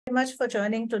much for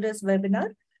joining today's webinar.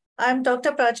 I'm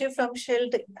Dr. Prachi from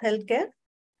Shield Healthcare,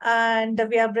 and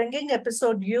we are bringing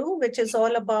episode U, which is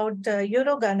all about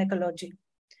urogynecology.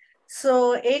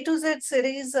 So A to Z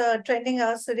series, Trending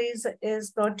Hour series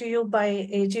is brought to you by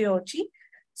AGOG.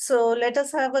 So let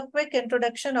us have a quick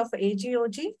introduction of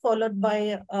AGOG followed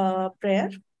by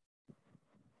prayer.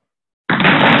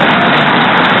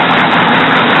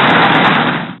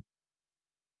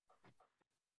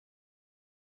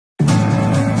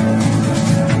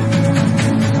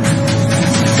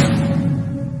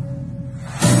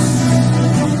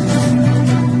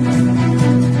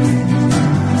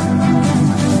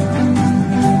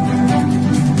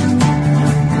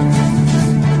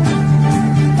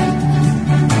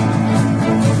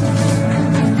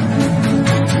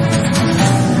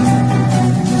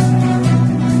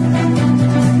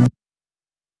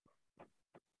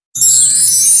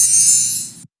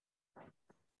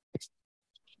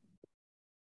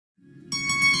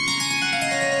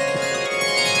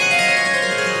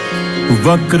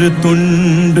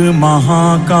 Vakratunda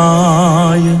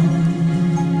महाकाय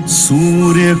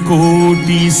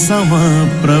सूर्यकोटि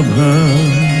समप्रभ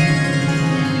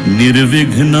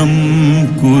निर्विघ्नं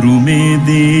कुरु मे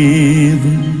देव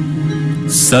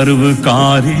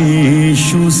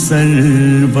सर्वकार्येषु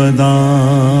सर्वदा।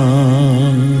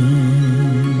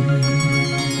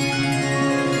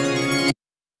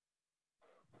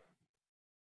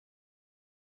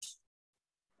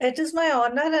 It is my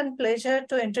honor and pleasure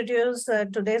to introduce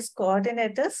today's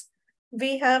coordinators.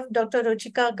 We have Dr.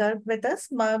 Ruchika Garg with us.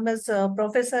 Ma'am is a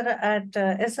professor at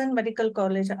SN Medical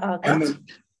College, Agra.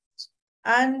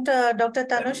 And Dr.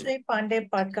 Tanushri Pandey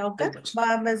Patkaukar.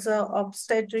 Ma'am is an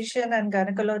obstetrician and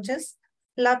gynecologist,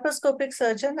 laparoscopic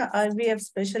surgeon, IVF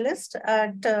specialist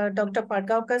at Dr.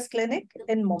 Patgaukar's clinic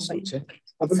in Mumbai.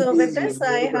 So with this,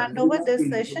 I hand over this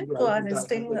session to our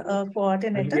esteemed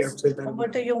coordinators. Over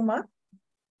to you, ma'am.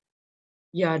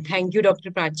 Yeah, thank you, Dr.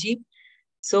 Prachi.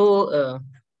 So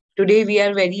today we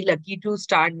are very lucky to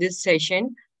start this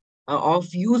session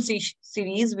of U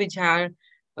series, which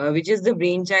is the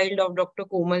brainchild of Dr.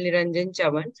 Komal Niranjan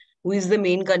Chavan, who is the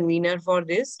main convener for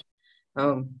this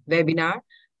webinar.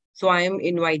 So I am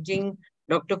inviting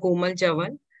Dr. Komal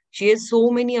Chavan. She has so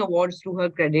many awards to her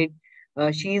credit.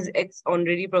 She is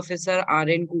ex-honorary professor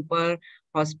R.N. Cooper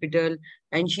Hospital,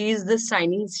 and she is the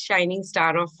shining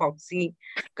star of Foxy.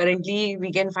 Currently, we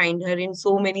can find her in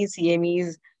so many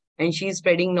CMEs, and she is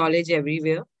spreading knowledge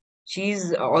everywhere. She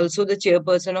is also the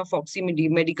chairperson of Foxy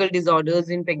Medical Disorders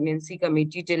in Pregnancy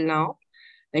Committee till now,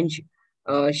 and she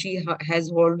has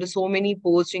held so many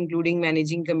posts, including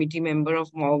managing committee member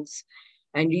of MOGS,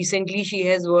 and recently she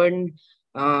has won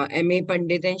M.A.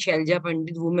 Pandit and Shalja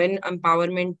Pandit Women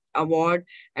Empowerment Award,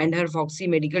 and her Foxy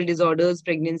Medical Disorders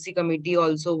Pregnancy Committee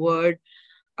also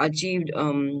achieved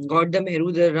got the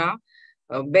Mehru Darra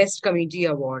Best Committee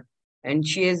Award, and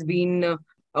she has been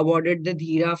awarded the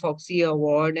Dhira Foxy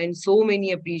Award and so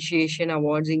many appreciation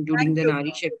awards, including the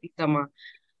Nari Shakti Sama.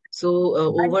 So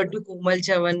over to Komal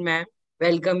Chavan, ma'am.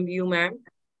 Welcome you, ma'am.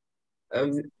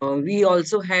 We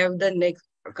also have the next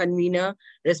convener,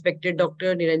 respected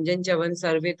Dr. Niranjan Chavan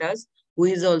sir with us, who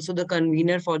is also the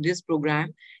convener for this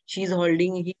program. He is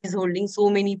holding so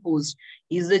many posts.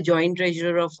 He is the joint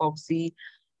treasurer of Foxy.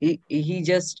 He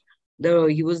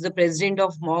was the president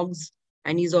of MOGS,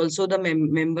 and he's also the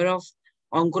member of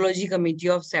Oncology Committee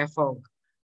of SAFOG.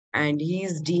 And he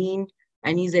is dean,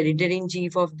 and he's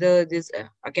editor-in-chief of this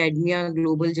Academia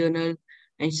Global Journal.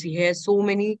 And he has so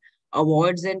many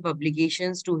awards and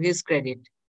publications to his credit.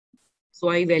 So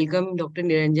I welcome Dr.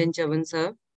 Niranjan Chavan,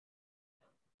 sir.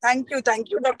 Thank you,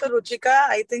 Dr. Ruchika.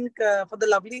 I think for the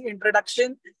lovely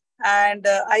introduction, and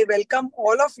I welcome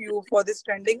all of you for this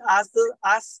Trending Ask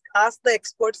the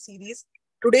Expert series.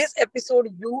 Today's episode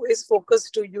U is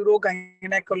focused to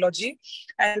urogynecology,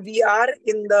 and we are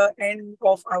in the end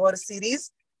of our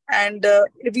series. And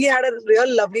we had a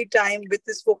real lovely time with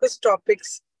this focused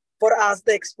topics for Ask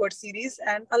the Expert series,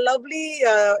 and a lovely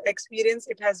experience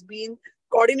it has been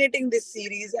coordinating this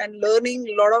series and learning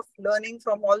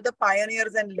from all the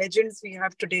pioneers and legends we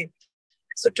have today.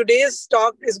 So today's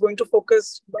talk is going to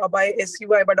focus by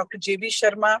SUI by Dr. J.B.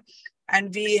 Sharma,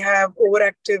 and we have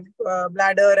overactive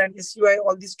bladder and SUI,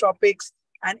 all these topics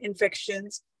and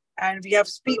infections. And we have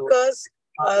speakers,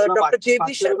 Dr.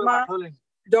 J.B. Sharma,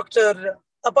 Dr.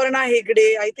 Aparna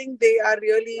Hegde. I think they are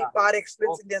really par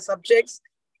excellence in their subjects.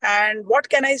 And what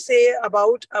can I say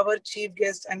about our chief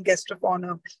guest and guest of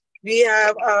honor? We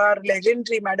have our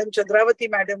legendary Madam Chandravati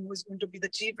Madam, who is going to be the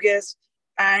chief guest,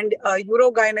 and a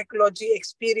urogynecology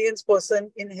experienced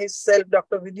person in his self,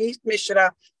 Dr. Vineet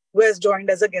Mishra, who has joined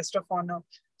as a guest of honor.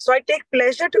 So I take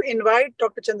pleasure to invite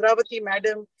Dr. Chandravati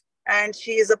Madam, and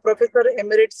she is a Professor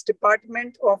Emeritus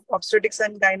Department of Obstetrics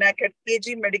and Gynec at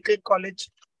KG Medical College,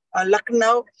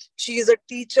 Lucknow. She is a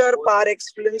teacher par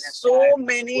excellence. So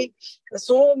many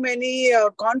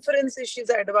conferences she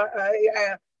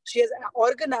has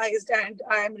organized, and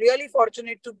I am really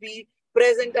fortunate to be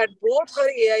present at both her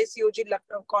AICOG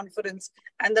Lucknow conference,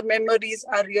 and the memories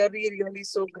are really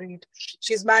so great.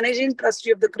 She's managing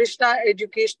trustee of the Krishna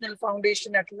Educational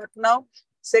Foundation at Lucknow,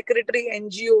 secretary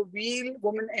NGO Wheel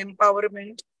Women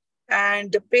Empowerment,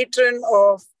 and patron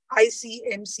of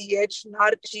ICMCH,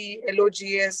 NARCHI,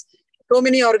 LOGS, so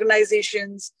many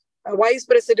organizations, vice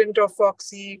president of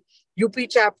FOXY, UP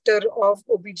chapter of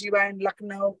OBGYN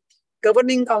Lucknow,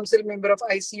 governing council member of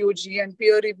ICOG, and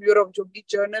peer reviewer of Jogi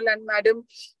Journal. And Madam,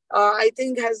 I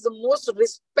think has the most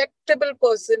respectable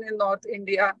person in North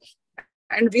India.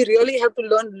 And we really have to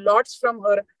learn lots from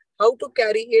her, how to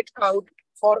carry it out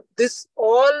for this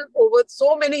all over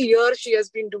so many years. She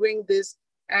has been doing this,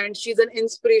 and she's an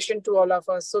inspiration to all of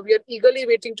us. So we are eagerly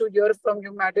waiting to hear from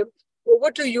you, Madam.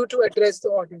 Over to you to address the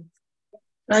audience.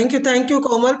 Thank you,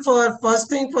 Komal, for first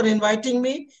thing for inviting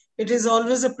me. It is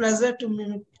always a pleasure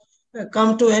to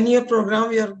come to any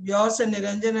program. Yours and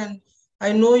Niranjan, and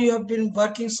I know you have been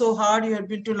working so hard. You have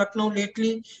been to Lucknow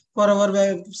lately for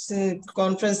our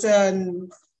conference and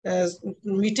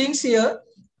meetings here.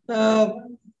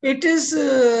 It is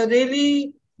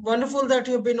really wonderful that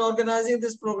you have been organizing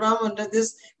this program under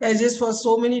this aegis for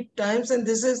so many times, and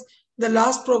this is the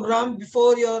last program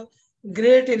before your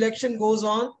great election goes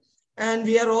on, and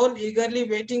we are all eagerly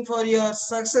waiting for your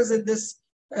success in this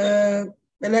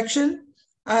election.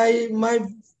 My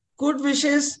good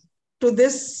wishes to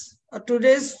this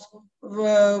today's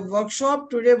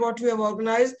workshop today, what we have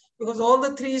organized, because all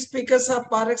the three speakers are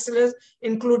par excellence,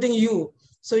 including you.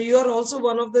 So you are also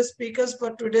one of the speakers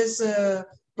for today's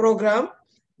program.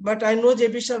 But I know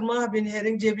JB Sharma, I've been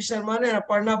hearing JB Sharma and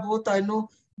Aparna both. I know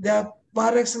they are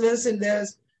par excellence in their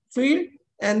field,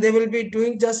 and they will be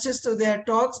doing justice to their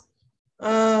talks.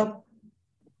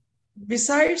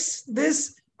 Besides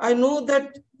this, I know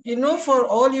that, for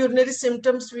all urinary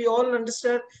symptoms, we all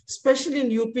understand, especially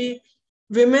in UP,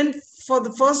 women, for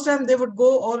the first time, they would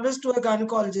go always to a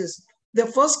gynecologist. Their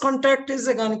first contact is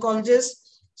a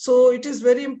gynecologist. So it is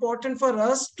very important for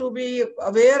us to be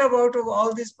aware about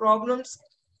all these problems.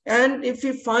 And if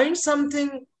we find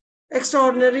something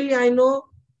extraordinary, I know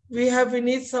we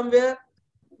need somewhere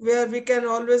where we can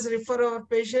always refer our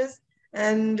patients,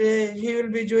 and he will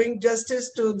be doing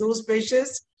justice to those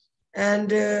patients.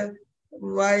 And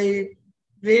I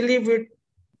really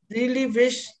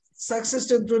wish success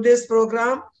to today's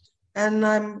program. And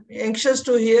I'm anxious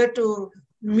to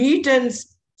meet and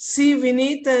see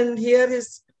Vineet and hear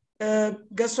his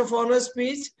guest of honor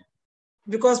speech,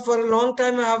 because for a long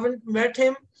time I haven't met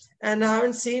him and I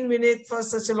haven't seen Vineet for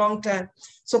such a long time.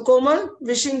 So Komal,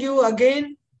 wishing you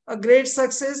again a great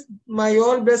success. My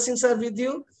all blessings are with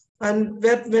you. And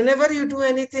whenever you do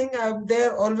anything, I'm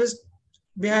there always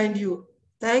behind you.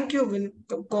 Thank you,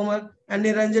 Komal and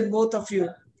Niranjan, both of you.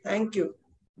 Thank you.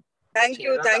 Thank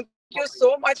you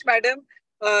so much, Madam,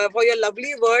 for your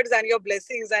lovely words and your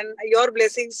blessings. And your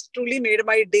blessings truly made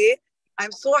my day.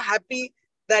 I'm so happy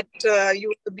that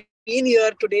you have been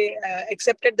here today,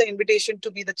 accepted the invitation to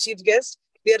be the chief guest.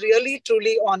 We are really,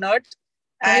 truly honored.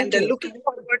 And looking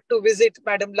forward to visit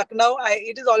Madam Lucknow.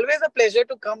 It is always a pleasure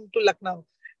to come to Lucknow.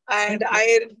 And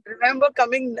I remember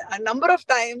coming a number of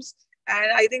times.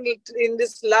 And I think in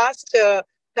this last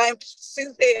time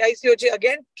since the ICOG,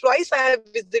 again, twice I have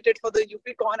visited for the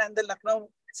UPCon and the Lucknow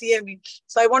CME.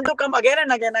 So I want to come again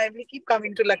and again. I will keep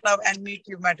coming to Lucknow and meet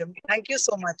you, Madam. Thank you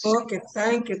so much. Okay,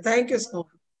 thank you. Thank you so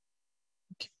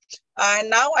much. And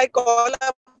now I call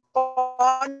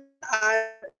upon our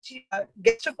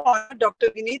guest of honor, Dr.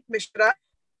 Vineet Mishra.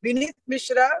 Vineet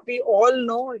Mishra, we all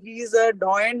know he is a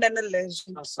doyen and a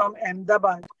legend from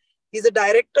Ahmedabad. He's a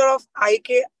director of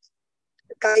IKDRC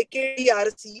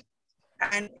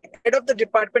and head of the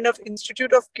Department of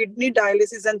Institute of Kidney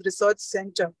Dialysis and Research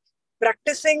Center,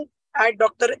 practicing at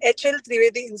Dr. H.L.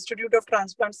 Trivedi Institute of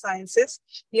Transplant Sciences.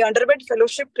 He underwent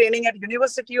fellowship training at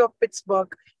University of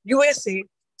Pittsburgh, USA,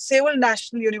 Seoul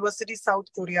National University, South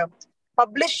Korea.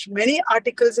 Published many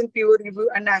articles in peer review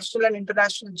and national and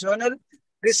international journal,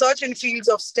 research in fields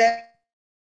of STEM,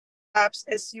 apps,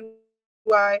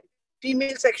 SUI,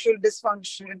 female sexual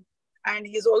dysfunction, and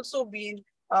he has also been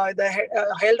the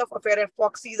head of affair at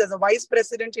FOXYs as a vice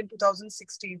president in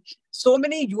 2016. So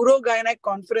many Urogynec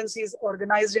conferences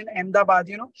organized in Ahmedabad.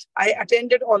 I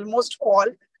attended almost all.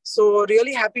 So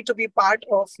really happy to be part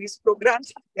of his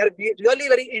programs. They are really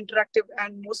very interactive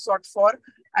and most sought for,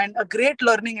 and a great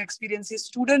learning experience. His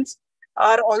students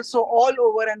are also all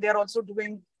over and they are also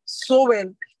doing so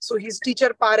well. So he's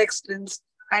teacher par excellence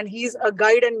and he's a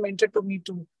guide and mentor to me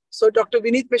too. So Dr.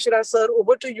 Vineet Mishra, sir,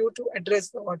 over to you to address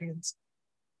the audience.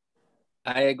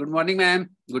 Hi, good morning, ma'am.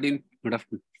 Good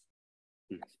afternoon.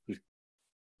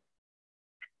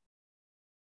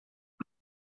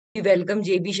 We welcome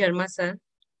JB Sharma, sir.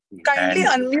 Kindly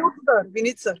unmute, sir.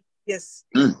 Vineet, sir. Yes.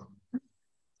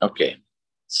 Okay.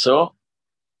 So,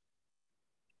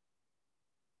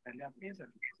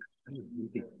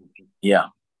 yeah.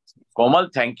 Komal,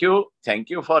 thank you. Thank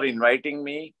you for inviting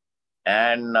me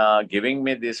and giving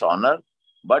me this honor.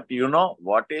 But you know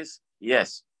what is?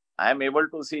 Yes, I am able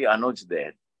to see Anuj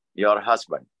there, your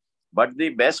husband. But the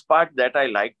best part that I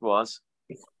liked was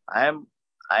I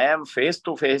am face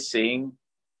to face seeing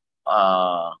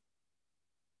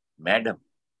Madam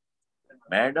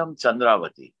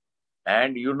Chandravati.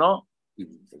 And you know,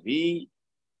 we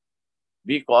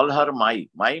call her Mai.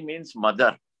 Mai means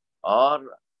mother, or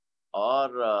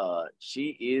she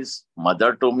is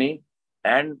mother to me.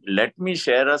 And let me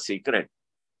share a secret.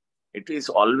 It is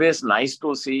always nice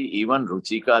to see even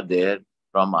Ruchika there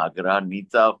from Agra,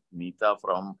 Neeta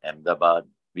from Ahmedabad.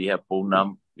 We have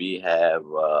Poonam. We have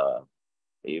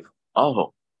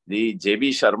the JB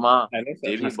Sharma,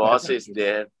 JB boss is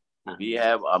there. We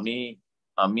have Ami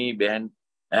Ben,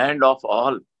 and of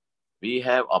all, we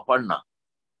have Aparna.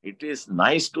 It is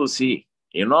nice to see,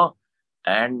 you know.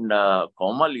 And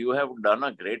Komal, you have done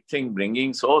a great thing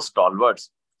bringing so stalwarts,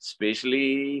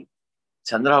 especially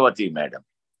Chandravati madam.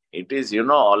 It is, you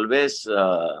know, always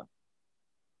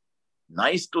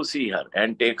nice to see her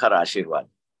and take her Ashirwad.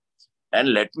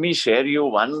 And let me share you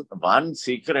one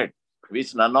secret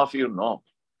which none of you know.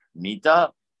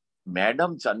 Neeta,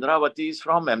 Madam Chandravati is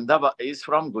from Ahmedabad, is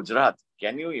from Gujarat.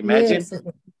 Can you imagine?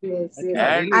 Yes.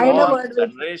 And I know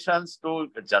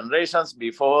for generations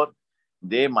before,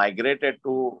 they migrated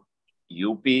to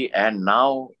UP, and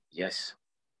now, yes,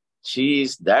 she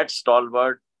is that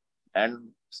stalwart, and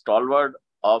stalwart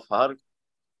of her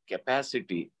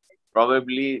capacity.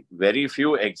 Probably very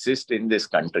few exist in this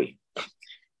country.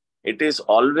 It is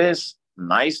always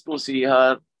nice to see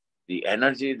her, the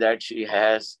energy that she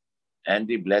has, and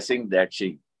the blessing that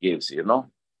she gives, you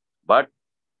know. But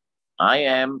I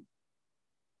am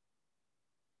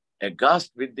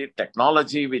aghast with the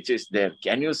technology which is there.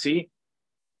 Can you see?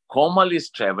 Komal is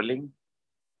traveling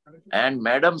and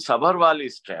Madam Sabarwal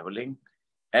is traveling.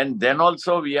 And then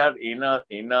also we are in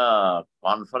a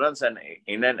conference and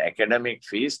in an academic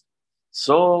feast.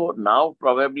 So now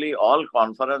probably all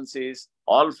conferences,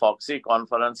 all Foxy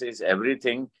conferences,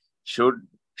 everything should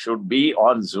be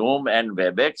on Zoom and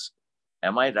WebEx.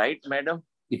 Am I right, madam?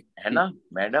 है ना?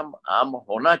 Madam, आम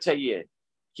होना चाहिए.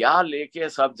 क्या लेके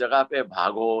सब जगह पे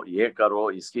भागो, ये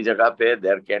करो, इसकी जगह पे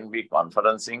there can be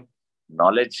conferencing,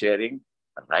 knowledge sharing,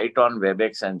 right on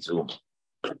WebEx and Zoom.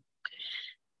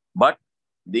 But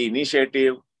the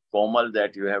initiative, Komal,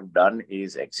 that you have done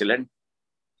is excellent.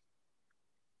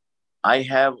 I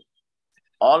have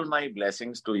all my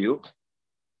blessings to you.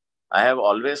 I have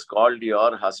always called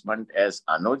your husband as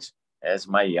Anuj, as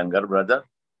my younger brother.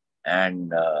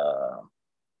 And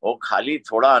वो खाली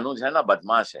थोड़ा अनुज है ना,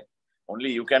 बदमाश है. Only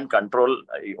you can control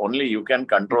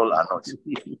Anuj.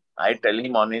 I tell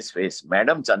him on his face,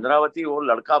 Madam Chandravati, वो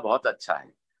लड़का बहुत अच्छा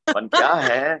है. पर क्या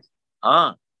है,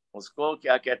 हाँ, उसको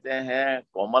क्या कहते हैं,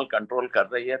 कोमल कंट्रोल कर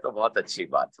रही है, तो बहुत अच्छी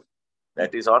बात है.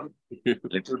 That is on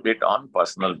little bit on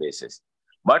personal basis.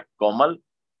 But Komal,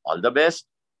 all the best.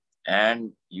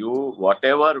 And you,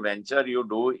 whatever venture you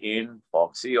do in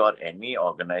Foxy or any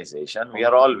organization, we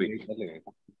are all with you.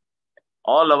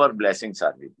 All our blessings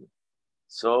are with you.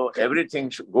 So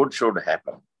everything good should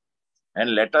happen.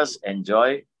 And let us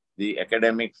enjoy the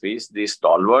academic feast, the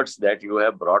stalwarts that you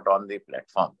have brought on the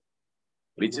platform,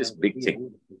 which is big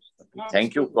thing.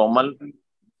 Thank you, Komal,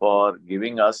 for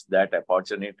giving us that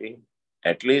opportunity.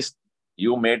 At least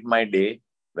you made my day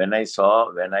when I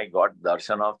got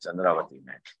darshan of Chandravati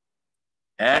Mat.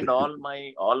 And all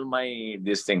my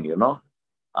this thing, you know,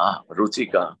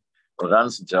 Ruchika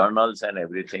runs journals and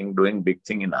everything, doing big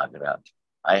thing in Agra.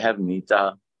 I have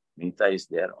Neeta is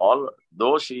there.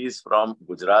 Though she is from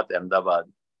Gujarat, Ahmedabad,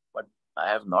 but I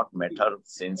have not met her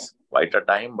since quite a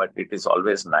time, but it is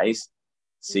always nice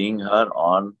seeing her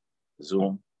on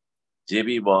Zoom.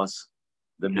 JB boss,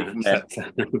 the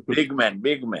big man.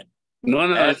 Big man.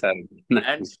 No, sir.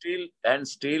 And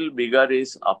still bigger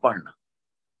is Aparna.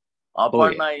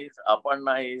 Aparna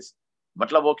is,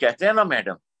 मतलब वो कहते हैं ना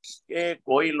madam कि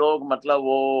कोई लोग मतलब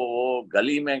वो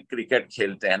गली में क्रिकेट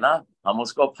खेलते हैं ना, हम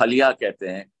उसको फलिया कहते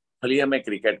हैं, फलिया में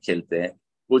क्रिकेट खेलते हैं।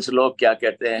 कुछ लोग क्या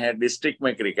कहते हैं, डिस्ट्रिक्ट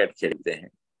में क्रिकेट खेलते हैं।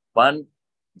 पर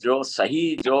जो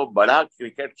सही, जो बड़ा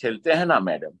क्रिकेट खेलते हैं ना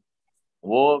मैडम,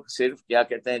 वो सिर्फ क्या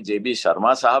कहते हैं, जेबी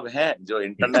शर्मा साहब हैं जो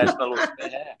इंटरनेशनल उसमें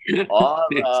हैं,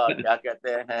 और क्या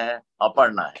कहते हैं,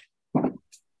 अपर्णा है।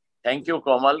 Thank you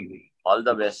Komal, all the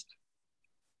best.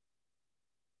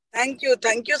 Thank you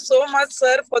so much,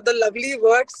 sir, for the lovely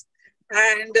words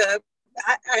and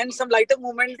some lighter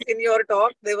moments in your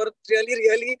talk. They were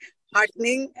really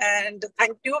heartening, and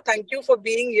thank you for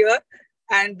being here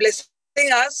and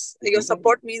blessing us. Your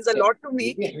support means a lot to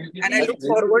me, and I look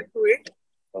forward to it.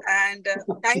 And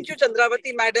thank you,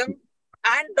 Chandravati madam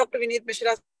and Dr. Vineet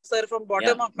Mishra sir, from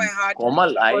bottom of my heart.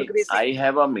 Komal, for I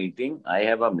have a meeting.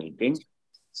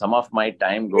 Some of my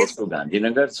time goes Yes, to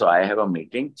Gandhinagar, so I have a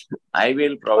meeting. I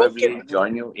will probably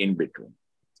join you in between.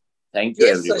 Thank you,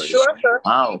 yes, sir. everybody. Sure, sir.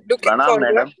 हाँ, Looking प्रणाम forward.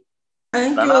 Madam. Thank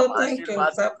you, प्रणाम thank you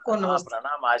आशीर्वाद, सबको, हाँ नमस्ते।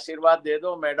 प्रणाम आशीर्वाद दे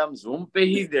दो मैडम, जूम पे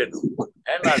ही दे दो,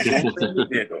 है ना, जूम पे ही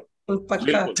दे दो, पक्का,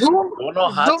 बिल्कुल, दोनों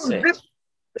हाथ से,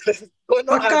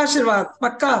 पक्का आशीर्वाद,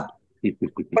 पक्का,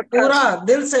 पूरा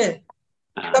दिल से।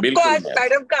 सबको आज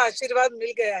मैडम का आशीर्वाद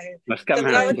मिल गया है।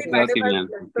 Chandravati madam has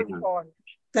blessed us all.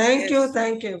 Thank you,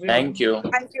 thank you,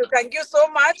 thank you so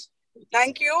much.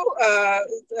 Thank you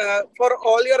for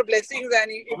all your blessings,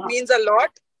 and it means a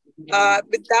lot.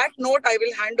 With that note, I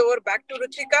will hand over back to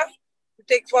Ruchika to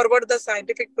take forward the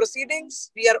scientific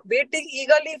proceedings. We are waiting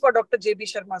eagerly for Dr. J.B.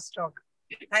 Sharma's talk.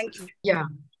 Thank you. Yeah.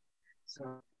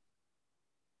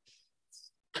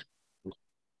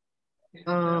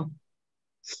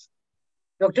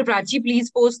 Dr. Prachi,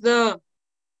 please post the...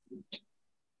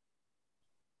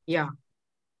 Yeah.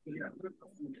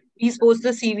 Please post the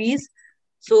CVs.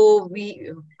 So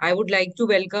I would like to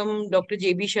welcome Dr.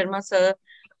 J.B. Sharma sir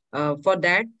for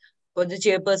that. For the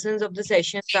chairpersons of the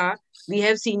session are, we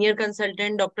have senior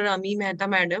consultant Dr. Ami Mehta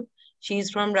madam. She is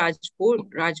from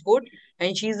Rajkot,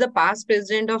 and she is the past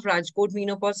president of Rajkot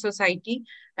Menopause Society,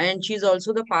 and she is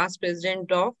also the past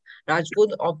president of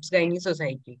Rajkot Obs-Gynae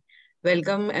Society.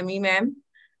 Welcome, Ami ma'am.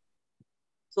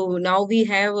 So now we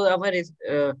have our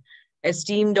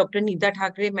esteemed Dr. Neeta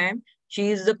Thakre ma'am. She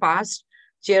is the past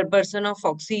chairperson of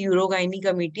Foxy Urogynecology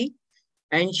Committee,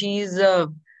 and she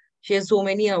has so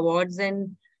many awards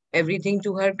and everything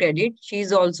to her credit. She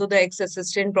is also the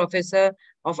ex-assistant professor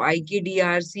of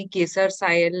IKDRC Kesar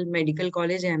Sayal Medical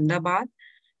College, Ahmedabad,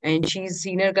 and she is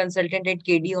senior consultant at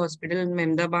KD Hospital,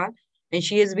 Ahmedabad, and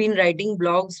she has been writing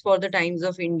blogs for the Times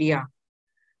of India.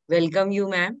 Welcome you,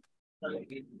 ma'am.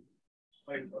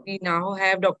 We now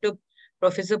have Dr.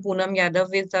 Professor Poonam Yadav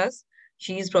with us.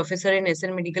 She is professor in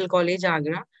SN Medical College,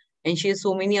 Agra, and she has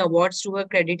so many awards to her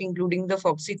credit, including the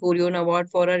Foxy Corion Award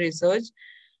for her research.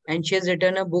 And she has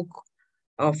written a book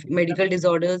of medical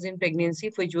disorders in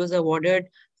pregnancy, which was awarded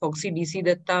Foxy DC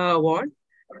Datta Award.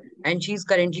 And she is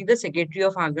currently the secretary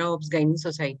of Agra Obs-Gynae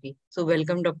Society. So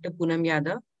welcome, Dr. Poonam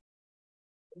Yadav.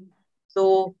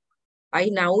 So I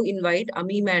now invite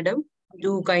Ami madam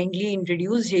to kindly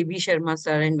introduce J.B. Sharma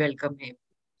sir and welcome him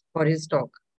for his talk.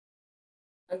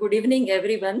 Good evening,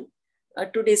 everyone.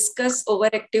 To discuss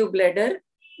overactive bladder,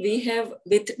 we have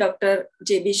with Dr.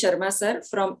 J.B. Sharma sir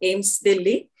from AIIMS,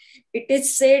 Delhi. It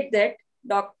is said that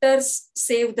doctors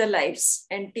save the lives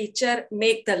and teacher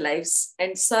make the lives,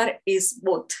 and sir is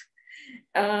both.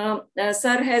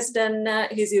 Sir has done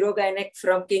his urogynec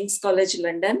from King's College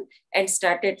London and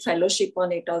started fellowship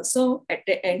on it also,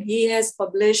 and he has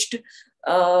published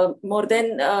more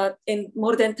than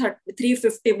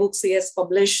 350 books. He has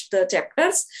published the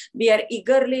chapters. We are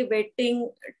eagerly waiting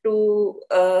to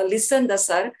listen the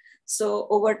sir. So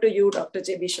over to you, Dr.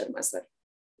 J.B. Sharma sir.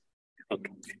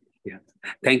 Okay. Yeah.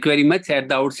 Thank you very much. At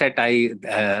the outset, I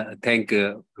thank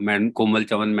Madam Komal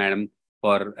Chavan madam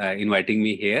for inviting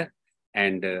me here,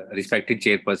 and respected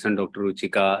chairperson Dr.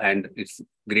 Ruchika, and it's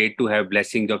great to have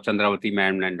blessings of Chandravati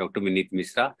madam and Dr. Vineet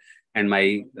Mishra and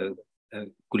my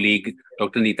colleague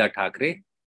Dr. Neeta Thakre,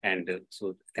 and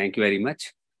so thank you very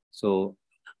much. So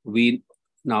we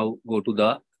now go to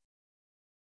the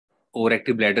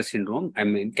overactive bladder syndrome. I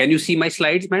mean, can you see my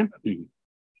slides, ma'am?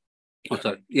 Oh,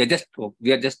 sorry. Yeah,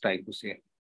 we are just trying to say.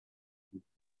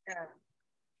 Yeah.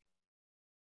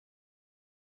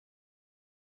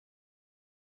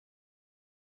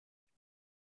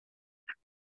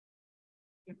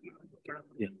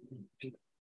 Yeah.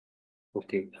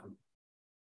 Okay.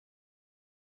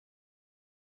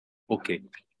 Okay.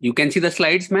 You can see the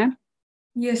slides, ma'am?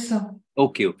 Yes, sir.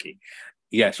 Okay, okay.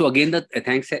 Yeah, so again,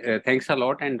 thanks a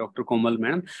lot, and Dr. Komal,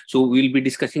 madam. So we'll be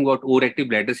discussing about overactive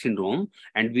bladder syndrome,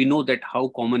 and we know that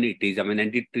how common it is. I mean,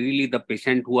 and it really, the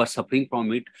patient who are suffering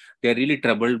from it, they're really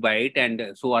troubled by it,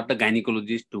 and so are the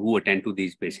gynecologists who attend to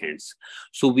these patients.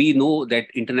 So we know that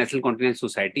International Continence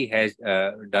Society has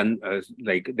done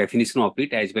like definition of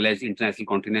it, as well as International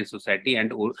Continence Society,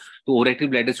 and so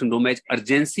overactive bladder syndrome as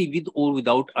urgency with or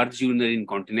without urge urinary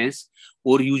incontinence,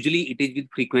 or usually it is with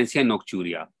frequency and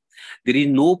nocturia. There is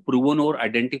no proven or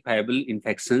identifiable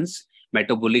infections,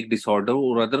 metabolic disorder,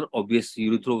 or other obvious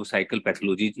urethrocycle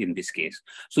pathologies in this case.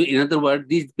 So in other words,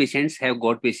 these patients have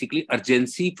got basically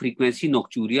urgency, frequency,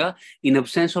 nocturia in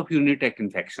absence of urinary tract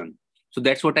infection. So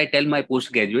that's what I tell my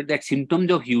postgraduate, that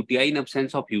symptoms of UTI in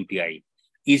absence of UTI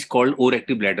is called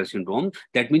overactive bladder syndrome.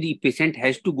 That means the patient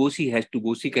has to go,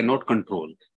 she cannot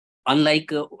control.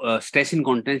 Unlike stress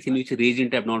incontinence, in which raised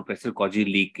intra-abdominal pressure causes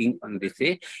leaking, they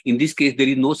say, in this case, there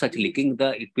is no such leaking.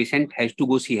 The patient has to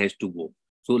go, she has to go.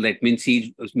 So that means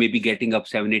she may be getting up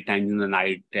 7-8 times in the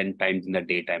night, 10 times in the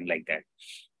daytime, like that.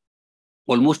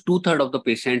 Almost 2/3 of the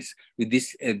patients with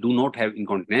this do not have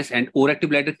incontinence, and overactive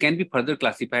bladder can be further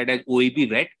classified as OAB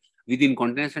wet with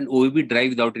incontinence and OAB dry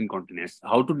without incontinence.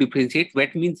 How to differentiate?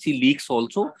 Wet means she leaks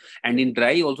also, and in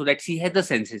dry also that she has the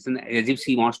sensation as if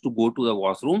she wants to go to the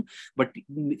washroom, but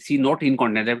she not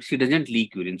incontinent, she doesn't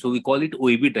leak urine. So we call it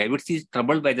OAB dry, but she is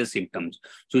troubled by the symptoms.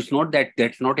 So it's not that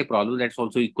that's not a problem, that's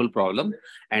also equal problem,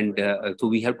 and so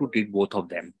we have to treat both of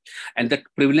them. And the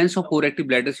prevalence of overactive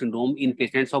bladder syndrome in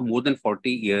patients of more than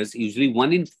 40 years, usually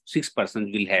 1 in 6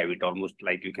 persons will have it, almost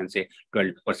like you can say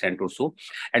 12% or so.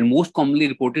 And most commonly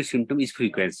reported symptom is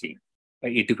frequency,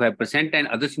 85%, and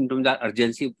other symptoms are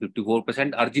urgency,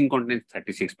 54%, urge incontinence,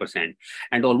 36%.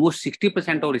 And almost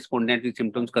 60% of respondents with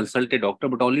symptoms consult a doctor,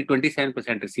 but only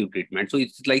 27% receive treatment. So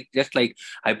it's like just like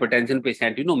hypertension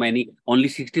patient, only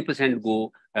 60%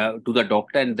 go to the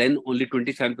doctor, and then only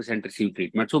 27% receive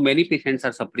treatment. So many patients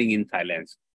are suffering in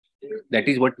silence. That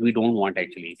is what we don't want,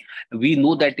 actually. We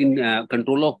know that in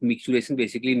control of micturition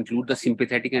basically include the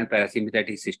sympathetic and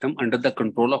parasympathetic system under the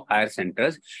control of higher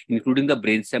centers, including the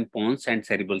brainstem, pons, and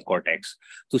cerebral cortex.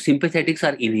 So sympathetics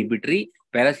are inhibitory,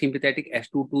 parasympathetic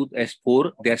S2 to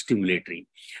S4, they are stimulatory.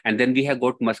 And then we have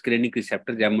got muscarinic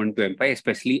receptors, M1 to M5,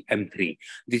 especially M3.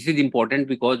 This is important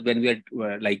because when we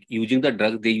are like using the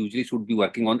drug, they usually should be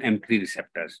working on M3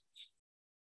 receptors.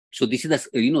 So this is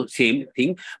the same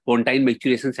thing. Pontine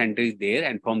maturation center is there,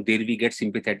 and from there we get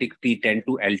sympathetic T10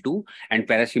 to L2 and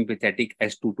parasympathetic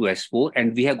S2 to S4,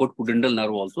 and we have got pudendal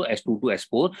nerve also S2 to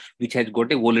S4, which has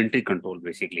got a voluntary control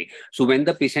basically. So when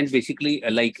the patient basically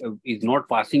is not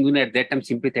passing in at that time,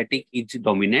 sympathetic is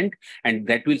dominant, and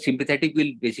that will sympathetic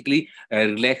will basically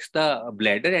relax the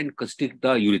bladder and constrict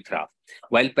the urethra.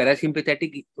 While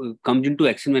parasympathetic comes into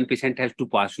action when patient has to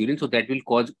pass urine, so that will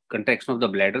cause contraction of the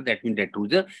bladder, that means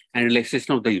detrusor, and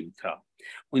relaxation of the urethra.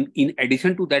 In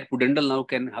addition to that, pudendal nerve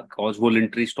can cause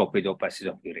voluntary stoppage of passage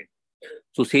of urine.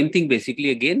 So same thing basically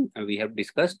again we have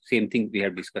discussed, same thing we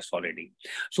have discussed already.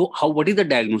 So what is the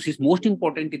diagnosis? Most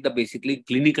important is the basically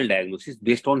clinical diagnosis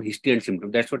based on history and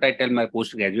symptoms. That's what I tell my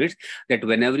postgraduates, that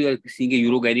whenever you are seeing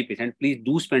a urogynecology patient, please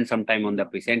do spend some time on the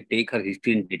patient, take her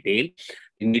history in detail.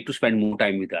 You need to spend more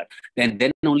time with her.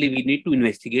 Then only we need to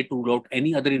investigate to rule out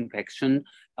any other infection,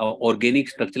 organic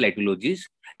structural etiologies,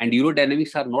 and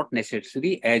urodynamics are not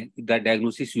necessary, as the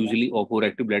diagnosis usually of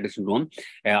overactive bladder syndrome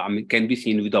can be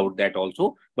seen without that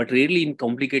also. But rarely in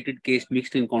complicated case,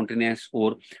 mixed incontinence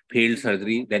or failed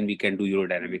surgery, then we can do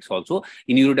urodynamics also.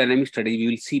 In urodynamic study, we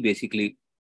will see basically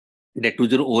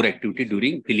detrusor overactivity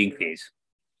during filling phase.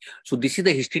 So this is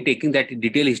the history, taking that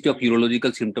detailed history of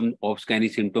urological symptom, off-scanning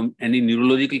symptom, any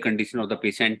neurological condition of the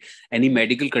patient, any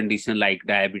medical condition like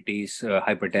diabetes,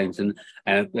 hypertension,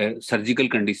 surgical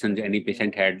conditions, any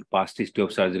patient had past history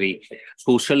of surgery,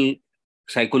 social,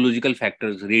 psychological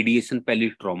factors, radiation,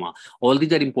 pelvic trauma. All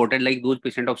these are important. Like those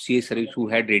patients of CA service who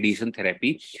had radiation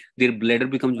therapy, their bladder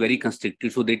becomes very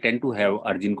constricted, so they tend to have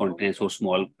urge incontinence or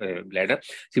small bladder.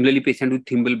 Similarly, patient with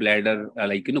thimble bladder,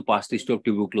 past history of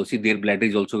tuberculosis, their bladder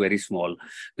is also very small.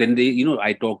 Then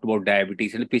I talked about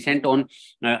diabetes, and a patient on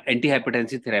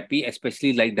antihypertensive therapy,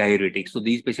 especially like diuretics. So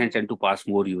these patients tend to pass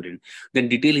more urine. Then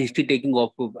detailed history taking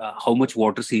of how much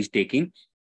water she is taking.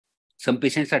 Some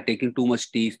patients are taking too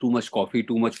much tea, too much coffee,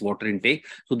 too much water intake.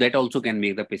 So that also can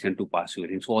make the patient to pass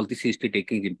urine. So all this history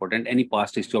taking is important. Any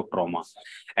past history of trauma.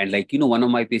 And one of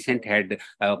my patients had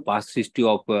past history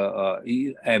of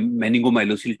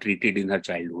meningomyelocele treated in her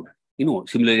childhood.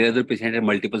 Similarly, other patient had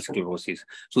multiple sclerosis.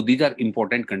 So these are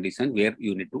important conditions where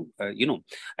you need to,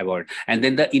 avoid. And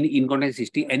then the incontinence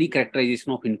history, any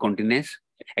characterization of incontinence,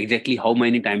 exactly how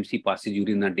many times he passes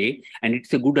urine a day. And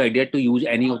it's a good idea to use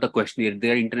any of the questionnaire.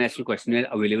 There are international questionnaire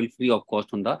available free of cost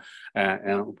on the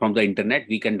from the internet.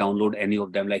 We can download any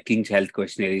of them, like King's Health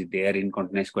questionnaire is there,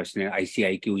 incontinence questionnaire,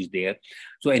 ICIQ is there.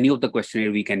 So any of the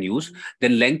questionnaire we can use.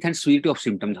 Then length and severity of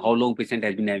symptoms, how long patient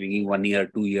has been having, 1 year,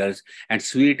 2 years, and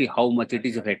severity, how much it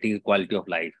is affecting the quality of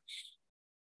life.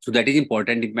 So that is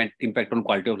important, impact on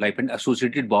quality of life and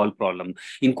associated bowel problem.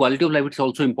 In quality of life, it's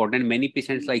also important. Many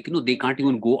patients, like, they can't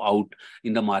even go out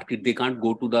in the market. They can't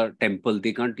go to the temple.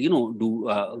 They can't,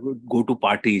 go to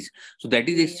parties. So that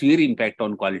is a severe impact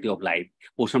on quality of life.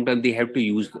 Or sometimes they have to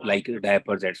use like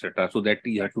diapers, etc. So that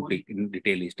you have to take in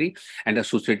detail history and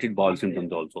associated bowel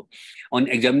symptoms also. On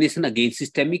examination, again,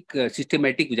 systematic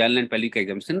vaginal and pelvic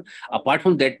examination. Apart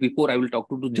from that, before I will talk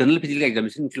to general physical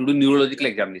examination, including neurological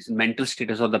examination, mental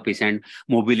status of the patient,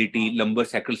 mobility, lumbar,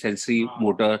 sacral, sensory,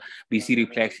 motor, PC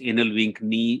reflex, anal wink,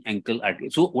 knee, ankle, artery.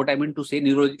 So what I meant to say,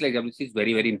 neurological examination is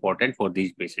very, very important for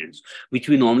these patients, which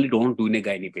we normally don't do in a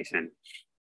gynae patient.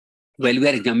 While we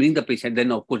are examining the patient,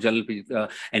 then of course,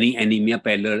 any anemia,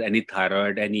 pallor, any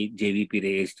thyroid, any JVP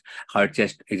raised, heart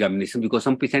chest examination, because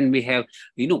some patient may have,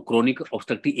 chronic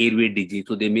obstructive airway disease,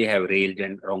 so they may have rage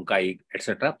and bronchi,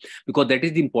 etc. Because that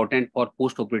is important for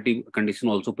post-operative condition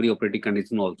also, pre-operative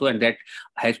condition also, and that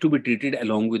has to be treated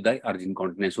along with the urgent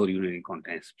incontinence or urinary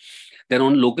incontinence. Then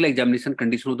on local examination,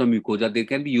 condition of the mucosa, there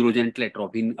can be urogenital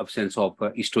atrophy in absence of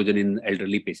estrogen in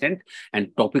elderly patient, and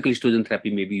topical estrogen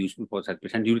therapy may be useful for such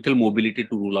patient. Urethral mobility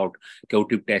to rule out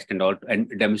causative test and all,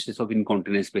 and demonstration of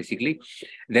incontinence basically.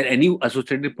 Then any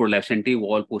associated prolapse, anterior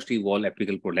wall, posterior wall,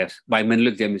 apical prolapse. Bimanual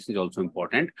examination is also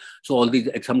important. So all these,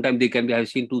 sometimes they can be, I've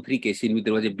seen 2-3 cases in which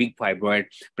there was a big fibroid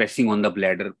pressing on the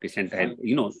bladder. Patient had,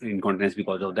 incontinence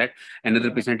because of that.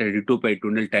 Another patient had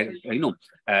uroperitoneal,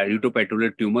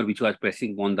 uroperitoneal tumor, which was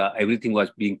pressing on the, everything was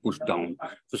being pushed down.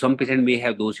 So some patient may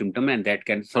have those symptoms, and that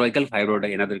can, cervical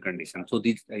fibroid, another condition. So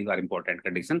these are important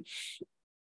conditions.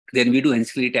 Then we do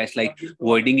ancillary tests like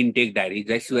voiding intake diary.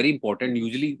 That's very important.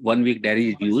 Usually 1 week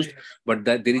diary is used, but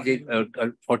there is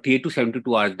a 48 to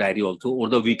 72 hours diary also, or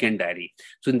the weekend diary.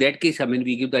 So in that case,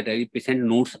 we give the diary patient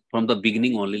notes from the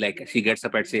beginning only, like she gets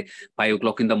up at say 5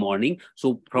 o'clock in the morning.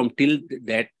 So from till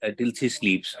that, till she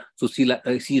sleeps. So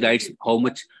she writes how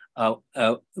much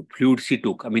fluid she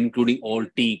took, including all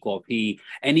tea, coffee,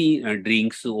 any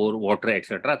drinks or water,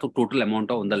 etc. So total amount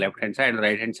on the left hand side and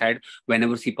right hand side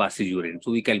whenever she passes urine.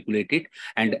 So we calculate it,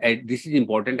 and this is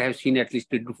important. I have seen at least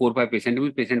 3 to 4 or 5 patients.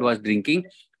 The patient was drinking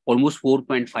almost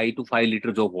 4.5 to 5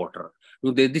 liters of water.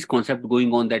 So there's this concept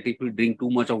going on that if we drink too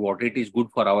much of water, it is good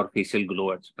for our facial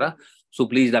glow, etc. So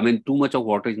please, too much of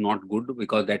water is not good,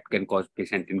 because that can cause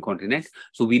patient incontinence.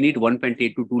 So we need 1.8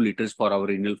 to 2 liters for our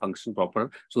renal function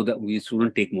proper, so that we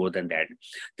shouldn't take more than that.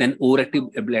 Then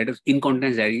overactive bladder,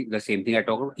 incontinence diary, the same thing I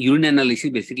talked about. Urine analysis,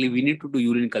 basically we need to do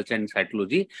urine culture and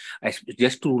cytology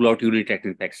just to rule out urinary tract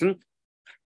infection.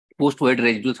 Post-void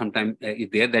residual sometimes is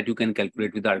there that you can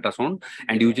calculate with the ultrasound,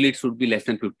 and usually it should be less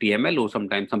than 50 ml, or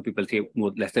sometimes some people say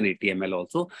less than 80 ml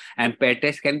also. And pad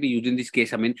test can be used in this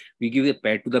case. We give a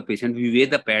pad to the patient, we weigh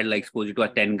the pad, like suppose it was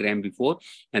 10 gram before,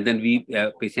 and then we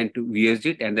patient wears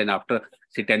it, and then after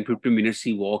say 10-15 minutes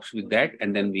he walks with that,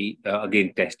 and then we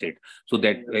again test it. So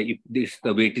that if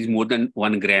the weight is more than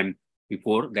 1 gram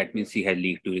before, that means he has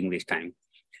leaked during this time.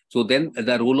 So then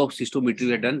the role of cystometry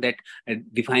we have done that,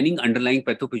 defining underlying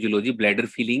pathophysiology, bladder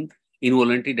filling,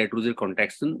 involuntary detrusor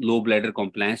contraction, low bladder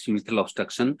compliance, urethral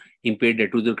obstruction, impaired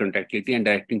detrusor contractility, and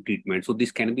directing treatment. So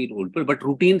this can be rolled, but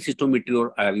routine cystometry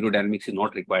or urodynamics is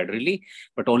not required really,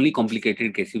 but only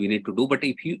complicated cases we need to do. But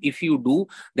if you do,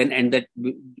 then and that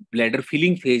bladder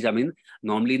filling phase,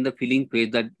 normally in the filling phase,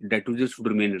 the detrusor should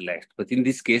remain relaxed. But in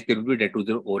this case, there will be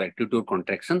detrusor overactivity or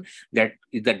contraction. That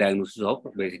is the diagnosis of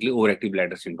basically overactive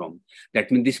bladder syndrome. That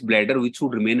means this bladder, which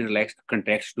should remain relaxed,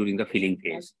 contracts during the filling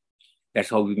phase. That's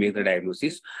how we make the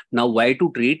diagnosis. Now, why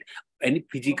to treat? Any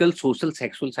physical, social,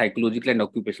 sexual, psychological, and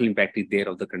occupational impact is there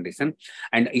of the condition,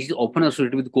 and is often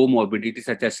associated with comorbidities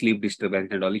such as sleep disturbance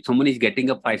and all. If someone is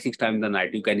getting up 5-6 times in the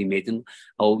night, you can imagine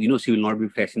how she will not be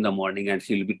fresh in the morning, and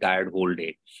she will be tired whole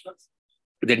day.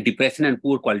 Then depression and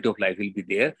poor quality of life will be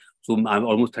there. So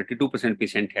almost 32%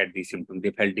 patient had these symptoms. They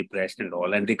felt depressed and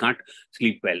all, and they can't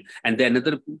sleep well. And then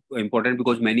another important,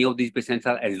 because many of these patients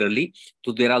are elderly,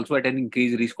 so they're also at an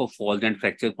increased risk of falls and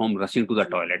fractures from rushing to the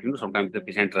toilet. Sometimes the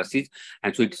patient rushes,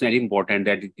 and so it's very important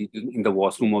that in the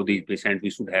washroom of these patients, we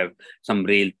should have some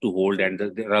rail to hold, and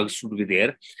the rugs should be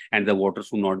there, and the water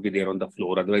should not be there on the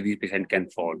floor. Otherwise, these patients can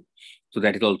fall. So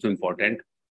that is also important.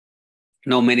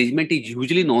 Now, management is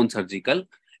usually non-surgical,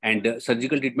 And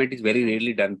surgical treatment is very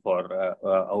rarely done for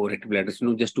overactive bladder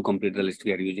syndrome. Just to complete the list,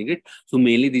 we are using it. So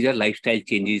mainly these are lifestyle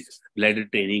changes, bladder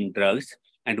training, drugs,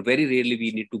 and very rarely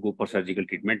we need to go for surgical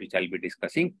treatment, which I'll be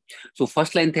discussing. So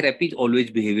first line therapy is always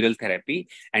behavioral therapy.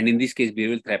 And in this case,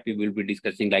 behavioral therapy we'll be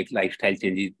discussing like lifestyle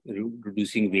changes,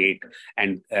 reducing weight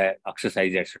and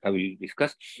exercise, etc. We'll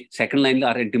discuss. Second line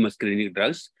are antimuscarinic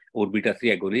drugs or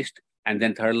beta-3 agonist. And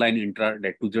then third line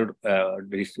intradetular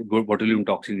botulinum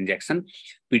toxin injection,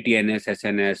 PTNS,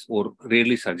 SNS, or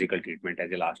rarely surgical treatment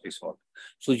as a last resort.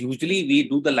 So usually we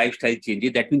do the lifestyle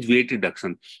changes. That means weight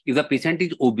reduction. If the patient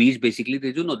is obese, basically there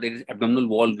is abdominal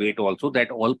wall weight also that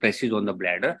all presses on the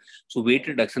bladder. So weight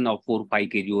reduction of 4 5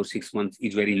 kg or 6 months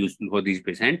is very useful for this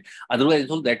patient. Otherwise,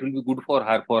 also that will be good for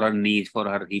her knees, for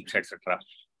her hips, etc.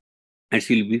 And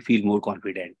she will feel more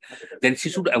confident. Then she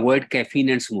should avoid caffeine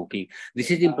and smoking. This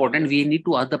is important. We need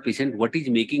to ask the patient what is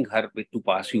making her to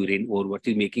pass urine or what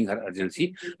is making her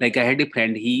urgency. Like I had a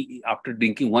friend, he after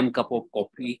drinking 1 cup of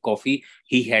coffee,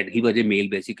 he was a male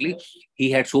basically.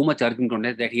 He had so much urge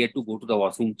incontinence that he had to go to the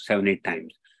washroom 7 8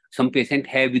 times. Some patient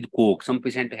have with coke, some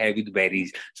patient have with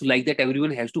berries. So like that,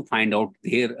 everyone has to find out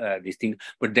their this thing.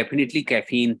 But definitely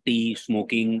caffeine, tea,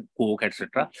 smoking, coke,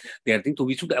 etc. They are things. So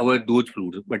we should avoid those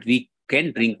foods. But we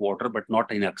can drink water, but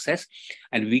not in excess.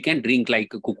 And we can drink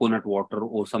like coconut water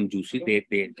or some juices. They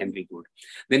can be good.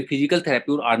 Then physical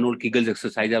therapy or Arnold Kegel's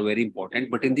exercise are very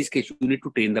important. But in this case, you need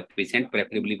to train the patient,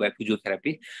 preferably by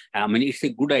physiotherapy. I mean, it's a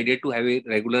good idea to have a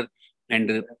regular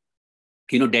and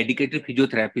dedicated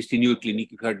physiotherapist in your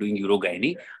clinic if you are doing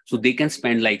urogynecology. So they can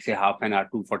spend like say half an hour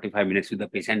to 45 minutes with the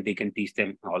patient. They can teach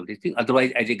them all these things.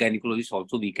 Otherwise, as a gynecologist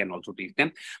also, we can also teach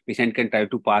them. Patient can try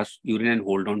to pass urine and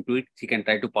hold on to it. She can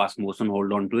try to pass motion,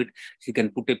 hold on to it. She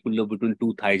can put a pillow between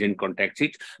 2 thighs and contact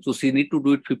it. So she need to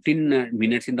do it 15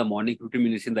 minutes in the morning, 15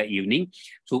 minutes in the evening.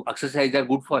 So exercises are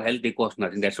good for health. They cost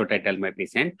nothing. That's what I tell my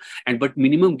patient. But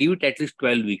minimum give it at least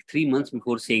 12 weeks, 3 months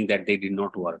before saying that they did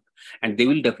not work. And they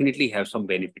will definitely have some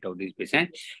benefit of this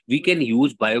patient. We can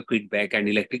use biofeedback and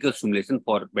electrical stimulation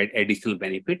for additional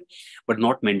benefit, but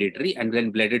not mandatory. And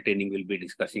then bladder training will be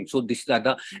discussing. So this are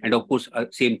the, and of course,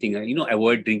 same thing,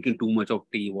 avoid drinking too much of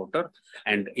tea, water,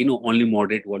 and, only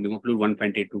moderate volume of fluid,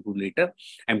 1.8 to 2 liter.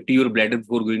 Empty your bladder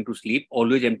before going to sleep.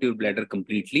 Always empty your bladder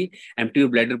completely. Empty your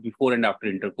bladder before and after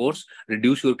intercourse.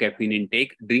 Reduce your caffeine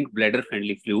intake. Drink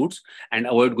bladder-friendly fluids and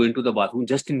avoid going to the bathroom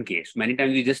just in case. Many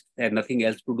times we just have nothing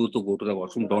else to do to go to the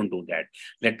washroom. Don't do that.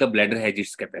 Let the bladder has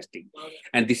its capacity.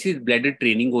 And this is bladder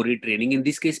training or retraining. In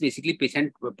this case, basically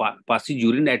patient passes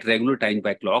urine at regular time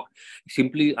by clock.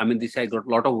 Simply, this I got a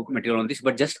lot of material on this,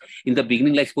 but just in the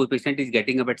beginning, like suppose patient is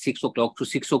getting up at 6 o'clock to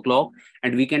 6 o'clock,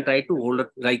 and we can try to hold it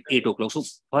like 8 o'clock. So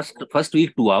first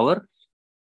week 2 hours.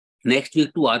 Next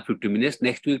week 2 hours 50 minutes,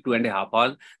 next week 2.5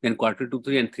 hours, then quarter to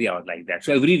 3 and 3 hours like that.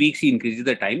 So every week she increases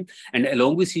the time, and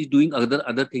along with she's doing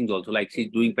other things also, like she's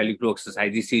doing pelvic floor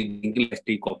exercises, she's drinking less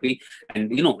tea, coffee,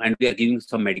 and and we are giving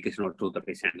some medication also to the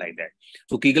patient like that.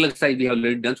 So Kegel exercise we have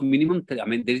already done. So minimum, there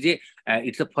is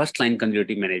it's a first line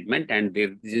conservative management, and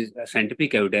there is a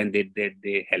scientific evidence that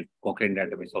they help. Cochrane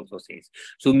database also says.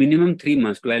 So minimum 3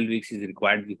 months, 12 weeks is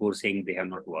required before saying they have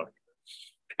not worked.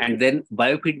 And then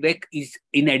biofeedback is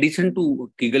in addition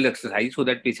to Kegel exercise, so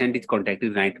that patient is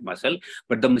contacting right muscle,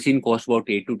 but the machine costs about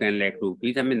 8 to 10 lakh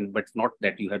rupees. But not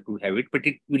that you have to have it, but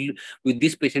it will, with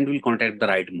this patient will contact the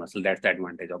right muscle. That's the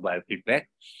advantage of biofeedback.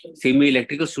 Same way,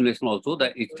 electrical stimulation also,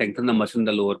 that it strengthens the muscle in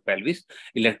the lower pelvis.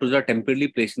 Electrodes are temporarily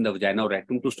placed in the vagina or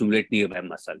rectum to stimulate nearby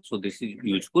muscle. So this is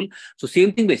useful. So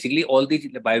same thing, basically, all these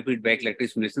biofeedback, electrical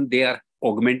stimulation, they are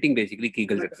augmenting basically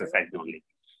Kegel's exercise only.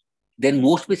 Then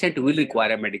most patients will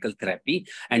require a medical therapy,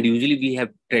 and usually we have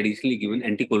traditionally given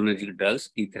anticholinergic drugs,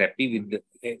 therapy with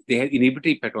they have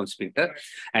inhibitory effect on sphincter,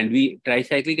 and we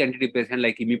tricyclic antidepressant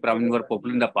like imipramine were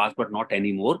popular in the past, but not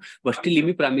anymore. But still,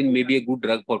 imipramine may be a good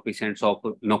drug for patients of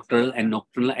nocturnal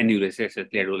anuresis,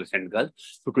 especially adolescent girls.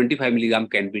 So 25 milligram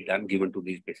can be given to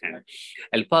these patients.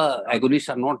 Alpha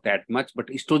agonists are not that much, but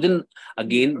estrogen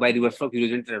again by reversal of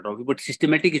urogenital atrophy, but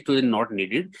systematic estrogen not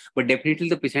needed. But definitely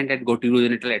the patient had got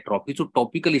urogenital atrophy. So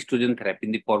topical estrogen therapy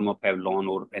in the form of Pavlon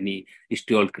or any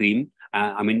estriol cream,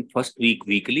 first week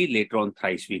weekly, later on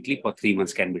thrice weekly for 3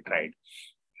 months can be tried.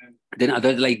 Then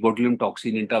others like botulinum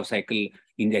toxin intracycle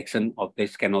injection of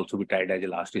this can also be tried as a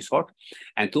last resort.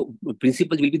 And so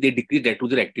principles will be they decrease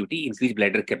retrousal activity, increase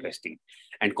bladder capacity.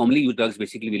 And commonly used drugs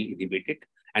basically will inhibit it.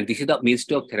 And this is the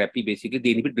mainstay of therapy. Basically, they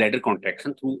inhibit bladder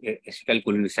contraction through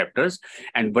acetylcholine receptors.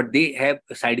 But they have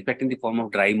a side effect in the form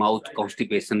of dry mouth,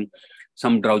 constipation,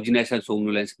 some drowsiness and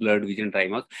somnolence, blurred vision, dry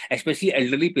mouth, especially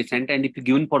elderly patient. And if you're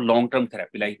given for long-term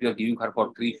therapy, like if you're giving her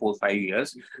for 3, 4, 5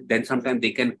 years, then sometimes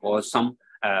they can cause some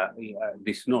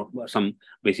this some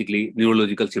basically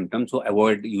neurological symptoms. So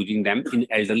avoid using them in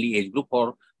elderly age group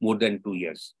for more than 2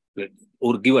 years,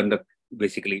 or give under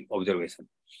basically observation.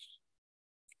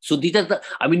 So these are the,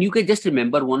 I mean, you can just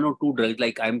remember one or two drugs,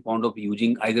 like I'm fond of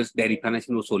using either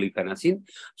deriphenacin or solifenacin.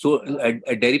 So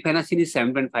deriphenacin is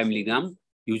 7.5 milligram,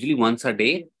 usually once a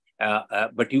day,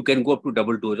 but you can go up to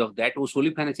double dose of that. Or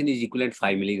solifenacin is equivalent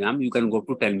 5 milligram, you can go up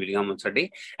to 10 milligram once a day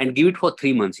and give it for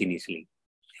 3 months initially.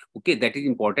 Okay, that is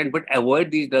important, but avoid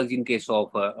these drugs in case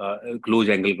of close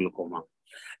angle glaucoma.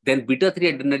 Then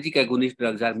beta-3 adrenergic agonist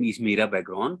drugs are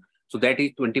mirabegon. So that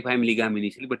is 25 milligram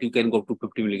initially, but you can go up to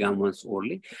 50 milligram once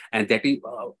orally, and that is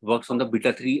works on the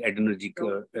beta-3 adrenergic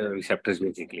receptors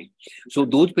basically. So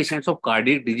those patients of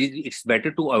cardiac disease, it's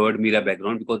better to avoid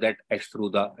mirabegon because that acts through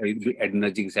the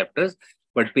adrenergic receptors.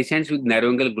 But patients with narrow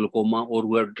angle glaucoma or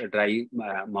who have dry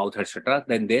mouth, etc.,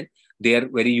 then they are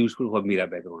very useful for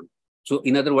mirabegon. So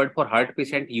in other words, for heart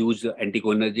patient, use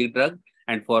anticholinergic drug,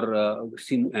 and for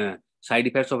side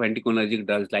effects of anticholinergic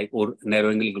drugs like or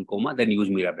narrow angle glaucoma, then use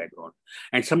mirabegon.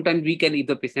 And sometimes we can, if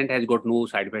the patient has got no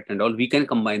side effect and all, we can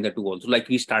combine the two also. Like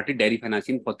we started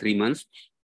deriphenacin for 3 months.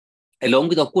 Along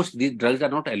with, of course, these drugs are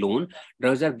not alone.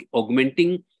 Drugs are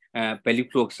augmenting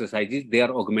pelvic floor exercises. They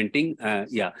are augmenting,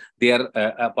 they are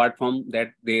apart from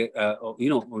that, they,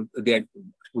 they are,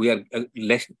 we are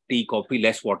less tea, coffee,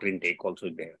 less water intake also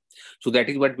there. So that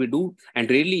is what we do. And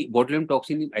really, botulinum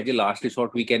toxin as a last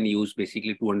resort, we can use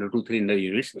basically 200 to 300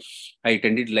 units. I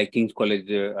attended like King's College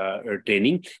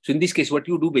training. So in this case, what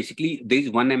you do basically, there is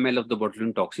 1 ml of the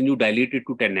botulinum toxin, you dilute it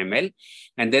to 10 ml,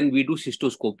 and then we do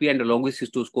cystoscopy, and along with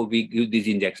cystoscopy, we give this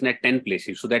injection at 10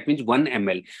 places. So that means 1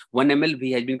 ml. 1 ml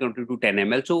we has been converted to 10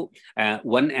 ml. So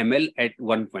 1 ml at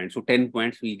 1 point. So 10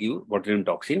 points we give botulinum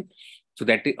toxin. So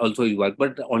that also is work,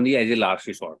 but only as a last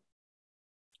resort.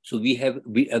 So we have,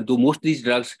 though most of these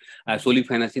drugs,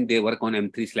 solifenacin, they work on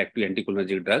M3 selective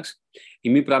anticholinergic drugs.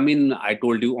 Imipramine, I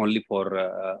told you, only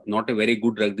for not a very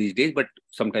good drug these days, but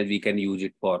sometimes we can use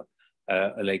it for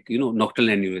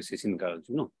nocturnal aneurysm in girls,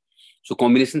 So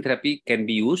combination therapy can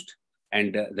be used,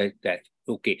 and that.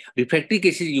 Okay. Refractory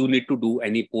cases, you need to do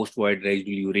any post-void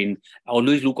residual urine.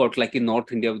 Always look out, like in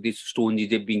North India, this stone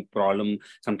is a big problem.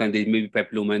 Sometimes there may be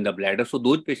papilloma in the bladder. So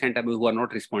those patients who are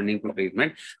not responding to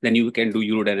treatment, then you can do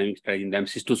urodynamic study in them.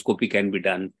 Cystoscopy can be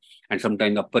done. And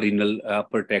sometimes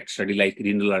upper tract study like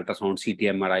renal ultrasound,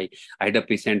 CT, MRI. I had a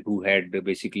patient who had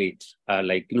basically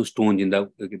stones in the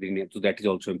renal. So that is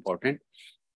also important.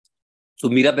 So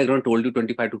mirabegon told you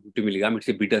 25 to 50 milligram. It's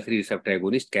a beta-3 receptor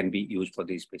agonist, can be used for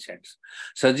these patients.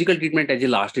 Surgical treatment as a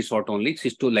last resort only,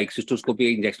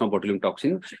 cystoscopy, injection of botulinum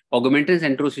toxin. Augmented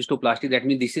enterocystoplasty, that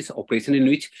means this is operation in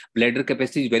which bladder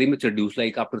capacity is very much reduced,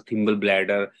 like after thimble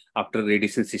bladder, after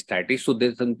radiation cystitis. So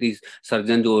there's some these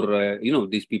surgeons or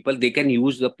these people, they can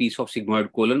use a piece of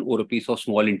sigmoid colon or a piece of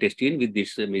small intestine with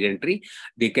this mesentery.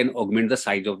 They can augment the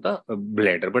size of the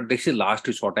bladder. But this is last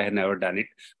resort. I have never done it,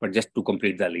 but just to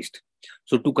complete the list.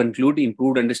 So to conclude,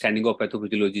 improved understanding of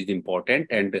pathophysiology is important,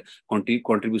 and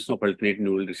contribution of alternate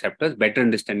neural receptors, better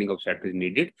understanding of receptors is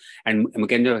needed, and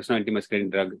mechanism of action of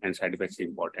antimuscarinic drug and side effects is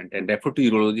important, and refer to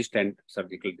urologist and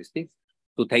surgical disease.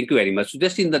 So thank you very much. So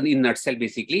just in nutshell,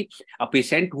 basically, a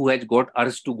patient who has got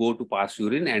urge to go to pass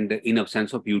urine and in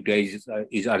absence of UTI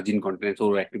is urge incontinence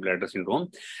or active bladder syndrome.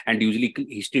 And usually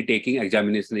history taking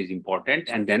examination is important.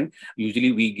 And then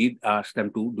usually we ask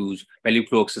them to do pelvic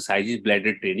floor exercises,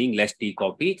 bladder training, less tea,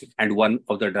 coffee, and one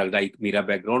of the drug like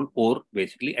mirabegon or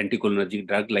basically anticholinergic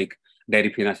drug like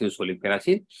deriphenacin or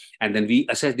solifenacin. And then we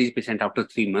assess these patients after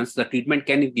 3 months. The treatment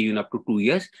can be given up to 2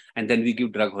 years, and then we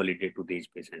give drug holiday to these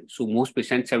patients. So most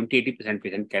patients, 70-80%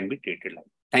 patients can be treated like.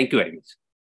 Thank you very much.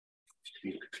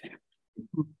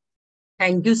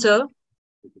 Thank you, sir,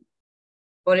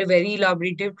 for a very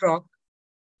elaborative talk.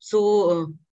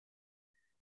 So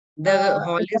the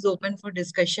hall is open for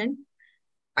discussion.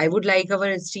 I would like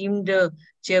our esteemed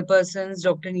chairpersons,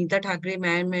 Dr. Neeta Thackeray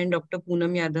ma'am and Dr.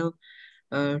 Poonam Yadav,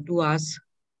 to ask.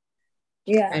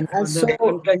 And for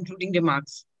the concluding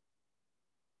remarks.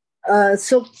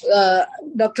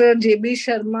 Dr. J.B.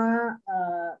 Sharma,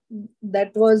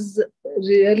 that was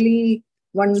really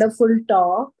wonderful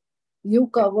talk. You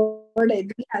covered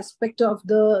every aspect of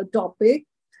the topic,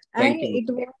 and it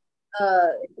was,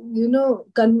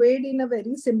 conveyed in a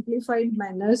very simplified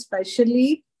manner,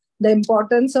 especially the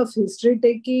importance of history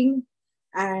taking,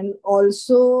 and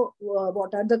also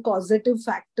what are the causative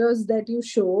factors that you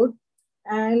showed.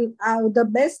 And the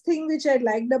best thing which I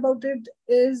liked about it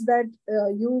is that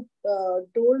you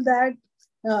told that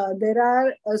there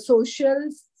are social,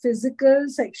 physical,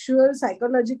 sexual,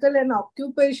 psychological, and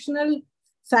occupational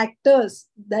factors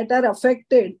that are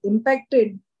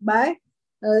impacted by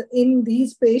in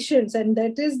these patients, and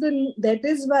that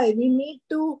is why we need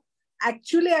to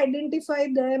actually identify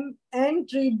them and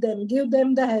treat them, give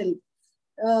them the help.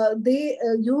 They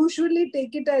usually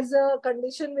take it as a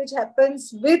condition which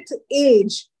happens with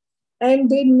age, and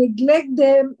they neglect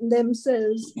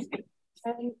themselves.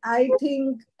 And I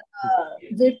think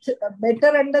with a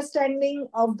better understanding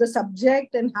of the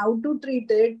subject and how to treat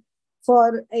it,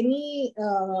 for any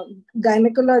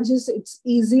gynecologist, it's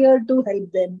easier to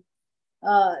help them.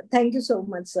 Thank you so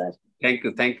much, sir. Thank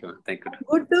you. Thank you. Thank you.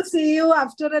 Good to see you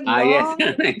after a long...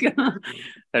 Yes. Thank you.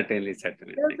 Certainly.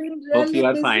 Certainly. You've been Hope really you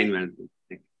are busy. fine, man.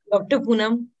 Dr.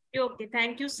 Poonam. Okay,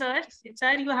 thank you, sir.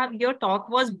 Sir, your talk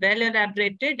was well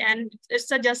elaborated, and it's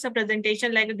just a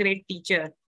presentation like a great teacher.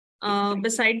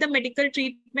 Beside the medical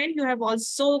treatment, you have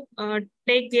also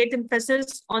take great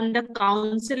emphasis on the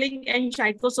counseling and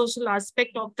psychosocial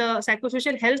aspect of the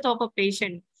psychosocial health of a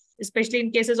patient, especially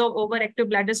in cases of overactive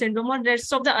bladder syndrome or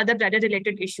rest of the other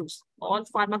bladder-related issues. All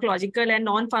pharmacological and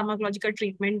non-pharmacological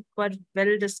treatment were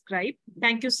well described.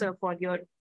 Thank you, sir, for your...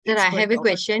 Sir, I have a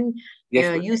question.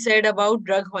 Yes, you said about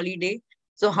drug holiday.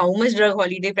 So how much drug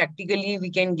holiday practically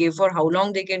we can give, for how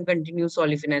long they can continue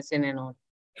solifenacin and all?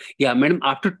 Yeah, madam,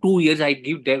 after 2 years, I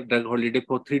give drug holiday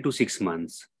for 3 to 6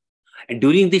 months. And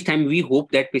during this time, we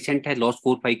hope that patient has lost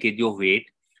 4-5 kg of weight.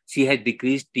 She has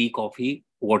decreased tea, coffee,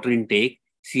 water intake.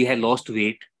 She has lost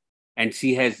weight. And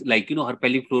she has, her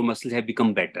pelvic floor muscles have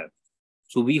become better.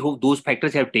 So we hope those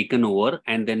factors have taken over,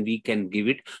 and then we can give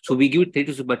it. So we give it 3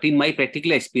 to 6, but in my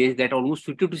practical experience, that almost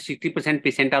 50 to 60%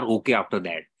 patients are okay after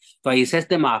that. So I assess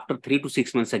them after 3 to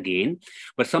 6 months again.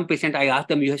 But some patient, I ask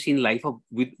them, you have seen life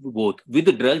with both, with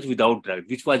the drugs, without drugs,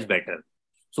 which was better?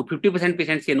 So 50%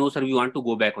 patients say, no, sir, we want to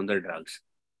go back on the drugs.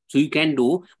 So you can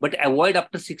do, but avoid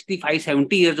after 65,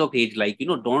 70 years of age,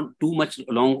 don't too much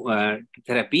long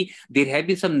therapy. There have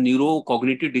been some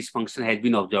neurocognitive dysfunction has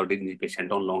been observed in the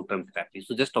patient on long-term therapy.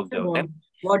 So just observe them.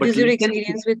 What is your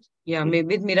experience with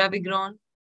mirabegron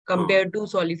compared to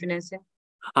solifenacin?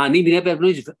 Mirabegron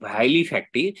is highly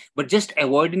effective, but just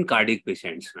avoid in cardiac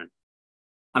patients.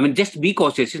 I mean, just be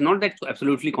cautious. It's not that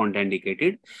absolutely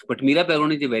contraindicated, but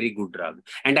mirabegron is a very good drug.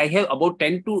 And I have about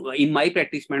in my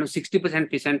practice, 60%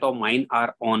 patients of mine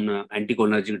are on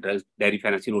anticholinergic drugs,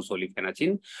 darifenacin or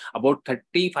solifenacin. About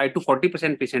 35 to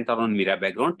 40% patients are on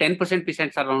mirabegron. 10%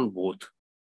 patients are on both.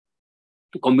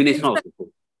 The combination of both.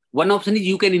 One option is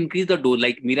you can increase the dose,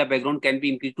 like mirabegron can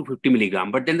be increased to 50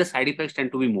 milligram, but then the side effects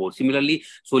tend to be more. Similarly,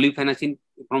 solifenacin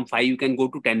from 5, you can go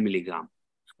to 10 milligram.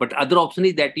 But other option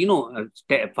is that,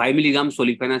 5 milligram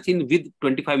solifenacin with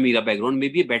 25 mirabegron may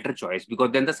be a better choice, because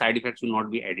then the side effects will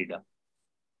not be added up.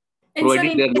 And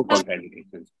provided sir, there are no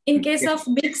contraindications. In case of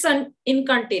mixed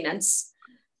incontinence,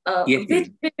 Yes, which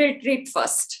we will treat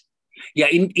first? Yeah,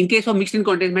 in case of mixed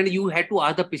incontinence, you had to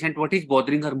ask the patient what is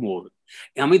bothering her more.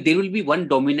 I mean, there will be one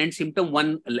dominant symptom,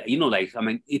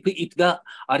 if the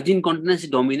urge incontinence is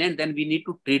dominant, then we need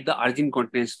to treat the urge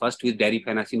incontinence first with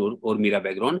darifenacin or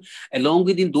mirabegron. Along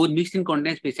with in those mixed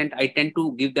incontinence patients, I tend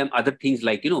to give them other things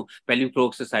like, pelvic floor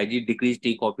exercises, decreased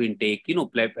tea, coffee intake,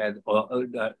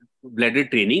 bladder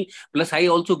training. Plus, I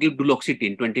also give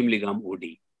duloxetine, 20 milligram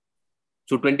OD.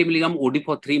 So 20 milligram OD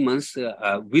for 3 months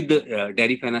with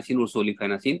darifenacin or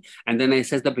solifenacin, and then I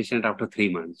assess the patient after 3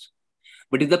 months.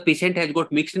 But if the patient has got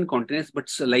mixed incontinence, but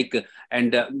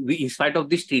in spite of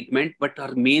this treatment, but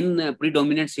her main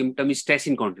predominant symptom is stress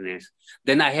incontinence,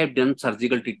 then I have done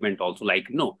surgical treatment also,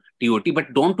 TOT,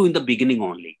 but don't do in the beginning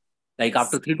only. Like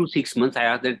after 3 to 6 months, I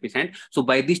asked that patient. So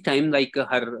by this time,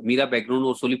 her mirabegron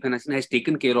or solifenacin has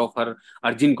taken care of her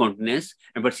urge incontinence,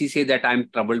 but she said that I'm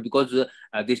troubled because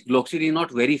this duloxetine is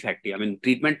not very effective. I mean,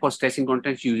 treatment for stress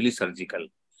incontinence is usually surgical.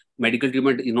 Medical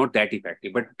treatment is not that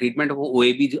effective, but treatment of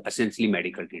OAB is essentially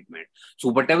medical treatment. So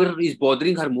whatever is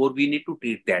bothering her more, we need to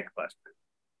treat that first.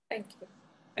 Thank you.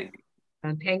 Thank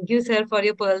you. Thank you, sir, for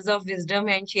your pearls of wisdom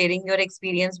and sharing your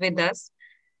experience with us.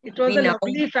 It was a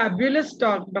lovely, fabulous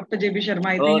talk, Dr. J.B.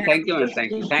 Sharma. Thank you, man.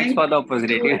 Thank you. Thanks for the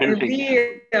opportunity.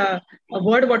 Every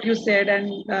word what you said, and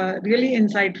really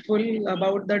insightful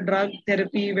about the drug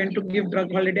therapy, when to give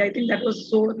drug holiday. I think that was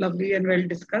so lovely and well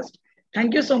discussed.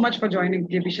 Thank you so much for joining,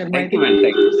 J.B. Sharma. Thank you, man.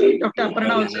 Thank you. Dr. Aparna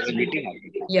also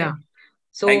speaking. Yeah.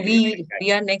 So we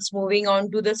are next moving on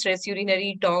to the stress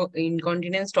urinary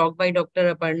incontinence talk by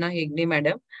Dr. Aparna Hegde,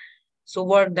 madam. So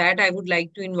for that, I would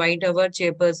like to invite our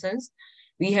chairpersons.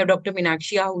 We have Dr.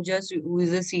 Meenakshi Ahuja, who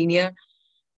is a senior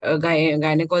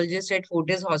gynecologist at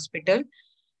Fortis Hospital.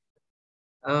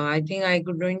 I think I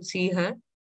couldn't see her.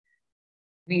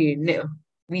 We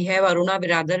have Aruna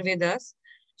Biradar with us.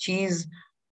 She is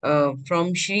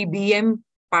from Shri BM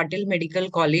Patil Medical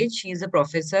College. She is a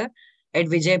professor at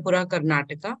Vijaypura,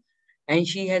 Karnataka, and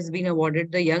she has been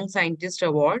awarded the Young Scientist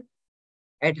Award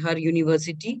at her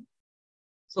university.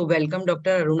 So welcome,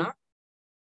 Dr. Aruna.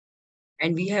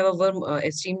 And we have our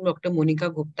esteemed Dr. Monica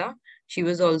Gupta. She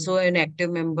was also an active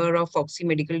member of Foxy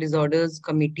Medical Disorders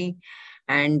Committee,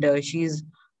 and she is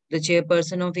the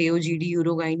chairperson of AOGD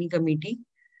Urogyne Committee.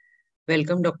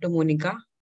 Welcome, Dr. Monica.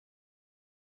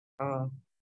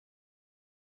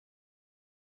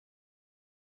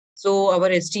 So our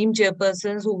esteemed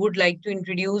chairpersons who would like to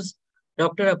introduce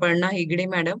Dr. Aparna Hegde,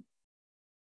 madam.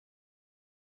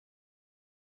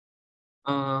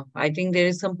 I think there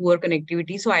is some poor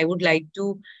connectivity, so I would like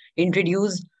to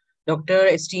introduce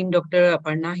esteemed Dr.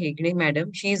 Aparna Hegde,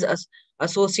 madam. She is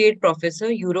Associate Professor,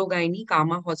 Urogyne,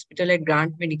 Kama Hospital at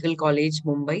Grant Medical College,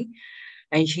 Mumbai.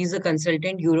 And she's a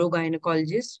consultant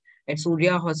urogynecologist at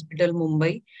Surya Hospital,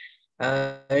 Mumbai.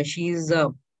 She's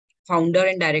a founder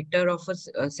and director of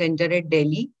a center at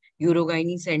Delhi,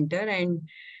 Urogyne Center, and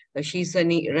she's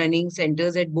running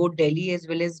centers at both Delhi as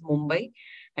well as Mumbai.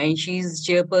 And she's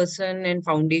chairperson and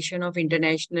foundation of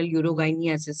International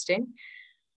Urogyne Assistant.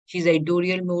 She's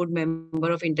editorial board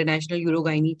member of International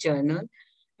Urogyne Journal,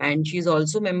 and she's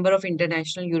also member of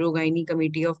International Urogyne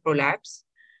Committee of Prolapse.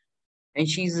 And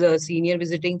she's a senior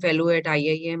visiting fellow at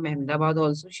IIM Ahmedabad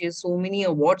also. She has so many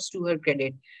awards to her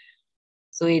credit.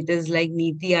 So it is like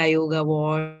Niti Aayog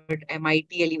Award,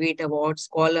 MIT Elevate Award,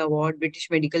 Scholar Award, British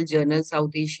Medical Journal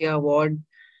South Asia Award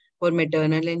for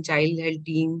Maternal and Child Health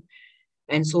Team,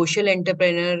 and Social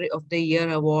Entrepreneur of the Year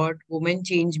Award, Women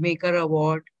Changemaker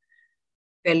Award.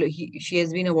 She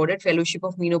has been awarded Fellowship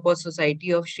of Menopause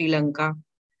Society of Sri Lanka.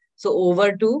 So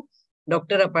over to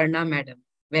Dr. Aparna, madam.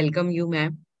 Welcome you,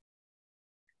 ma'am.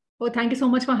 Oh, thank you so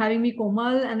much for having me,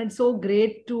 Komal. And it's so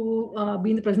great to be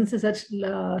in the presence of such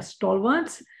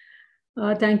stalwarts.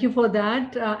 Thank you for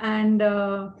that.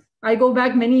 I go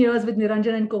back many years with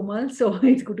Niranjan and Komal, so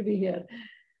it's good to be here.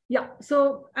 Yeah,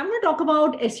 so I'm going to talk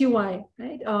about SUI,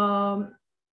 right?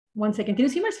 One second. Can you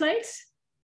see my slides?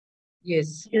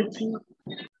 Yes.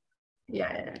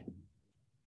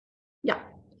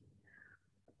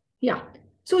 Yeah.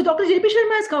 So Dr. JP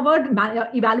Sharma has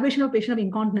covered evaluation of patient of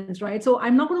incontinence, right? So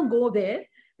I'm not going to go there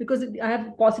because I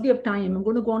have paucity of time. I'm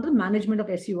going to go on to the management of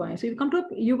SUI. So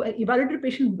you evaluated a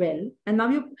patient well, and now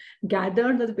you've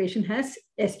gathered that the patient has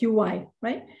SUI,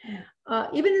 right?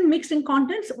 Even in mixed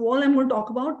incontinence, all I'm going to talk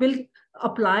about will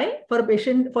apply for a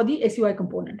patient for the SUI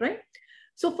component, right?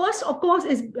 So first, of course,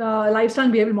 is lifestyle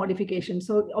and behavioral modification.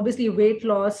 So obviously weight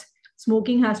loss,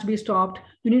 smoking has to be stopped.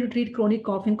 You need to treat chronic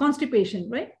cough and constipation,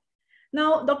 right?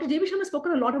 Now, Dr. JB Sharma has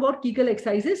spoken a lot about Kegel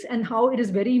exercises and how it is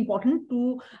very important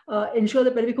to ensure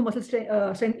the pelvic muscle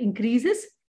strength increases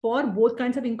for both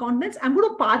kinds of incontinence. I'm going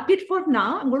to park it for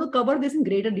now. I'm going to cover this in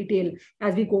greater detail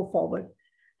as we go forward,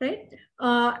 right?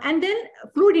 And then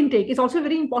fluid intake is also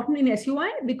very important in SUI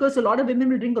because a lot of women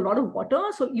will drink a lot of water.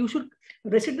 So you should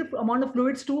restrict the amount of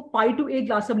fluids to 5 to 8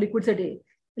 glasses of liquids a day.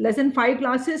 Less than 5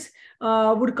 glasses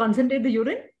would concentrate the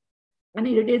urine and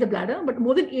irritate the bladder, but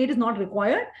more than 8 is not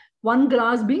required. 1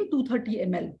 glass being 230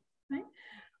 ml. Right?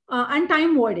 And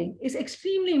time voiding is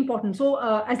extremely important. So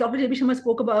as Dr. JB Sharma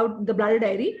spoke about the bladder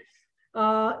diary,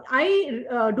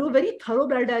 I do a very thorough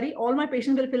bladder diary. All my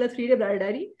patients will fill a 3-day bladder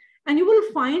diary. And you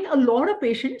will find a lot of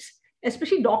patients,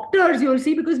 especially doctors, you will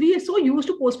see, because we are so used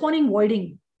to postponing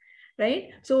voiding, right?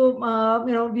 So,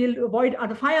 we'll void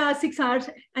after 5 hours, 6 hours,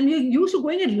 and we're used to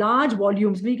going at large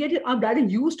volumes. We get our bladder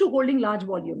used to holding large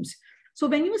volumes. So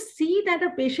when you see that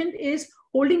a patient is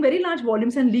holding very large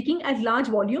volumes and leaking at large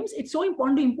volumes, it's so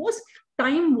important to impose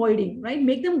time voiding, right?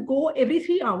 Make them go every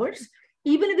 3 hours,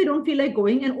 even if they don't feel like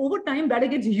going. And over time, bladder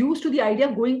gets used to the idea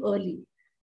of going early.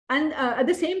 And at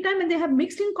the same time, when they have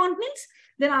mixed incontinence,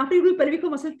 then after you do pelvic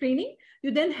muscle training, you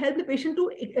then help the patient to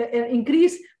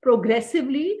increase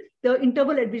progressively the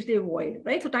interval at which they void,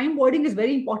 right? So time voiding is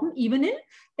very important even in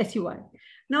SUI.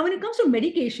 Now, when it comes to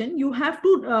medication, you have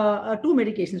two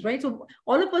medications, right? So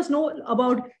all of us know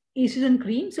about estrogen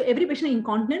cream. So every patient in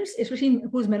incontinence, especially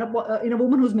who's in a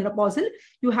woman who's menopausal,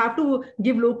 you have to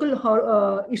give local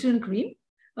estrogen cream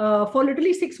for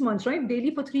literally 6 months, right?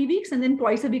 Daily for 3 weeks and then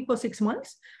twice a week for 6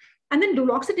 months. And then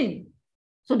duloxetine.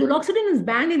 So duloxetine is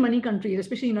banned in many countries,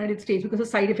 especially in the United States, because of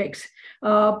side effects.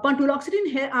 But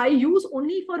duloxetine I use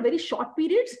only for very short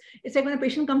periods. It's like when a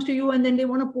patient comes to you and then they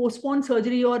want to postpone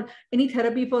surgery or any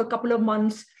therapy for a couple of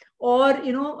months, or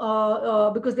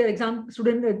because their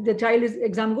the child is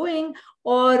exam going,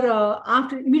 or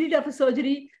immediately after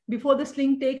surgery, before the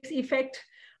sling takes effect,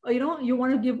 you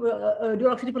want to give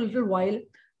duloxetine for a little while,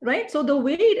 right? So the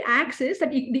way it acts is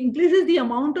that it increases the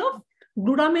amount of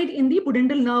glutamate in the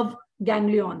pudendal nerve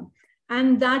ganglion.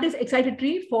 And that is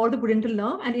excitatory for the pudendal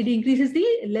nerve, and it increases the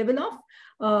level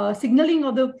of signaling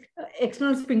of the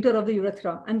external sphincter of the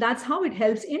urethra. And that's how it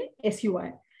helps in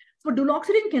SUI. So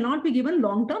duloxetine cannot be given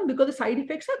long-term because the side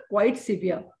effects are quite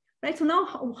severe, right? So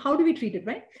now how do we treat it,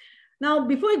 right? Now,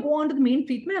 before I go on to the main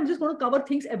treatment, I'm just going to cover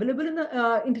things available in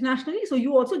the internationally. So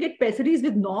you also get pessaries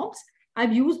with knobs.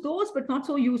 I've used those, but not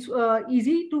so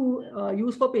easy to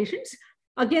use for patients.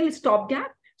 Again, it's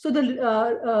stopgap. So the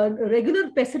regular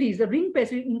pessaries, the ring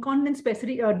pessary, incontinence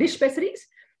pessary, dish pessaries,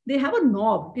 they have a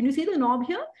knob. Can you see the knob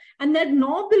here? And that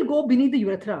knob will go beneath the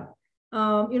urethra,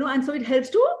 and so it helps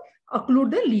to occlude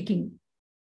the leaking.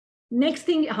 Next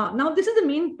thing, now this is the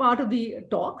main part of the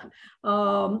talk.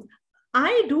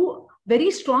 I do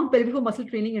very strong pelvic floor muscle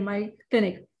training in my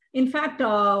clinic. In fact,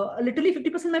 literally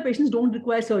 50% of my patients don't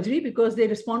require surgery because they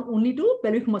respond only to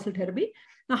pelvic muscle therapy.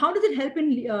 Now, how does it help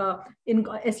in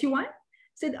SUI?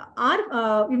 So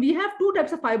we have two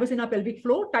types of fibers in our pelvic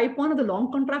floor. Type 1 are the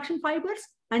long contraction fibers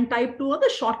and type 2 are the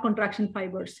short contraction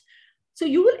fibers. So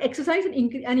you will exercise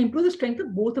and improve the strength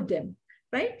of both of them,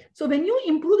 right? So when you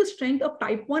improve the strength of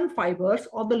type 1 fibers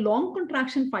or the long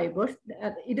contraction fibers,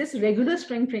 it is regular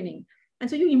strength training. And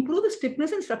so you improve the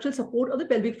stiffness and structural support of the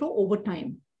pelvic floor over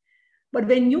time. But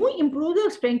when you improve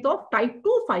the strength of type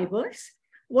 2 fibers,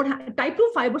 type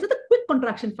 2 fibers are the quick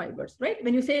contraction fibers, right?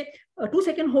 When you say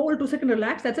 2-second hold, 2-second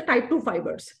relax, that's a type 2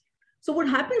 fibers. So what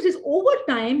happens is over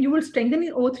time, you will strengthen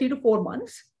it over 3 to 4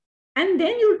 months. And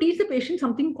then you'll teach the patient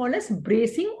something called as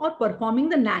bracing or performing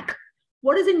the knack.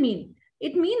 What does it mean?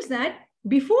 It means that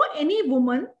before any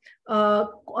woman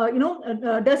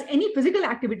does any physical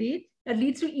activity that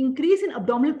leads to increase in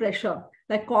abdominal pressure,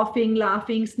 like coughing,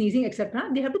 laughing, sneezing, etc.,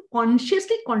 they have to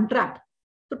consciously contract.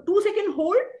 So 2-second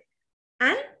hold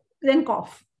and then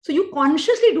cough. So you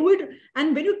consciously do it.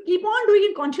 And when you keep on doing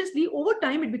it consciously, over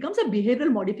time, it becomes a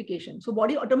behavioral modification. So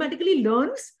body automatically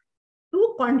learns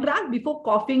to contract before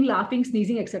coughing, laughing,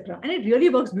 sneezing, etc. And it really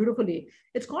works beautifully.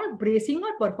 It's called bracing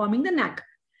or performing the knack.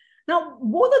 Now,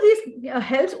 both of these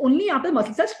helps only after the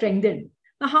muscles are strengthened.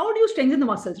 Now, how do you strengthen the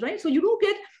muscles, right? So you do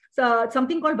get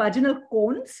something called vaginal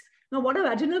cones. Now, what are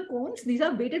vaginal cones? These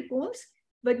are weighted cones,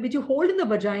 which you hold in the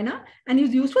vagina and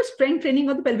is used for strength training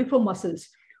of the pelvic floor muscles.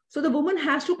 So the woman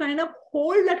has to kind of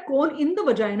hold that cone in the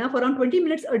vagina for around 20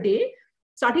 minutes a day,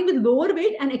 starting with lower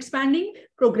weight and expanding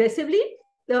progressively,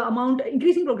 the amount,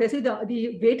 increasing progressively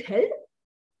the weight held.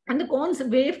 And the cones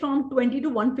weigh from 20 to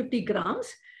 150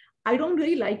 grams. I don't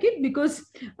really like it because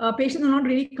patients are not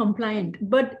really compliant,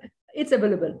 but it's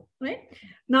available, right?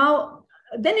 Now,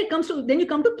 then you come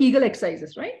to Kegel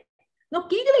exercises, right? Now,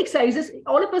 Kegel exercises,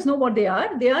 all of us know what they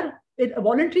are. They are a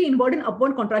voluntary inward and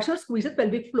upward contraction or squeeze of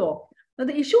pelvic floor. Now,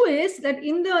 the issue is that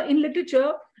in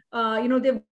literature,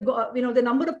 the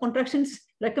number of contractions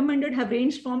recommended have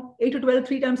ranged from 8 to 12,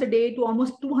 3 times a day to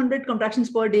almost 200 contractions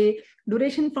per day,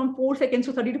 duration from 4 seconds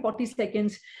to 30 to 40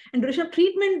 seconds, and duration of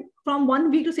treatment from 1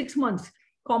 week to 6 months,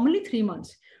 commonly 3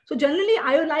 months. So generally,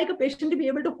 I would like a patient to be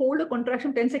able to hold a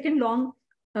contraction 10 seconds long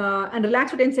and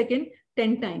relax for 10 seconds,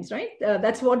 10 times, right?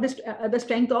 That's what the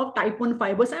strength of type 1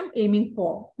 fibers I'm aiming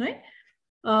for, right?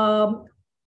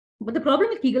 But the problem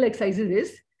with Kegel exercises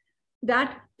is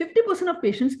that 50% of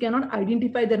patients cannot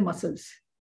identify their muscles.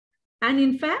 And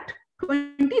in fact,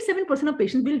 27% of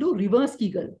patients will do reverse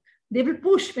Kegel. They will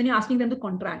push when you're asking them to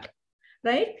contract,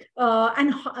 right?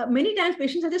 And many times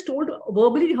patients are just told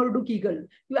verbally how to do Kegel.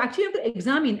 You actually have to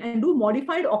examine and do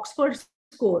modified Oxford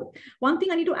score. One thing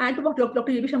I need to add to what Dr.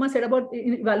 J.B. Sharma said about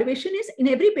evaluation is, in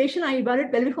every patient, I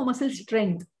evaluate pelvic floor muscle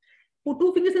strength. Put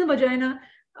 2 fingers in the vagina,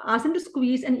 ask them to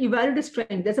squeeze and evaluate the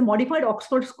strength. There's a modified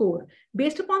Oxford score.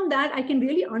 Based upon that, I can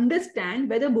really understand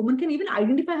whether a woman can even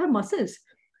identify her muscles.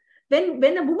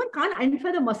 When a woman can't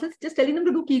identify the muscles, just telling them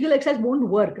to do Kegel exercise won't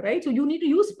work, right? So you need to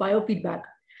use biofeedback.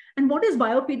 And what is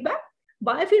biofeedback?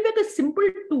 Biofeedback is a simple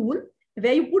tool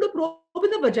where you put a probe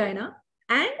in the vagina,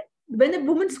 and when the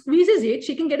woman squeezes it,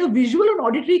 she can get a visual and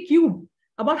auditory cue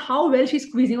about how well she's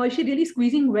squeezing, or is she really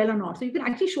squeezing well or not. So you can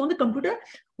actually show on the computer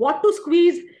what to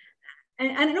squeeze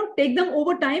and take them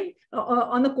over time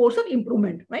on the course of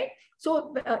improvement, right?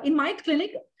 So in my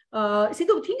clinic, see,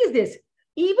 the thing is this: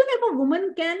 even if a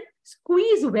woman can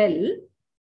squeeze well,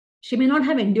 she may not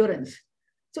have endurance.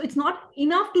 So it's not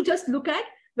enough to just look at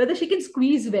whether she can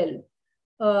squeeze well.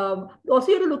 Also,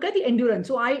 you have to look at the endurance.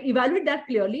 So I evaluate that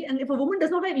clearly. And if a woman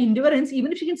does not have endurance,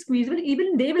 even if she can squeeze well,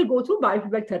 even they will go through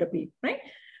biofeedback therapy, right?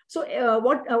 So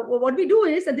what we do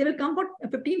is that they will come for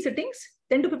 15 sittings,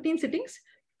 10 to 15 sittings.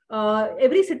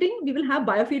 Every sitting, we will have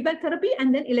biofeedback therapy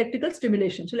and then electrical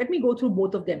stimulation. So let me go through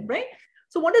both of them, right?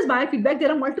 So what is biofeedback?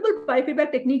 There are multiple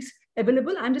biofeedback techniques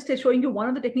available. I'm just showing you one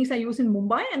of the techniques I use in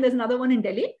Mumbai, and there's another one in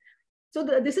Delhi. So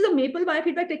this is a maple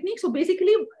biofeedback technique. So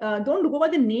basically, don't go by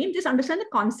the name, just understand the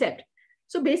concept.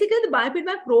 So basically, the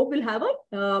biofeedback probe will have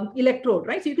a electrode,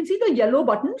 right? So you can see the yellow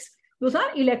buttons. Those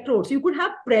are electrodes. You could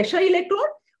have pressure electrode,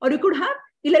 or you could have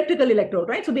electrical electrode,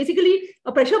 right? So basically,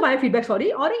 a pressure biofeedback,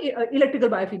 sorry, or electrical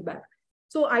biofeedback.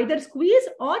 So either squeeze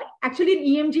or actually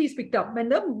an EMG is picked up when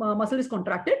the muscle is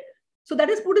contracted. So that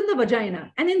is put in the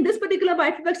vagina. And in this particular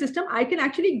biofeedback system, I can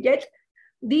actually get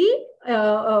the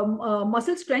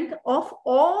muscle strength of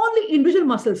all the individual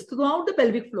muscles throughout the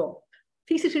pelvic floor.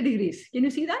 360 degrees. Can you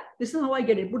see that? This is how I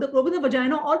get it. Put the probe in the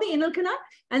vagina or the anal canal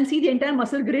and see the entire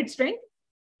muscle grid strength.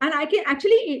 And I can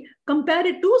actually compare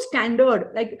it to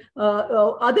standard, like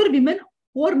other women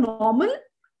who are normal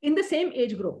in the same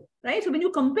age group, right? So when you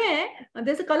compare,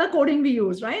 there's a color coding we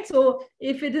use, right? So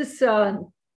if it is,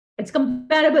 it's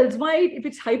comparable, it's white. If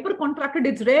it's hyper contracted,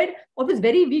 it's red. Or if it's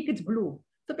very weak, it's blue.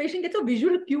 So patient gets a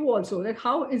visual cue also, like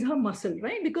how is her muscle,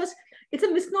 right? Because it's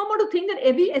a misnomer to think that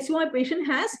every SUI patient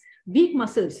has weak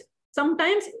muscles.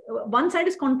 Sometimes one side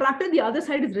is contracted, the other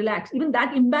side is relaxed. Even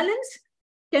that imbalance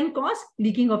can cause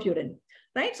leaking of urine,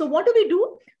 right? So what do we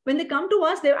do? When they come to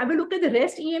us, I will look at the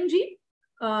rest EMG.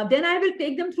 Then I will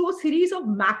take them through a series of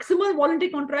maximal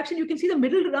voluntary contraction. You can see the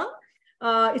middle rung.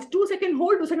 It's 2 second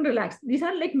hold, 2 second relax. These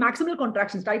are like maximal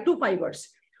contractions, type 2 fibers.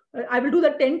 I will do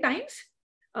that 10 times.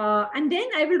 And then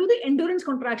I will do the endurance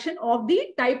contraction of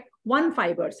the type 1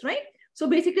 fibers, right? So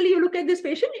basically you look at this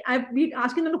patient, I've been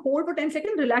asking them to hold for 10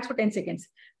 seconds, relax for 10 seconds.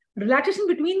 Relaxation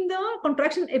between the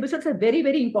contraction episodes are very,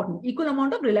 very important. Equal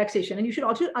amount of relaxation. And you should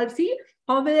also see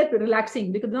how well they're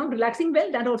relaxing, because they're not relaxing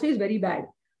well, that also is very bad.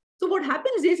 So what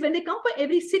happens is when they come for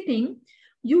every sitting,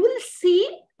 you will see,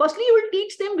 firstly, you will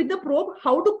teach them with the probe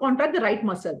how to contract the right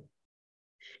muscle.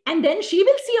 And then she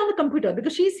will see on the computer,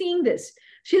 because she's seeing this.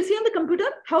 She'll see on the computer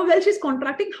how well she's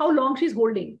contracting, how long she's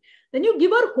holding. Then you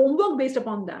give her homework based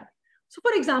upon that. So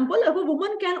for example, if a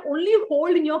woman can only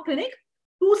hold in your clinic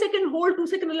 2 second hold, 2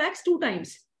 second relax 2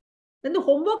 times, then the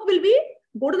homework will be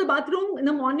go to the bathroom in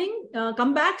the morning,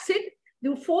 come back, sit,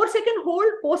 do 4 second hold,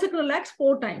 4 second relax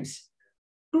 4 times.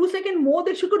 2 second more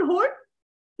than she could hold,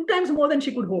 2 times more than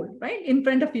she could hold, right? In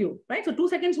front of you, right? So 2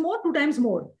 seconds more, 2 times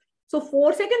more. So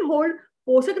 4 second hold,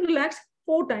 4 second relax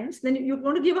 4 times. Then you're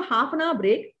going to give a half an hour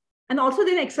break, and also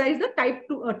then exercise the type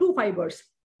 2 fibers.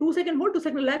 2 second hold, 2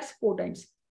 second relax 4 times,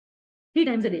 3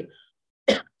 times a day.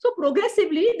 So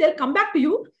progressively, they'll come back to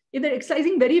you. If they're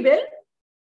exercising very well,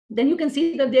 then you can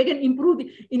see that they can improve.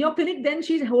 In your clinic, then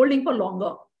she's holding for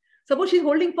longer. Suppose she's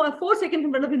holding for 4 seconds in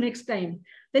front of you next time.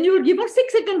 Then you will give her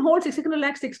 6 second hold, 6 second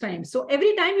relax 6 times. So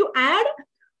every time you add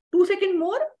 2 second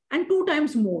more and 2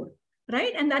 times more,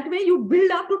 right? And that way you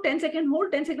build up to 10 second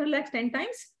hold, 10 second relax 10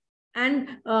 times, and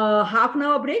half an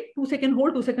hour break, 2 second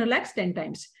hold, 2 second relax 10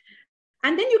 times.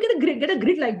 And then you get a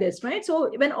grid like this, right?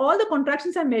 So when all the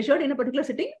contractions are measured in a particular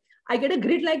sitting, I get a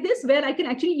grid like this where I can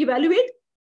actually evaluate,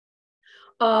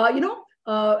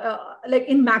 like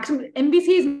in maximum, MVC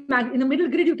is in the middle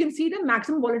grid, you can see the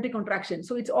maximum voluntary contraction.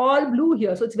 So it's all blue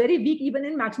here. So it's very weak even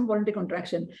in maximum voluntary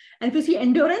contraction. And if you see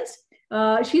endurance,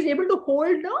 she's able to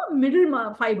hold the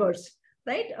middle fibers,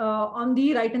 right? On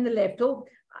the right and the left. So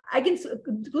I can,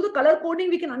 through the color coding,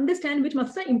 we can understand which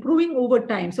muscles are improving over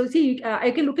time. So see,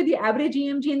 I can look at the average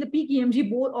EMG and the peak EMG,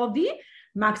 both of the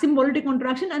maximum voluntary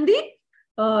contraction and the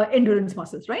endurance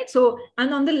muscles, right? So,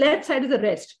 and on the left side is the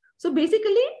rest. So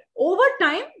basically, over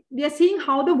time, we are seeing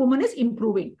how the woman is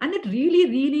improving. And it really,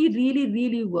 really, really,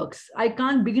 really works. I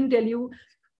can't begin to tell you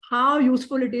how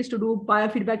useful it is to do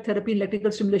biofeedback therapy,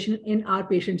 electrical stimulation in our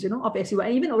patients, of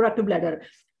SUI, even overactive bladder,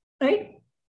 right?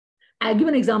 I'll give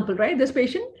an example, right? This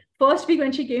patient, first week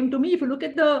when she came to me, if you look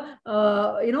at the,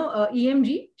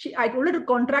 EMG, I told her to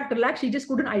contract, relax. She just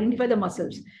couldn't identify the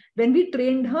muscles. When we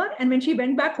trained her and when she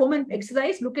went back home and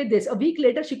exercised, look at this. A week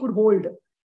later, she could hold,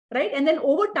 right? And then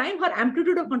over time, her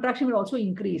amplitude of contraction will also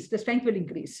increase. The strength will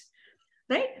increase,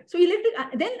 right? So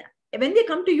then when they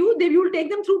come to you, you will take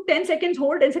them through 10 seconds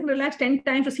hold, 10 seconds relax, 10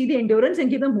 times to see the endurance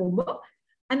and give them homework.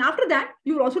 And after that,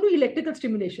 you will also do electrical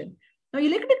stimulation. Now,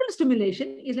 electrical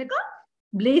stimulation is like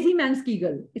a lazy man's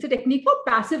Kegel. It's a technique for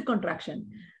passive contraction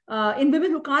in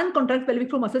women who can't contract pelvic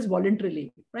floor muscles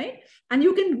voluntarily, right? And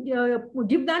you can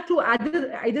give that through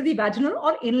either the vaginal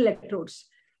or anal electrodes.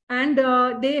 And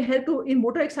they help to, in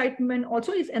motor excitement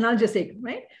also, is analgesic,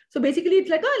 right? So basically, it's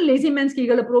like a lazy man's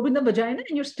Kegel, a probe in the vagina,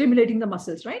 and you're stimulating the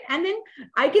muscles, right? And then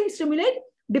I can stimulate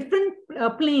different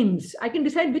planes. I can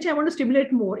decide which I want to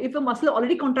stimulate more. If a muscle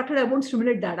already contracted, I won't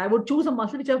stimulate that. I would choose a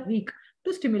muscle which are weak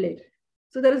to stimulate.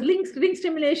 So there is ring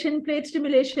stimulation, plate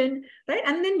stimulation, right?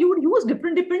 And then you would use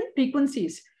different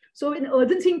frequencies. So in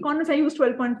urgency incontinence, I use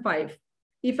 12.5.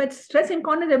 If it's stress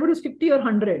incontinence, I would use 50 or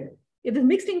 100. If it's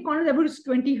mixed incontinence, I would use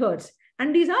 20 hertz.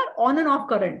 And these are on and off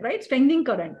current, right? Strengthening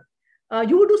current.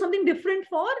 You would do something different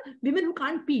for women who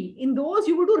can't pee. In those,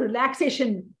 you would do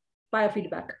relaxation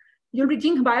biofeedback. You'll be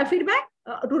doing biofeedback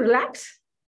to relax.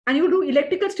 And you do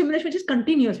electrical stimulation, which is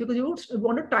continuous because you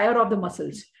want to tire off the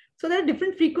muscles. So there are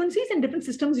different frequencies and different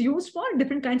systems used for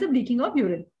different kinds of leaking of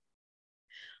urine.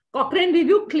 Cochrane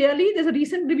review, clearly, there's a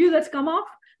recent review that's come off,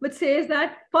 which says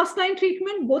that first-line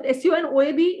treatment, both SUI and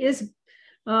OAB, is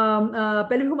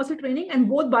pelvic muscle training, and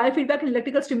both biofeedback and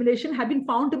electrical stimulation have been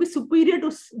found to be superior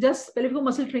to just pelvic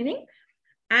muscle training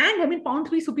and have been found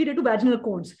to be superior to vaginal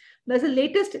cones. There's a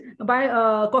latest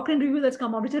Cochrane review that's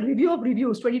come out, which is a review of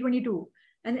reviews 2022,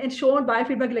 and it showed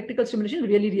biofeedback electrical stimulation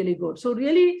really, really good. So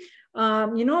really,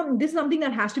 this is something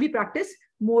that has to be practiced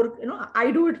more. I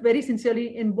do it very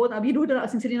sincerely in both. We do it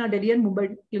sincerely in our Delhi and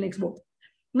Mumbai clinics both.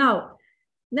 Now,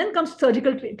 then comes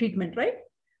surgical treatment, right?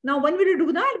 Now, when we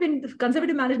do that, when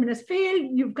conservative management has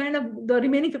failed, you've kind of the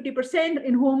remaining 50%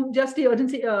 in whom just the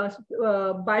urgency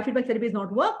biofeedback therapy is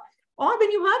not work, or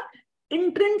when you have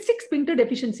intrinsic sphincter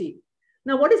deficiency.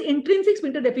 Now, what is intrinsic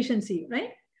sphincter deficiency,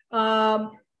 right?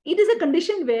 It is a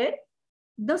condition where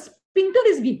the sphincter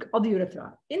is weak of the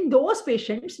urethra. In those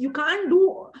patients, you can't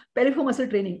do pelvic muscle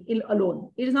training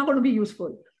alone. It is not going to be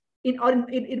useful, it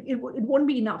won't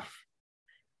be enough.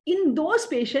 In those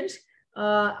patients,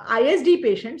 ISD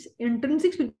patients,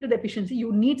 intrinsic sphincter deficiency,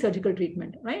 you need surgical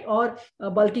treatment, right? Or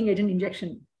bulking agent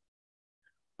injection.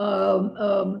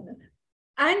 And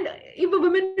if a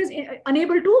woman is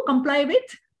unable to comply with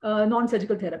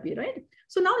non-surgical therapy, right?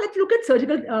 So now let's look at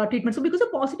surgical treatment. So because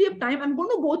of paucity of time, I'm going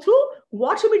to go through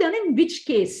what should be done in which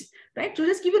case, right? So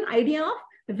just give you an idea of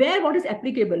where what is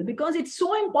applicable, because it's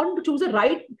so important to choose the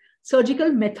right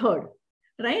surgical method,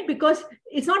 right? Because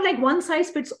it's not like one size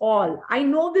fits all. I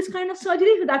know this kind of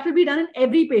surgery, so that will be done in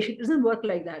every patient. It doesn't work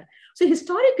like that. So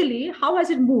historically, how has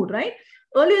it moved, right?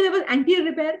 Earlier, there was anterior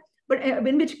repair, but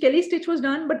in which Kelly stitch was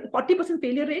done, but 40%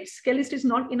 failure rates, Kelly stitch is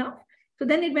not enough. So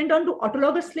then it went on to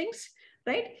autologous slings,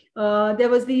 right? There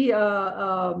was the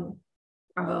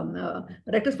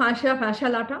rectus fascia, fascia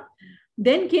lata.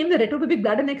 Then came the retropubic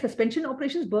bladder neck suspension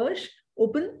operations, Bursch,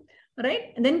 open,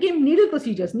 right? And then came needle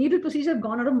procedures. Needle procedures have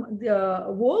gone out of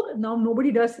vogue. Now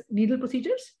nobody does needle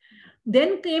procedures.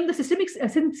 Then came the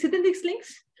synthetic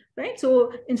slings, right?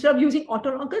 So instead of using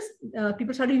autologous,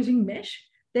 people started using mesh.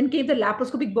 Then came the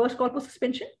laparoscopic Bursch corpus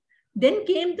suspension. Then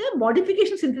came the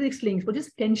modification synthetic slings, which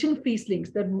is tension-free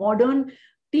slings, the modern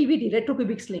TVD,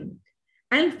 retropubic sling.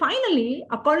 And finally,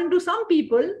 according to some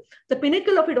people, the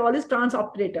pinnacle of it all is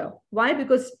transobturator. Why?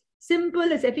 Because simple,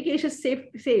 it's efficacious,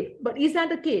 safe. But is that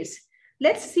the case?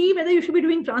 Let's see whether you should be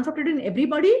doing transobturator in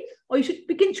everybody, or you should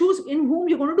pick and choose in whom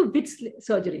you're going to do which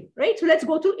surgery, right? So let's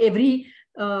go through every.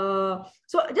 So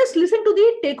just listen to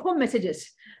the take-home messages.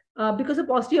 Because of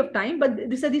paucity of time, but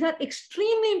these are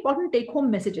extremely important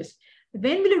take-home messages.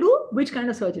 When will you do which kind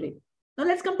of surgery? Now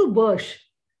let's come to Bursch.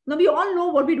 Now we all know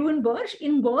what we do in Bursch.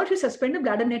 In Bursch, we suspend the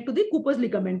bladder neck to the Cooper's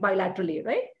ligament bilaterally,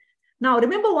 right? Now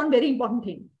remember one very important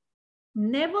thing.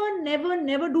 Never, never,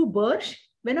 never do Bursch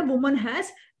when a woman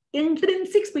has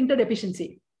intrinsic sphincter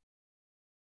deficiency,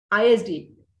 ISD.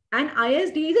 And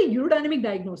ISD is a urodynamic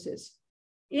diagnosis.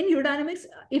 In urodynamics,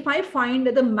 if I find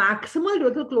that the maximal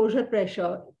urethral closure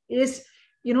pressure is,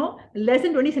 less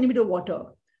than 20 centimeter water,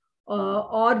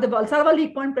 or the Valsalva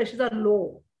leak point pressures are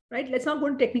low, right? Let's not go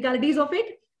into technicalities of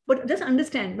it, but just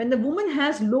understand when the woman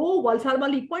has low Valsalva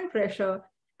leak point pressure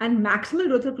and maximal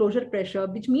urethral closure pressure,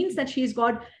 which means that she's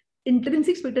got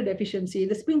intrinsic sphincter deficiency,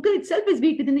 the sphincter itself is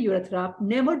weak within the urethra,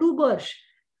 never do Bursch.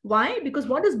 Why? Because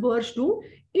what does Bursch do?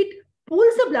 It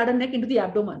pulls the bladder neck into the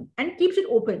abdomen and keeps it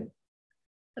open.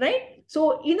 Right?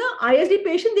 So in an ISD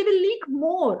patient, they will leak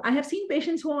more. I have seen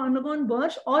patients who have undergone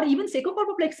Bursch or even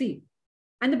sacrocolpoplexy,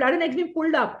 and the bladder neck has been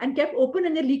pulled up and kept open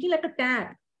and they're leaking like a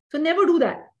tap. So never do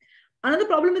that. Another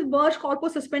problem with Bursch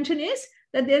corpus suspension is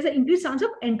that there's an increased chance of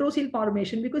enteroceal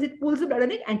formation because it pulls the bladder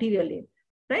neck anteriorly.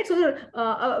 Right? So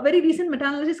a very recent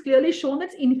meta-analysis clearly shown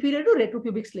that's inferior to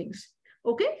retropubic slings.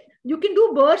 Okay? You can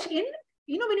do Bursch in,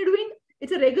 when you're doing,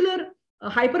 it's a regular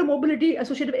hypermobility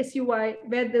associated with SUI,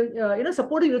 where the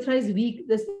supported urethra is weak,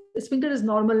 the sphincter is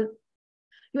normal.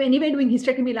 You're anyway doing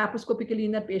hysterectomy laparoscopically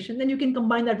in that patient, then you can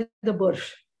combine that with the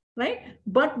Bursch, right?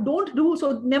 But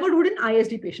never do it in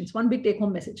ISD patients. One big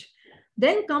take-home message.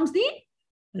 Then comes the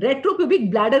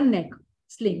retropubic bladder neck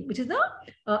sling, which is the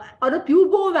or the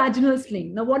pubovaginal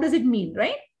sling. Now, what does it mean,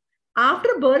 right?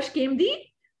 After Bursch came the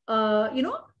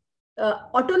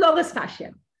autologous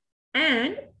fascia,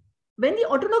 and when the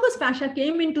autologous fascia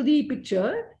came into the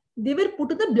picture, they were put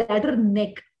to the bladder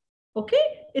neck. Okay,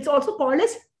 it's also called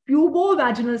as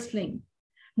pubovaginal sling.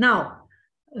 Now,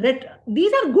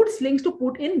 these are good slings to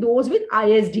put in those with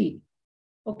ISD.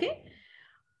 Okay.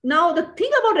 Now, the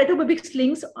thing about retropubic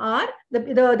slings are the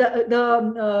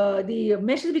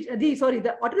meshes,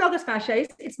 the autologous fascia is,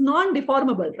 it's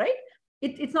non-deformable, right?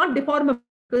 It's not deformable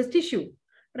because it's tissue,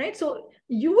 right? So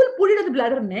you will put it at the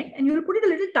bladder neck and you will put it a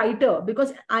little tighter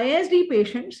because ISD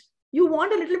patients, you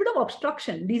want a little bit of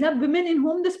obstruction. These are women in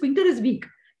whom the sphincter is weak.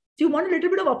 So you want a little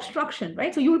bit of obstruction,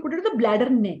 right? So you will put it at the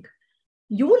bladder neck.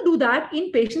 You will do that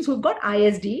in patients who've got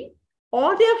ISD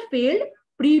or they have failed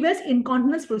previous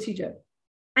incontinence procedure.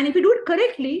 And if you do it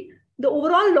correctly, the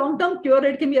overall long-term cure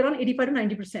rate can be around 85 to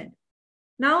 90%.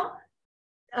 Now,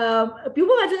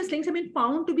 pubovaginal slings have been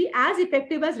found to be as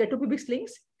effective as retropubic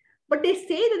slings, but they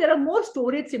say that there are more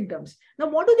storage symptoms. Now,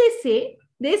 what do they say?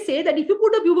 They say that if you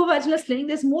put a pubovaginal sling,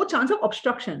 there's more chance of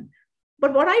obstruction.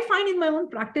 But what I find in my own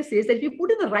practice is that if you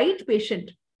put in the right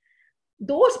patient,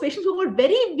 those patients who got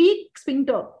very weak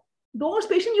sphincter, those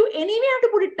patients you anyway have to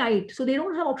put it tight so they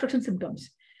don't have obstruction symptoms.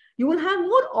 You will have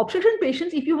more obstruction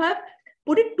patients if you have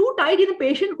put it too tight in a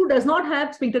patient who does not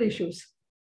have sphincter issues.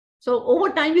 So over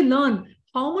time, you learn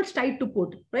how much tight to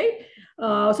put, right?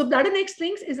 So bladder neck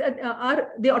slings are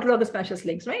the autologous fascia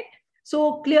slings, right?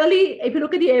 So clearly, if you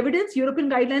look at the evidence, European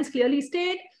guidelines clearly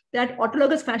state that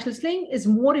autologous fascial sling is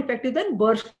more effective than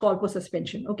Burch-Corpus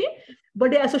suspension, okay?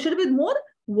 But they are associated with more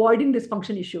voiding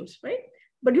dysfunction issues, right?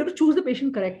 But you have to choose the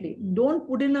patient correctly. Don't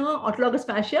put in an autologous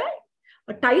fascia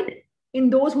tight in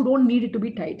those who don't need it to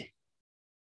be tight,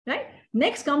 right?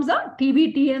 Next comes the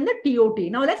TBT and the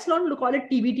TOT. Now let's not call it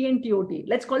TBT and TOT.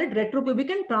 Let's call it retropubic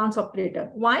and transobturator.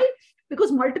 Why?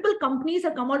 Because multiple companies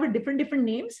have come out with different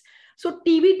names. So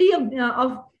TBT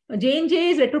of J&J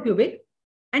is retropubic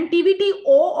and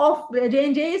TBT-O of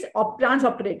J&J is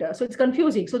transobturator. So it's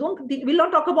confusing. So we'll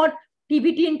not talk about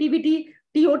TBT and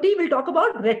TBT-TOT. We'll talk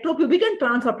about retropubic and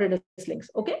transobturator slings,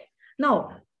 okay?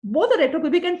 Now, both the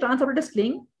retropubic and transobturator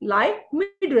sling lie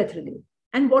mid-urethral.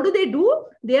 And what do?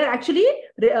 They are actually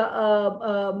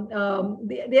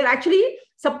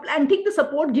supplanting the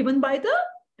support given by the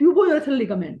pubourethral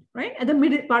ligament, right? At the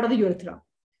mid part of the urethra.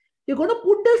 You're going to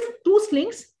put the two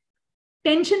slings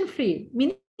tension-free,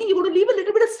 meaning you're going to leave a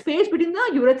little bit of space between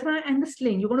the urethra and the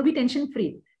sling. You're going to be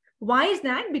tension-free. Why is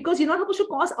that? Because you're not supposed to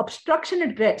cause obstruction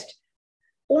at rest.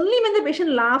 Only when the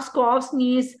patient laughs, coughs,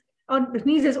 sneezes,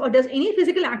 or does any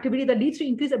physical activity that leads to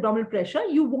increased abdominal pressure,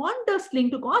 you want the sling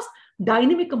to cause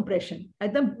dynamic compression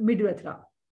at the mid-urethra.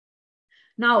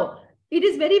 Now, it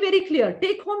is very, very clear.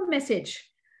 Take home message.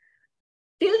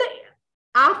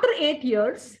 After 8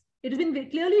 years, it has been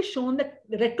clearly shown that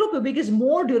retropubic is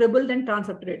more durable than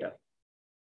transobturator.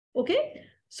 Okay?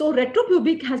 So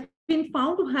retropubic has been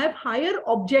found to have higher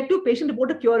objective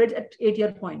patient-reported cure rates at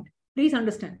 8-year point. Please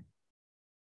understand.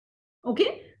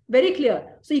 Okay? Very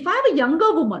clear. So if I have a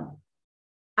younger woman,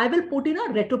 I will put in a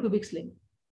retropubic sling.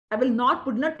 I will not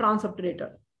put in a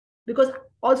transobturator because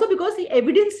the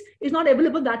evidence is not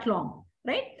available that long,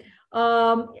 right?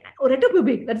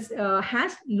 Retropubic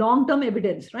has long-term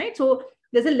evidence, right? So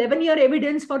there's 11-year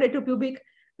evidence for retropubic.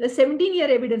 There's 17-year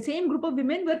evidence. Same group of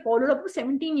women were followed up for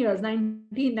 17 years,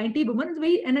 90 women,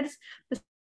 and the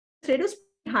rate is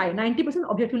high, 90%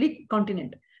 objectively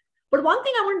continent. But one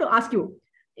thing I want to ask you,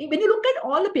 when you look at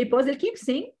all the papers, they'll keep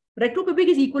saying retropubic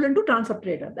is equivalent to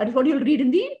transobturator. That is what you'll read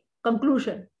in the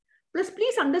conclusion. Plus,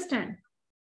 please understand,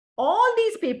 all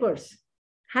these papers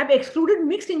have excluded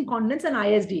mixed incontinence and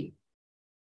ISD.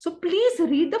 So please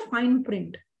read the fine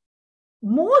print.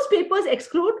 Most papers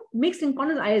exclude mixed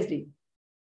incontinence ISD.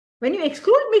 When you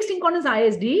exclude mixed incontinence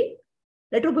ISD,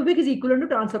 retropubic is equivalent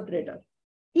to transobturator.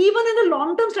 Even in the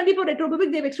long-term study for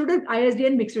retropubic, they've excluded ISD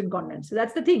and mixed incontinence. So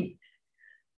that's the thing.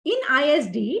 In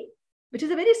ISD, which is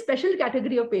a very special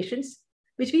category of patients,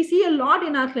 which we see a lot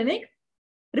in our clinic,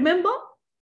 remember,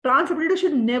 transobturator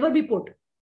should never be put.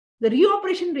 The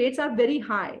reoperation rates are very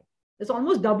high. It's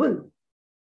almost double.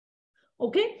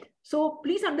 Okay? So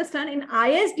please understand, in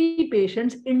ISD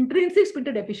patients, intrinsic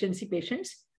sphincter deficiency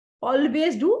patients,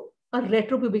 always do a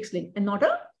retropubic sling and not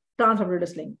a transobturator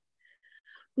sling.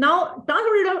 Now,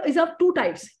 transobturator is of two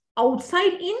types,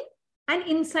 outside in and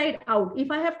inside out.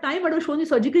 If I have time, I would have shown you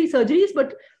surgeries,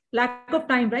 but lack of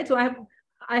time, right? So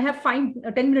I have 10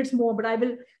 minutes more, but I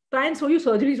will try and show you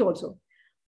surgeries also.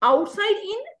 Outside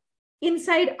in,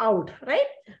 inside out, right?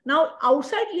 Now,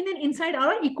 outside in and inside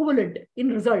out are equivalent in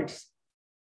results.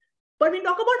 But when we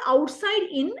talk about outside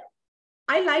in,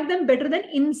 I like them better than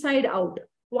inside out.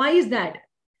 Why is that?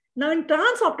 Now, in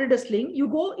transobturator sling, you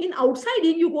go in outside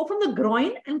in, you go from the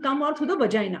groin and come out through the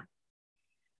vagina.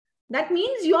 That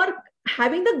means you are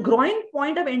having the groin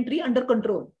point of entry under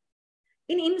control.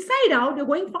 In inside out, you're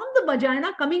going from the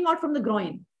vagina, coming out from the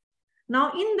groin.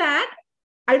 Now in that,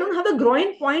 I don't have the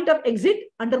groin point of exit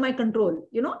under my control,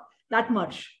 that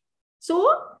much.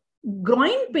 So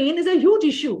groin pain is a huge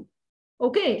issue.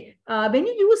 Okay. When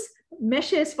you use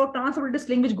meshes for transoperative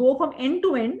sling, which go from end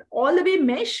to end, all the way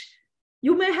mesh,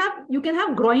 you can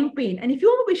have groin pain. And if you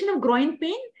have a patient of groin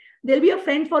pain, they'll be a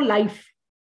friend for life.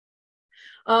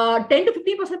 10 to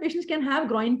 15% of patients can have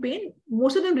groin pain.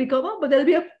 Most of them recover, but there'll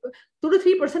be 2 to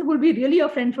 3% will be really a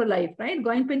friend for life, right?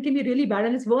 Groin pain can be really bad,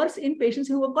 and it's worse in patients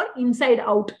who have got inside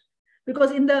out,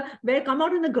 because where come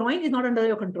out in the groin is not under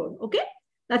your control. Okay,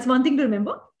 that's one thing to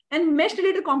remember. And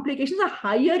mesh-related complications are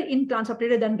higher in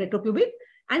transoperative than retropubic,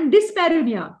 and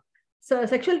dyspareunia, so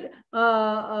sexual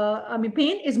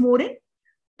pain is more in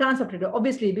transoperative,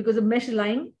 obviously, because the mesh is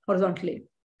lying horizontally.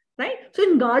 Right? So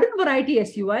in garden variety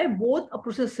SUI, both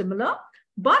approaches are similar,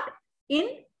 but in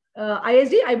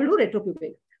ISD, I will do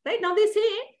retropubic. Right? Now they say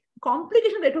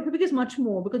complication of retropubic is much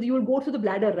more because you will go through the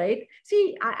bladder, right?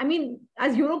 See, I mean,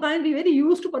 as Urogyn, we're very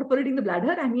used to perforating the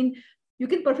bladder. I mean, you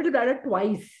can perforate the bladder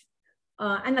twice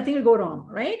and nothing will go wrong,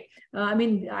 right? I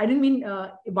didn't mean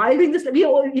while doing this, we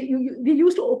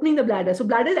used to opening the bladder. So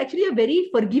bladder is actually a very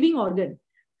forgiving organ,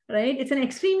 right? It's an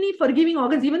extremely forgiving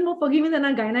organ, even more forgiving than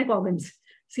our gynec organs.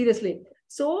 Seriously.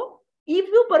 So if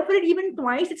you perforate even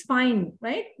twice, it's fine,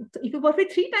 right? If you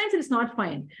perforate 3 times, it's not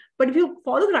fine. But if you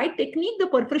follow the right technique, the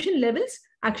perforation levels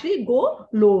actually go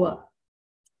lower.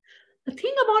 The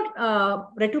thing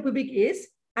about retropubic is,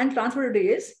 and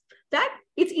transoperative is, that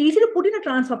it's easy to put in a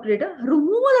transoperator.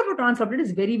 Removal of a transoperator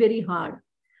is very, very hard.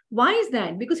 Why is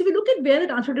that? Because if you look at where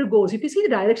the transoperator goes, if you see the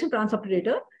direction of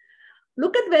transoperator,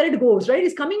 look at where it goes, right?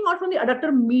 It's coming out from the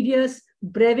adductor medius,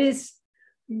 brevis.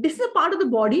 This is a part of the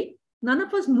body none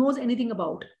of us knows anything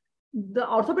about. The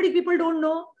orthopedic people don't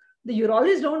know, the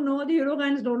urologists don't know, the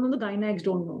urogynes don't know, the gynecs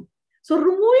don't know. So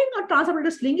removing a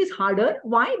transoperative sling is harder.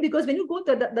 Why? Because when you go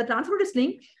to the transoperative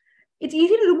sling, it's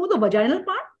easy to remove the vaginal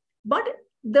part, but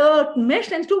the mesh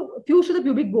tends to fuse to the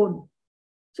pubic bone.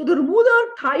 So to remove the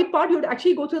thigh part, you would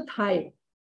actually go to the thigh.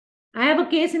 I have a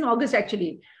case in August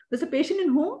actually. There's a patient in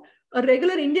whom a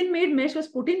regular Indian-made mesh was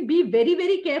put in. Be very,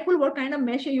 very careful what kind of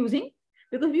mesh you're using,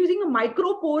 because we're using a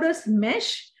microporous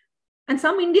mesh, and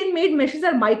some Indian-made meshes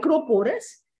are microporous.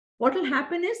 What will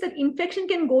happen is that infection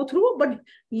can go through, but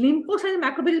lymphocytes and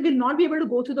macrophages will not be able to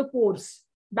go through the pores.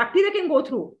 Bacteria can go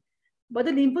through, but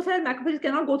the lymphocytes and macrophages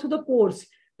cannot go through the pores.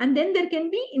 And then there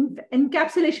can be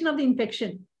encapsulation of the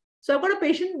infection. So I've got a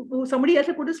patient who somebody else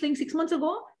had put a sling 6 months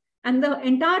ago, and the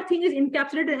entire thing is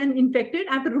encapsulated and infected.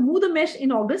 I have to remove the mesh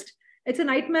in August. It's a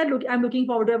nightmare. I'm looking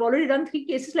forward to. I've already done 3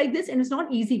 cases like this, and it's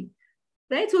not easy.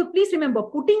 Right? So please remember,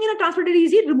 putting in a transoperator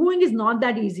is easy, removing is not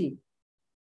that easy.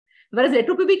 Whereas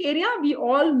retropubic area, we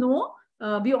all know,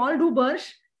 we all do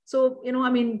Bursch. So,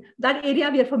 that area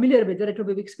we are familiar with, the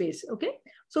retropubic space. Okay.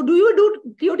 So do you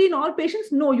do TOT in all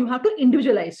patients? No, you have to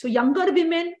individualize. So younger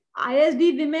women,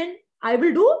 ISD women, I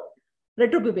will do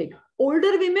retropubic.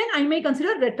 Older women, I may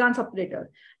consider transoperator.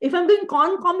 If I'm doing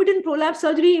concomitant prolapse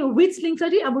surgery with sling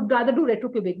surgery, I would rather do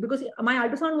retropubic, because my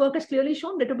ultrasound work has clearly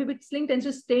shown retropubic sling tends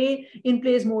to stay in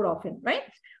place more often, right?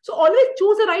 So always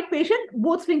choose the right patient.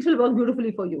 Both slings will work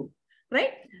beautifully for you,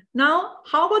 right? Now,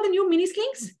 how about the new mini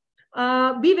slings?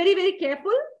 Be very, very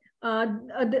careful.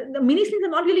 The mini slings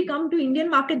have not really come to Indian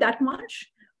market that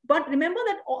much. But remember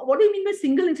that, what do you mean by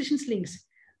single incision slings?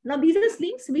 Now, these are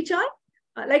slings which are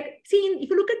if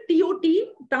you look at TOT,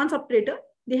 transoperator,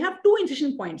 they have 2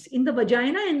 incision points in the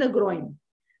vagina and the groin.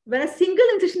 Whereas single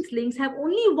incision slings have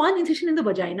only 1 incision in the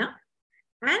vagina,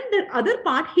 and the other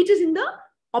part hitches in the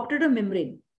operative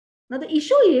membrane. Now, the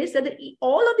issue is that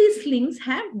all of these slings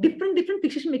have different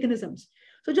fixation mechanisms.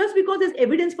 So just because there's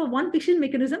evidence for one fixation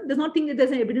mechanism does not mean that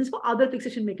there's an evidence for other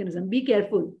fixation mechanism. Be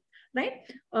careful, right?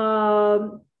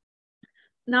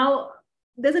 Now,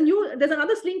 there's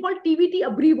another sling called TVT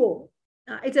Abrivo.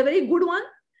 It's a very good one.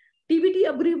 TVT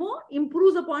Abrivo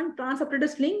improves upon transoperative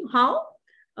sling. How?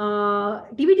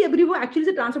 TVT Abrivo actually is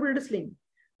a transoperative sling.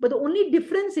 But the only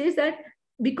difference is that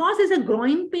because there's a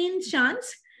groin pain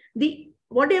chance,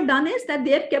 what they have done is that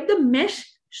they have kept the mesh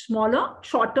smaller,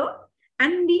 shorter,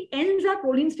 and the ends are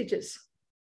proline stitches.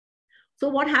 So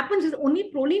what happens is only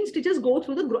proline stitches go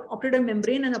through the operative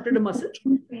membrane and operative muscle.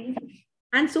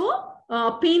 And so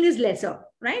pain is lesser,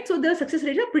 right? So the success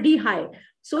rates are pretty high.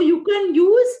 So you can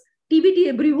use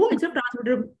TVT Abrivo instead of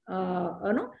transoperative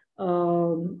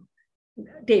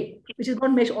tape, which is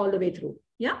going to mesh all the way through.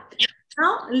 Yeah.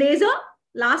 Now, laser,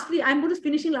 lastly, I'm going to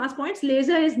finishing last points.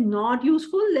 Laser is not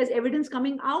useful. There's evidence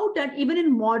coming out that even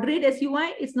in moderate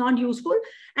SUI, it's not useful.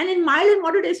 And in mild and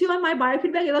moderate SUI, my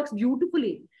biofeedback works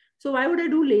beautifully. So why would I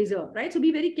do laser, right? So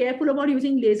be very careful about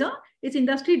using laser. It's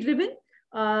industry driven.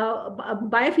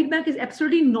 Biofeedback is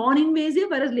absolutely non-invasive,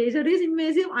 whereas laser is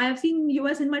invasive. I have seen in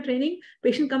US in my training,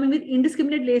 patient coming with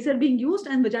indiscriminate laser being used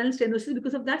and vaginal stenosis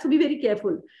because of that. So be very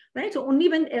careful, right? So only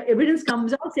when evidence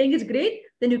comes out saying it's great,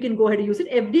 then you can go ahead and use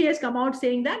it. FDA has come out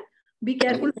saying that be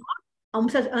careful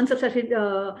unsubstantiated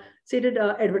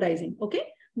advertising. Okay,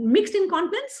 mixed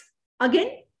incontinence,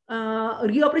 again,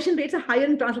 reoperation rates are higher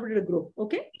in transsubstantiated growth.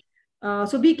 Okay.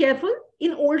 So be careful.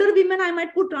 In older women, I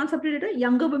might put transsubstantiated.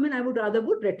 Younger women, I would rather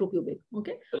put retropubic.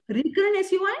 Okay. Recurrent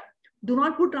SUI, do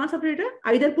not put transsubstantiated.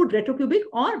 Either put retropubic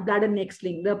or bladder neck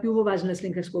sling, the pubovaginal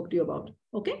sling I spoke to you about.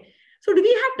 Okay. So do we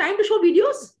have time to show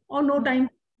videos or no time?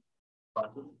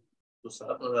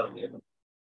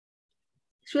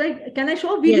 Can I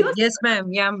show videos? Yes,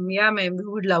 ma'am. Yeah, ma'am. We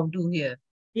would love to hear.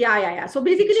 Yeah. So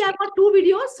basically, I've got 2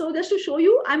 videos. So just to show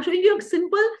you, I'm showing you a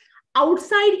simple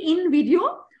outside in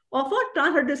video of a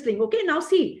transsubstantiated sling. Okay, now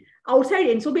see, outside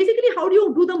in. So basically, how do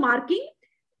you do the marking?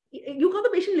 You have the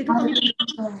patient lithotomy,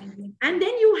 and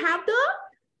then you have the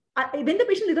when the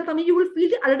patient lithotomy, you will feel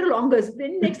the adductor longus.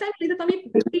 Then next time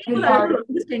lithotomy, feel adductor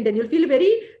longus tendon. You'll feel a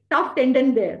very tough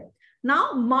tendon there.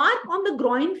 Now mark on the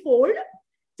groin fold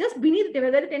just beneath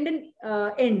where the tendon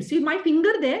ends. See my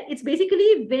finger there. It's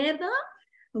basically where the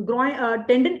groin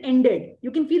tendon ended.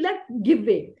 You can feel that give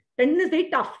way. Tendon is very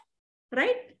tough,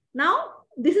 right? Now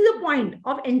this is a point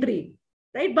of entry,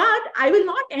 right? But I will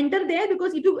not enter there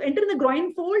because if you enter in the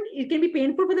groin fold, it can be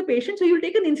painful for the patient. So you'll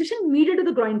take an incision medial to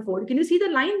the groin fold. Can you see the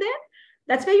line there?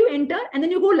 That's where you enter, and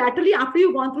then you go laterally after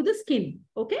you've gone through the skin.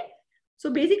 Okay.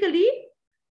 So basically,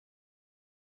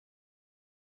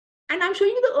 and I'm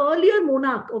showing you the earlier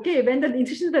monarch, okay, when the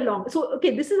incisions were long. So,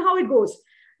 okay, this is how it goes.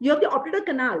 You have the obturator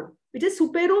canal, which is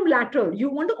superolateral. You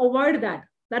want to avoid that.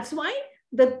 That's why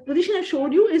the position I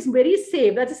showed you is very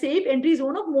safe. That's a safe entry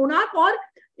zone of monarch or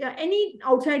any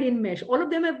outside in mesh. All of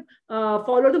them have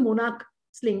followed the monarch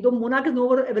sling, though monarch is no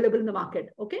more available in the market.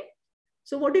 Okay.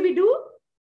 So what do?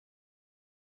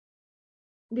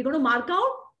 We're going to mark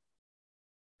out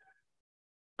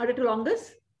adductor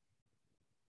longus.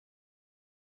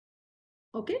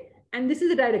 Okay. And this is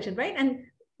the direction, right? And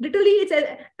literally it's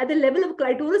at the level of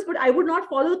clitoris, but I would not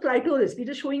follow the clitoris. We're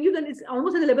just showing you that it's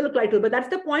almost at the level of clitoris, but that's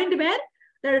the point where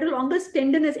the adductor longus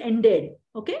tendon is ended.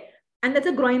 Okay. And that's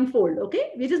a groin fold.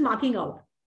 Okay. We're just marking out.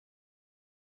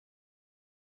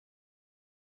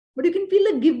 But you can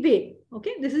feel the give way.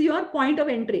 Okay. This is your point of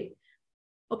entry.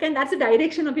 Okay. And that's the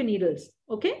direction of your needles.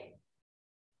 Okay.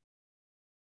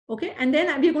 Okay. And then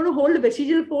we're going to hold the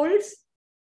vestigial folds.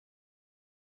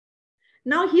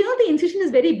 Now here the incision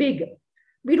is very big.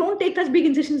 We don't take such big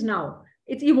incisions now.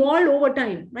 It's evolved over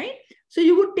time, right? So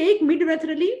you would take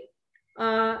mid-urethral.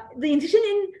 The incision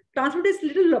in transsubstantiated is a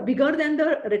little bigger than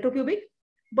the retropubic,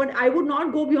 but I would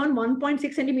not go beyond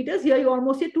 1.6 centimeters. Here you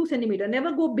almost say 2 centimeters.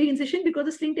 Never go big incision because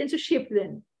the sling tends to shift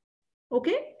then.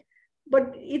 Okay,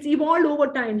 but it's evolved over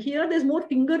time. Here there's more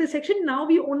finger resection. Now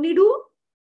we only do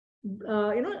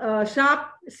sharp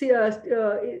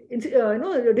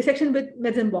dissection with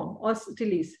mesenbom or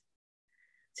stilis.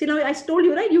 See, now I told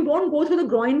you, right? You don't go through the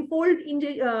groin fold.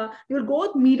 You'll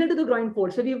go medial to the groin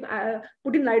fold. So we've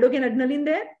put in lidocaine adrenaline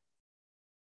there.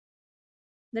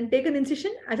 Then take an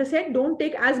incision. As I said, don't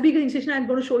take as big an incision I'm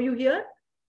going to show you here.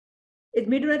 It's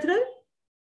mid-urethral.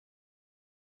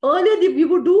 Earlier, we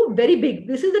would do very big.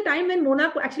 This is the time when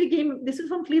monarch actually came. This is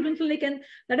from Cleveland Clinic, and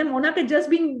that time monarch had just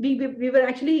been. We were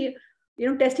actually,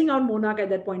 testing out monarch at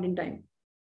that point in time.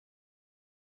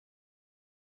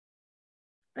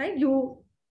 Right? You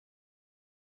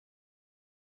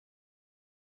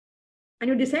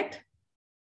dissect.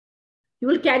 You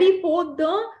will carry forth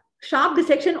the sharp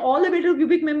dissection all the way to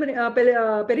pubic membrane,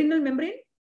 perineal membrane.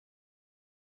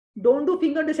 Don't do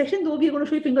finger dissection, though we are going to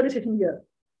show you finger dissection here.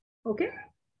 Okay.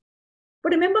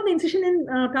 But remember, the incision in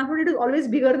transsubstantiated is always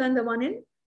bigger than the one in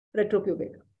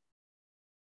retropubic.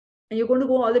 And you're going to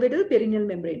go all the way to the perineal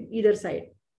membrane, either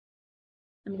side.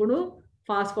 I'm going to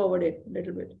fast forward it a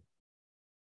little bit.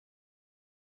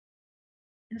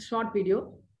 In a short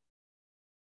video.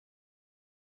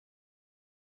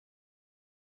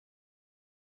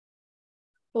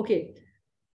 Okay.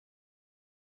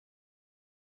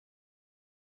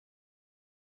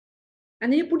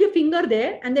 And then you put your finger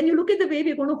there, and then you look at the way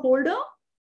we're going to hold her,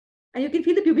 and you can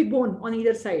feel the pubic bone on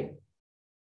either side.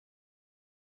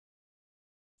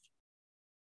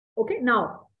 Okay,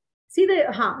 now see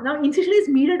now incision is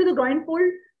medial to the groin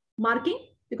fold marking.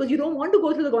 because you don't want to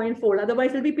go through the groin fold. Otherwise,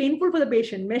 it'll be painful for the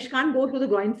patient. Mesh can't go through the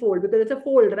groin fold because it's a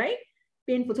fold, right?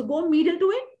 Painful. So go medial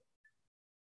to it.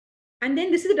 And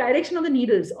then this is the direction of the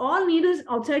needles. All needles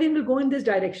outside in will go in this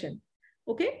direction.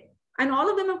 Okay. And all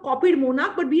of them have copied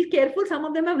Monarch, but be careful. Some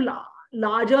of them have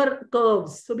larger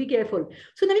curves. So be careful.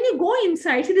 So then when you go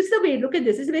inside, see, this is the way. Look at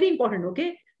this. This is very important.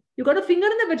 Okay. You got a finger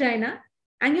in the vagina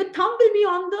and your thumb will be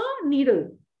on the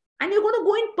needle. And you're going to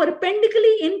go in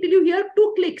perpendicularly in till you hear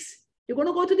 2 clicks. You're going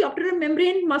to go to the obturator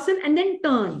membrane muscle and then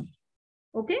turn.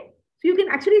 Okay. So you can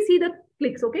actually see the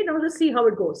clicks. Okay. Now just see how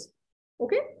it goes.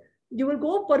 Okay. You will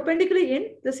go perpendicularly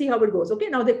in, just see how it goes. Okay.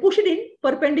 Now they push it in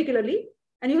perpendicularly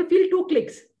and you will feel 2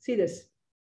 clicks. See this.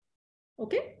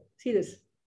 Okay. See this.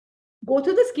 Go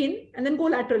through the skin and then go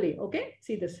laterally. Okay.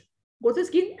 See this. Go through the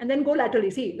skin and then go laterally.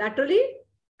 See, laterally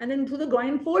and then through the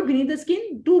groin fold beneath the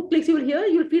skin. 2 clicks you will hear.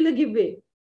 You will feel the give way.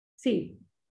 See.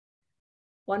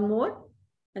 One more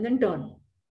and then turn.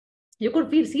 You could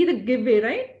see the give way,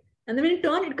 right? And then when you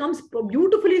turn, it comes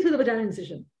beautifully through the vaginal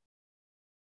incision.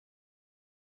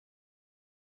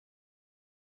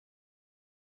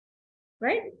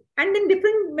 Right? And then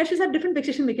different meshes have different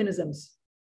fixation mechanisms.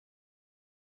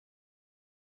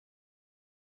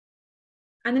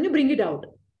 And then you bring it out.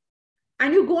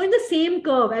 And you go in the same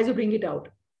curve as you bring it out.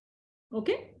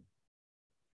 Okay?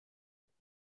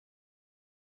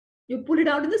 You pull it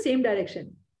out in the same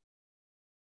direction.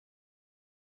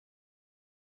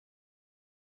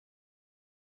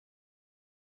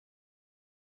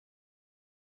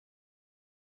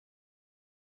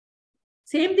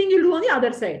 Same thing you'll do on the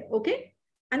other side. Okay?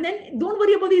 And then don't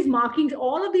worry about these markings.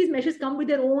 All of these meshes come with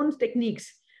their own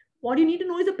techniques. What you need to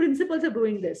know is the principles of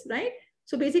doing this, right?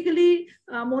 So basically,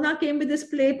 Monarch came with this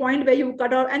play point where you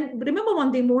cut out. And remember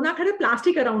one thing, Monarch had a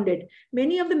plastic around it.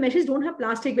 Many of the meshes don't have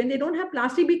plastic. When they don't have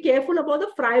plastic, be careful about the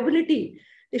friability.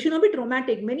 They should not be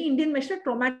traumatic. Many Indian meshes are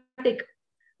traumatic.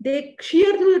 They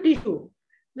shear through the tissue.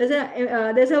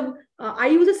 I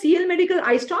use a CL Medical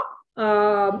eye stop.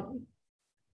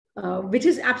 Which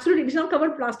is absolutely, which is not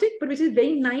covered plastic, but which is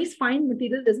very nice, fine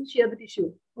material, doesn't shear the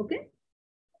tissue. Okay.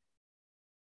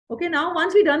 Okay. Now,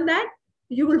 once we've done that,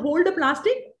 you will hold the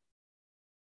plastic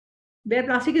where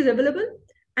plastic is available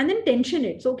and then tension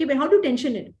it. So, okay, but how to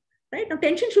tension it? Right. Now,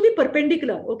 tension should be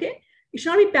perpendicular. Okay. It should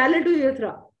not be parallel to the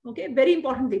urethra. Okay. Very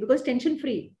importantly, because tension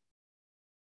free.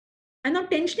 And now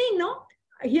tensioning now,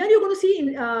 here you're going to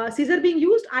see scissor being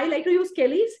used. I like to use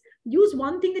Kelly's. Use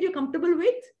one thing that you're comfortable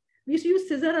with. We used to use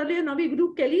scissor earlier. Now we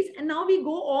do Kelly's, and now we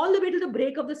go all the way to the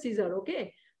break of the scissor.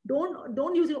 Okay,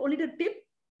 don't use it only the tip.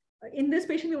 In this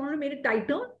patient, we want to make it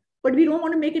tighter, but we don't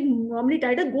want to make it normally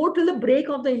tighter. Go to the break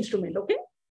of the instrument. Okay,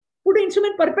 put the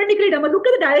instrument perpendicularly down. But look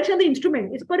at the direction of the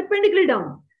instrument. It's perpendicularly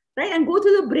down, right? And go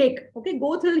through the break. Okay,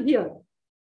 go through here,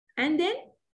 and then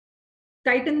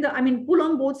tighten pull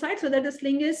on both sides so that the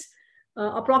sling is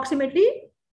approximately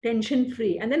tension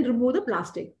free, and then remove the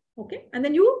plastic. Okay, and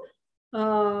then you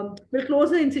will close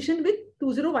the incision with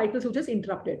 20 vital sutures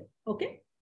interrupted. Okay.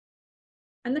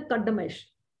 And then cut the mesh.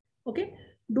 Okay.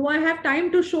 Do I have time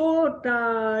to show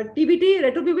TVT,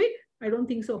 retropubic? I don't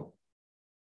think so.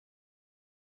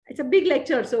 It's a big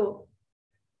lecture, so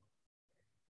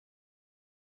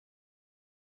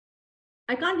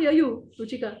I can't hear you,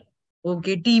 Ruchika.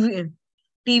 Okay.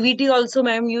 TVT also,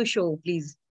 ma'am, you show,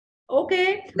 please.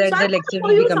 Okay. That so the I'm lecture going to show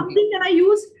will be you complete. something that I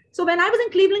use. So when I was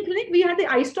in Cleveland Clinic, we had the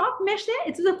eye stop mesh there.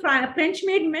 It's a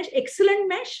French-made mesh, excellent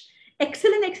mesh,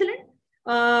 excellent.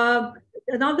 Now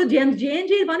the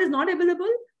J&J one is not available.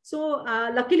 So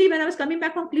luckily, when I was coming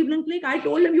back from Cleveland Clinic, I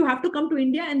told them you have to come to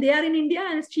India, and they are in India,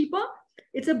 and it's cheaper.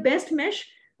 It's the best mesh.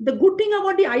 The good thing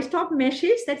about the eye stop mesh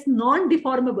is that's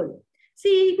non-deformable.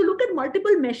 See, if you look at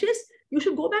multiple meshes, you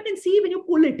should go back and see when you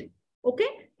pull it. Okay,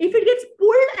 if it gets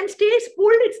pulled and stays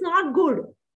pulled, it's not good.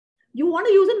 You want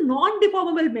to use a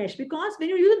non-deformable mesh, because when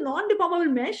you use a non-deformable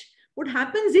mesh, what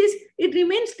happens is it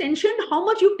remains tensioned how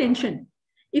much you tension.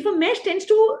 If a mesh tends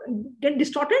to get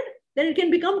distorted, then it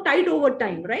can become tight over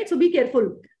time, right? So be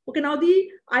careful. Okay, now the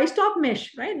eye stop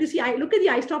mesh, right? You see, look at the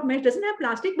eye stop mesh, doesn't have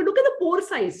plastic, but look at the pore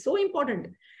size, so important.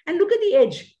 And look at the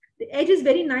edge. The edge is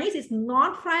very nice. It's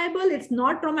not friable. It's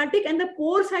not traumatic. And the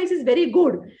pore size is very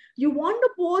good. You want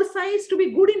the pore size to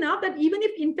be good enough that even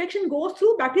if infection goes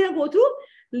through, bacteria go through,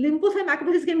 lymphocyte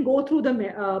macrophages can go through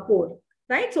the pore,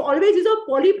 right? So always use a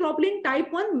polypropylene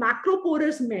type 1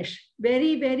 macroporous mesh.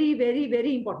 Very, very, very,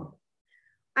 very important.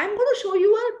 I'm going to show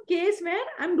you a case where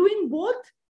I'm doing both.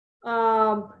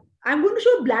 I'm going to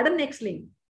show bladder neck sling.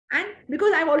 And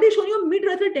because I've already shown you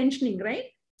mid-urethral tensioning, right?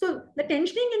 So the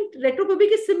tensioning in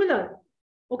retropubic is similar.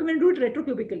 Okay, when you do it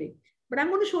retropubically. But I'm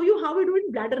going to show you how we do it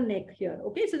in bladder neck here.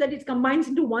 Okay, so that it combines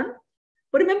into one.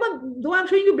 But remember, though I'm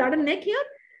showing you bladder neck here,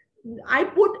 I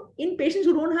put in patients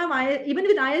who don't have even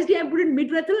with ISD, I put in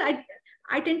mid-rectal.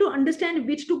 I tend to understand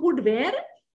which to put where,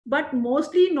 but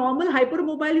mostly normal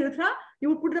hypermobile urethra, you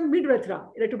would put the mid-urethra,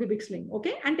 retropubic sling,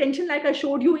 okay? And tension, like I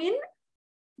showed you in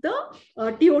the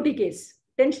TOT case.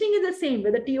 Tensioning is the same,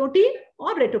 whether TOT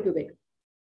or retropubic,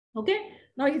 okay?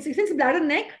 Now, since bladder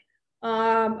neck,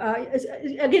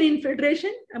 again,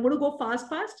 infiltration, I'm going to go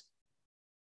fast.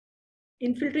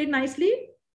 Infiltrate nicely,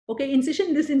 okay?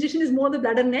 Incision, this incision is more the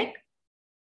bladder neck,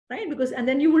 right? Because, and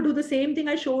then you will do the same thing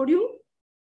I showed you,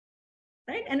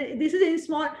 right? And this is a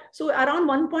small, so around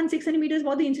 1.6 centimeters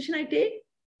for the incision I take,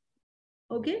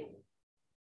 okay?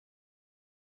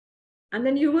 And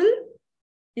then you will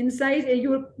incise, you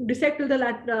will dissect till the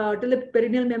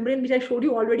perineal membrane, which I showed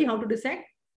you already how to dissect.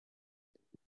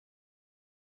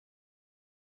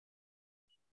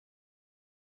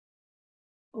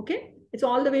 Okay, it's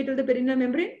all the way till the perineal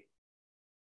membrane.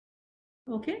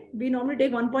 Okay, we normally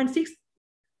take 1.6,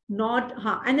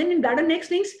 and then in bladder neck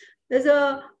slings, there's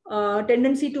a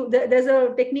tendency to, there's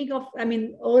a technique of, I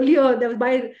mean, earlier there was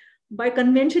by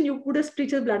convention, you put a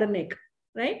stitches bladder neck,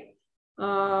 right?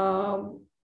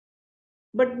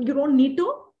 But you don't need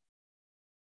to.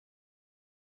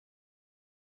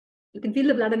 You can feel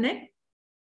the bladder neck.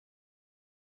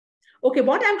 Okay,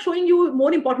 what I'm showing you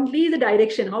more importantly is the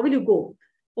direction. How will you go?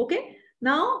 Okay,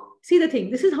 now see the thing.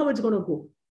 This is how it's going to go.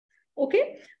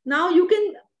 Okay, now you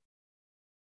can,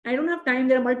 I don't have time.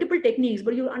 There are multiple techniques,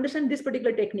 but you understand this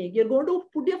particular technique. You're going to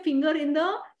put your finger in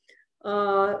the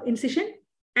incision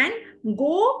and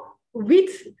go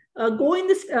with, go in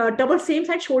this towards same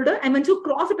side shoulder. And once you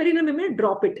cross the perineal membrane,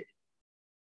 drop it.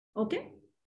 Okay.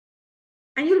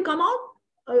 And you'll come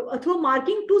out through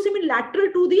marking 2 cm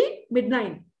lateral to the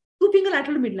midline, 2 finger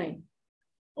lateral to midline.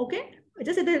 Okay.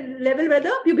 Just at the level where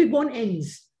the pubic bone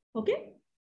ends. Okay.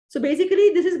 So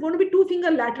basically, this is going to be 2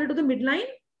 finger lateral to the midline,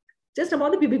 just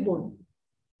above the pubic bone.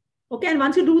 Okay. And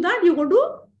once you do that, you're going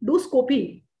to do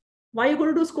scopy. Why are you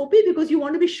going to do scopy? Because you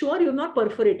want to be sure you have not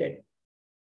perforated.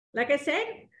 Like I said,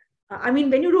 I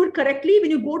mean, when you do it correctly, when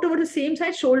you go towards the same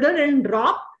side shoulder and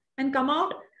drop and come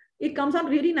out, it comes out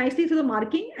really nicely through the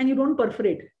marking and you don't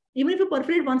perforate. Even if you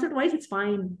perforate once or twice, it's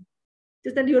fine.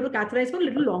 Just that you have to catheterize for a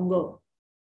little longer.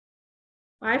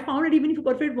 I found it even if you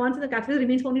perforate once and the catheter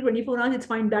remains for only 24 hours, it's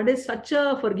fine. That is such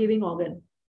a forgiving organ.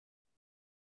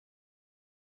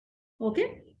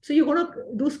 Okay. So you're going to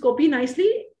do scopy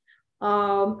nicely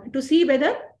to see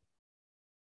whether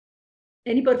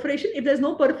any perforation. If there's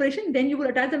no perforation, then you will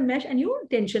attach the mesh and you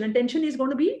tension. And tension is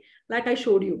going to be like I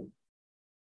showed you.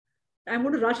 I'm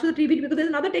going to rush to the TB because there's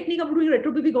another technique of doing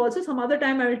retropubic also. Some other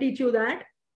time I will teach you that.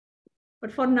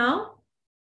 But for now,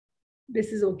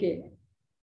 this is okay.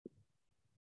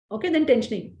 Okay, then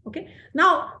tensioning. Okay.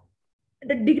 Now,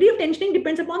 the degree of tensioning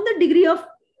depends upon the degree of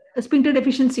sphincter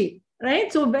deficiency, right?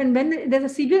 So when there's a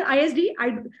severe ISD,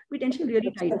 we tension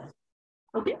really tight.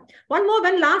 Okay. One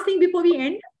last thing before we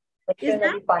end is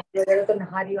that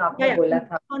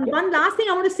one last thing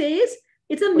I want to say is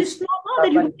it's a misnomer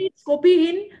that you need scopy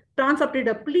in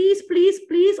transubtator. Please, please,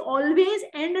 please always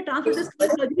end a transubtator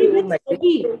surgery with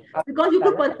scopy because you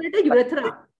could perforate the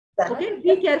urethra. Okay,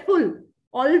 be careful.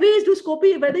 Always do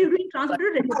scopy whether you're doing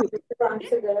transubtator or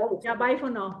okay? Yeah, bye for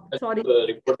now. Sorry.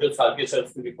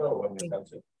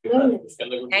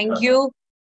 Thank you.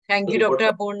 Thank you,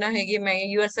 Dr. Apurna Hege.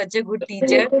 You are such a good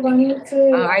teacher.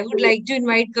 I would like to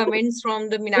invite comments from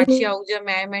the Meenakshi Ahuja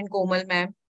ma'am and Komal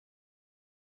ma'am.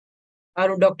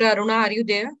 Dr. Aruna, are you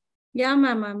there? Yeah,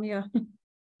 ma'am. Yeah.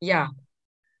 Yeah.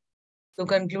 So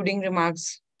concluding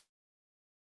remarks.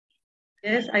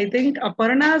 Yes, I think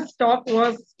Aparna's talk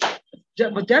was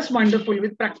just wonderful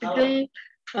with practical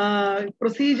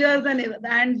procedures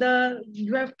and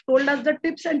you have told us the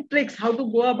tips and tricks how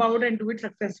to go about and do it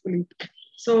successfully.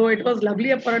 So it was lovely,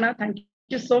 Aparna. Thank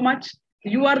you so much.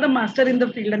 You are the master in the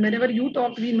field, and whenever you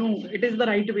talk, we know it is the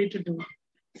right way to do.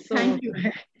 So thank you.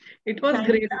 It was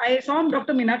great. I saw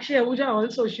Dr. Meenakshi Ahuja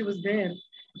also. She was there,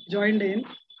 joined in.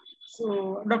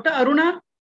 So Dr. Aruna.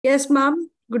 Yes, ma'am.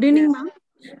 Good evening, ma'am.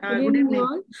 Good evening.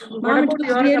 All. What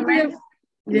about your comments?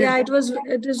 Yeah, it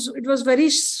was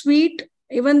very sweet.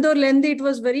 Even though lengthy, it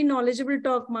was very knowledgeable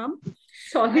talk, ma'am.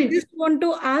 Sorry. I just want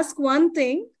to ask one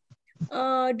thing.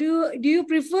 Do you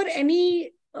prefer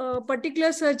any particular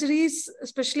surgeries,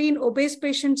 especially in obese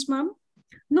patients, ma'am?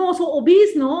 No, so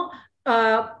obese, no.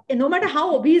 No matter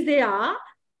how obese they are,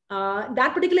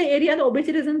 that particular area, the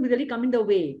obesity doesn't really come in the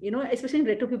way, especially in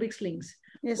retropubic slings.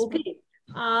 Yes. Okay.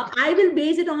 I will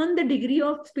base it on the degree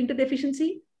of sphincter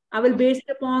deficiency. I will base it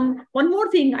upon one more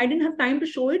thing. I didn't have time to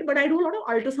show it, but I do a lot of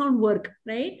ultrasound work,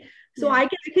 right? So I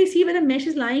can actually see where the mesh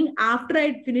is lying after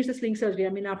I finish the sling surgery. I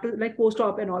mean, after like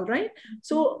post-op and all, right?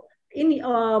 So in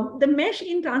the mesh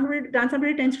in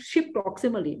transabdominal tends to shift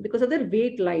proximally because of their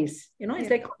weight lies. You know, it's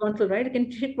like horizontal, right? It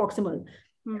can shift proximal.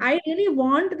 I really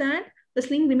want that the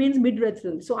sling remains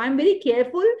mid-urethral. So I'm very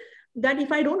careful that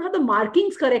if I don't have the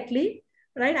markings correctly,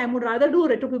 right, I would rather do a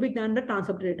retropubic than the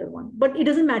transabdominal one. But it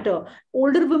doesn't matter.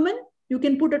 Older women, you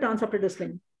can put a transabdominal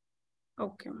sling.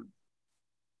 Okay.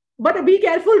 But be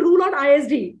careful, rule out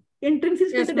ISD. Intrinsic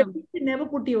Yes, never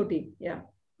put TOT. Yeah.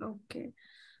 Okay.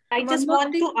 I just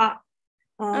want to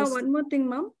one more thing,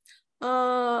 ma'am.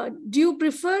 Do you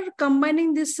prefer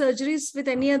combining these surgeries with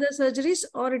any other surgeries,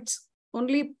 or it's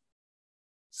only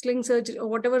sling surgery or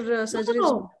whatever surgeries?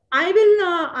 No. I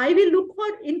will look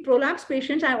for in prolapse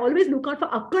patients. I always look out for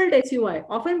occult SUI.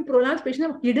 Often prolapse patients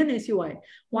have hidden SUI.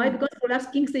 Why? Because prolapse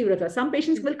kinks the urethra. Some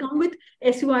patients will come with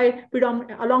SUI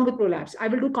along with prolapse. I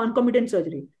will do concomitant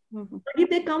surgery. But if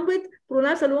they come with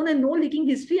prolapse alone and no leaking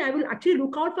history, I will actually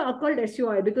look out for occult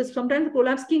SUI because sometimes the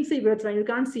prolapse kinks the urethra. You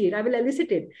can't see it. I will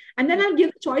elicit it. And then I'll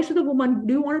give the choice to the woman.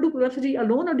 Do you want to do prolapse surgery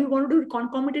alone or do you want to do it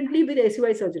concomitantly with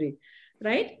SUI surgery?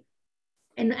 Right?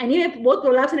 And anyway, both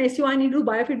prolapse and SUI need to do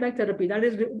biofeedback therapy. That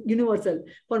is universal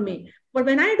for me. But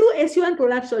when I do SUI and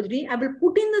prolapse surgery, I will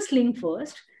put in the sling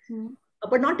first,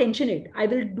 but not tension it. I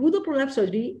will do the prolapse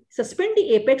surgery, suspend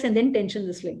the apex, and then tension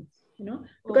the sling. You know,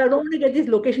 because I don't want to get this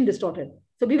location distorted.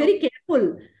 So be very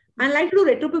careful. I like to do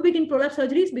retropubic in prolapse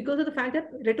surgeries because of the fact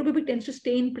that retropubic tends to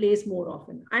stay in place more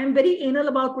often. I am very anal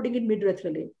about putting it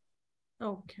mid-urethral.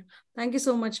 Okay. Thank you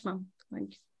so much, ma'am.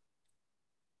 Thank you.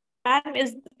 Ma'am,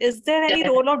 is there any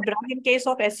role of drug in case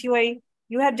of SUI?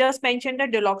 You have just mentioned the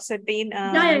duloxetine.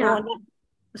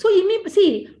 So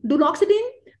see, duloxetine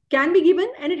can be given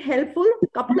and it's helpful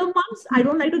couple of months. I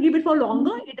don't like to give it for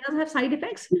longer. It doesn't have side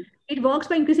effects. It works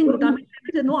by increasing glutamate.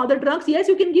 There's no other drugs. Yes,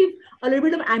 you can give a little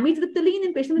bit of amitriptyline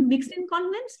in patients with mixed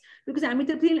incontinence because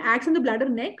amitriptyline acts on the bladder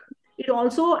neck. It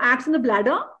also acts on the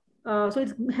bladder. So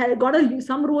it's got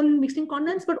some role in mixed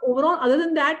incontinence. But overall, other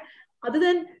than that, other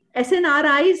than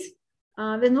SNRIs,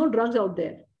 there's no drugs out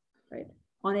there, right,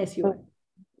 on SUI.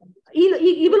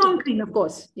 Even on clean, of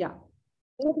course. Yeah.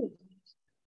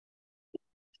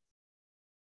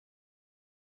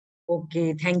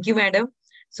 Okay, thank you, madam.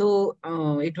 So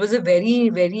it was a very,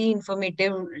 very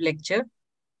informative lecture.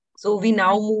 So we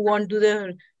now move on to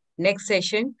the next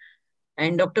session.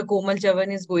 And Dr. Komal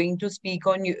Chavan is going to speak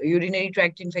on urinary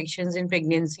tract infections in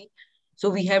pregnancy. So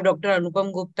we have Dr.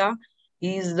 Anupam Gupta.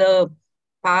 He is the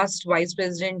past Vice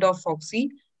President of FOXI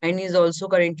and he is also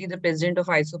currently the President of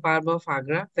ISOPARB of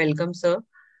Agra. Welcome, sir.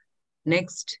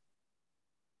 Next,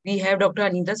 we have Dr.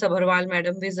 Anita Sabharwal,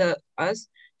 madam, with us.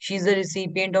 She is the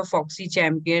recipient of FOXI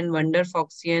Champion, Wonder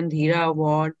FOXI and Dhira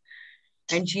Award.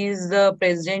 And she is the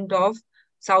President of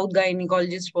South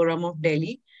Gynecologist Forum of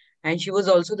Delhi. And she was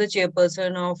also the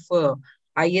chairperson of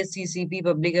ISCCP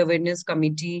Public Awareness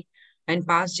Committee and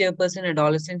past chairperson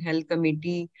Adolescent Health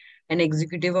Committee and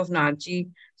executive of NARCHI.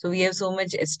 So we have so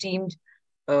much esteemed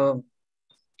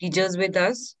teachers with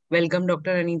us. Welcome,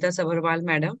 Dr. Anita Sabharwal,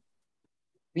 madam.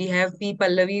 We have P.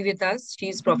 Pallavi with us. She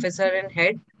is professor and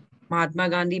head, Mahatma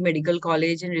Gandhi Medical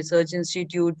College and Research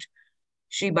Institute,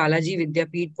 Sri Balaji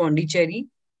Vidyapeeth, Pondicherry.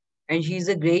 And she is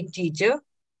a great teacher.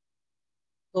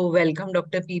 So welcome,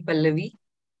 Dr. P. Pallavi.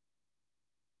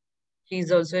 She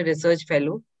is also a research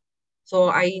fellow. So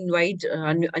I invite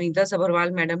Anita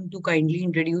Sabharwal, madam, to kindly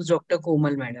introduce Dr.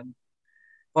 Komal, madam,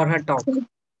 for her talk.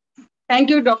 Thank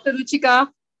you, Dr. Ruchika,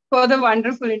 for the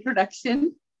wonderful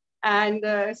introduction. And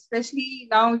especially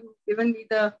now you've given me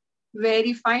the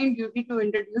very fine duty to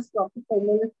introduce Dr.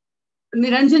 Komal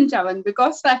Niranjan Chavan,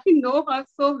 because I know her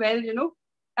so well, you know.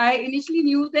 I initially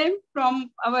knew them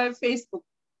from our Facebook.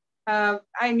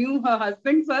 I knew her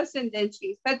husband first, and then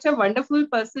she's such a wonderful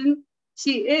person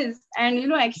she is. And, you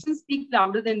know, actions speak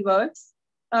louder than words,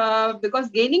 because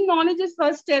gaining knowledge is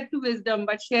first step to wisdom,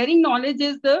 but sharing knowledge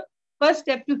is the first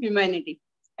step to humanity.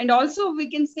 And also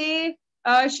we can say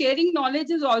sharing knowledge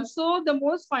is also the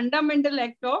most fundamental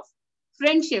act of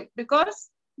friendship, because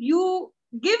you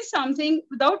give something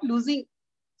without losing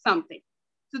something.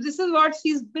 So this is what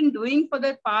she's been doing for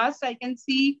the past, I can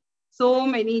see, so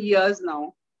many years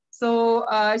now. So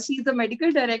she's the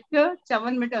medical director,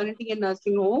 Chavan Maternity and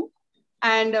Nursing Home,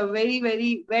 and a very,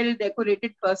 very well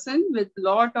decorated person with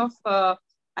lot of,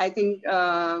 I think,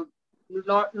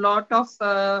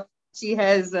 she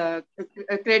has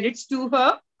credits to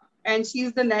her. And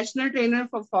she's the national trainer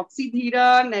for FOXI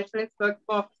Dhira, national expert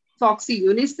for FOXI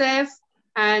UNICEF,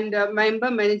 and member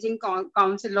managing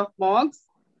council of MOGS.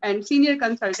 and senior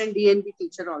consultant DNB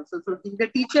teacher also. So she's a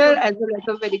teacher as well as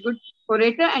a very good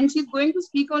orator, and she's going to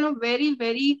speak on a very,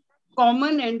 very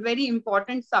common and very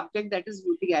important subject, that is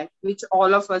UTI, which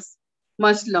all of us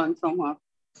must learn from her.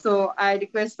 So I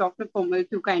request Dr. Komal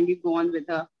to kindly go on with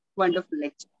a wonderful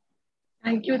lecture.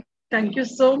 Thank you. Thank you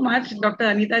so much, Dr.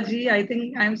 Anita ji. I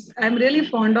think I'm really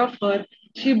fond of her.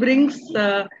 She brings,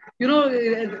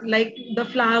 like the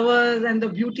flowers and the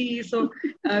beauty. So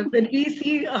when we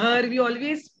see her, we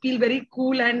always feel very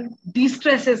cool and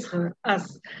de-stresses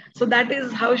us. So that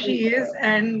is how she is,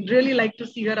 and really like to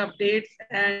see her updates.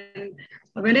 And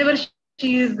whenever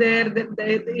she is there,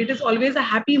 it is always a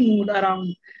happy mood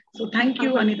around. So thank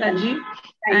you, Anita ji,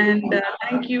 and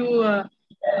thank you.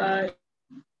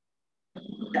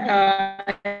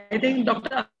 I think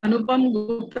Dr. Anupam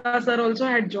Gupta sir also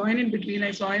had joined in between.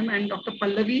 I saw him, and Dr.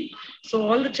 Pallavi. So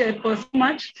all the chairpersons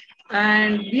much.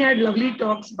 And we had lovely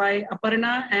talks by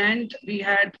Aparna, and we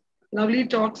had lovely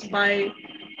talks by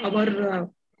our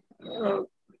uh,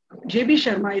 JB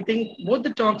Sharma. I think both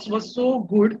the talks were so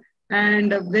good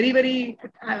and very, very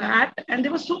apt, and they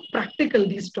were so practical,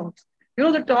 these talks. You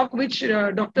know, the talk which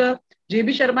Dr.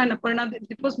 JB Sharma and Aparna,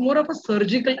 it was more of a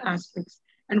surgical aspects.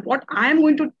 And what I am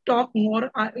going to talk more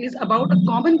is about a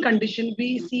common condition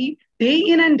we see day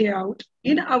in and day out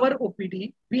in our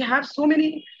OPD. We have so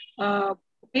many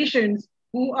patients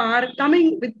who are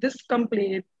coming with this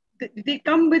complaint. They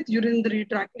come with urinary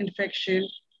tract infection,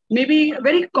 maybe a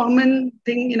very common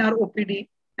thing in our OPD.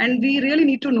 And we really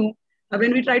need to know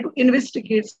when we try to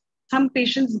investigate, some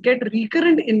patients get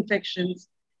recurrent infections.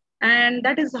 And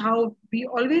that is how we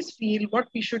always feel what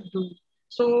we should do.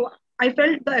 So I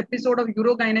felt the episode of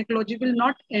urogynecology will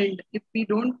not end if we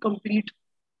don't complete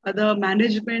the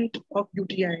management of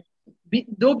UTI,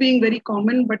 though being very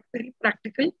common but very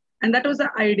practical. And that was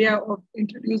the idea of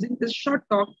introducing this short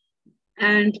talk.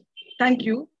 And thank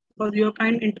you for your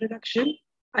kind introduction.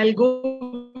 I'll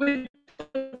go with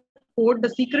the quote, the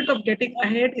secret of getting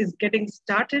ahead is getting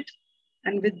started.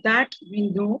 And with that,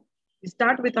 we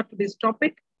start with our today's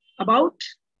topic about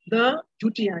the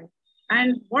UTI.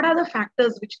 And what are the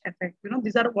factors which affect?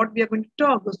 These are what we are going to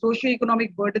talk, the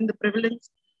socioeconomic burden, the prevalence,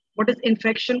 what is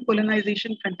infection,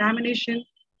 colonization, contamination,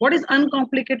 what is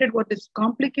uncomplicated, what is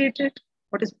complicated,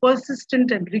 what is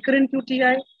persistent and recurrent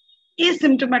UTI,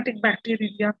 asymptomatic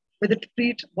bacteria, whether to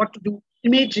treat, what to do,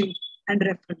 imaging, and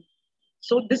reference.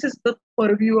 So this is the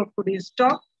purview of today's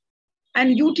talk.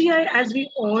 And UTI, as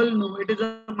we all know, it is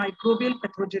a microbial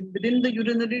pathogen within the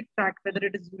urinary tract, whether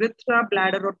it is urethra,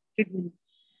 bladder, or kidney.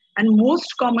 And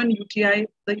most common UTI,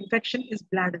 the infection is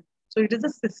bladder. So it is a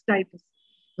cystitis,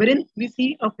 wherein we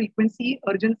see a frequency,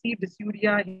 urgency,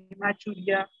 dysuria,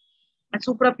 hematuria, and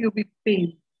suprapubic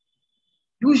pain.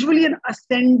 Usually an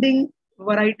ascending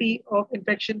variety of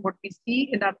infection, what we see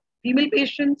in our female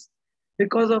patients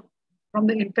because of from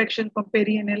the infection from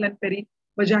perianal and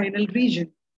perivaginal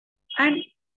region. And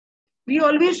we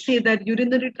always say that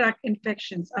urinary tract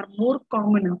infections are more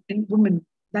common in women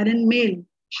than in male.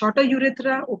 Shorter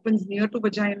urethra opens near to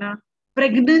vagina.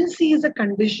 Pregnancy is a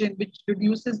condition which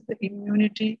reduces the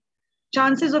immunity.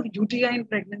 Chances of UTI in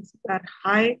pregnancy are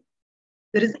high.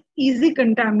 There is easy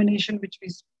contamination, which we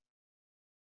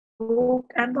spoke,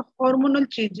 and the hormonal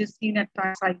changes seen at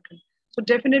time cycle. So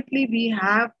definitely we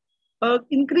have an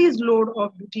increased load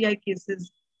of UTI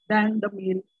cases than the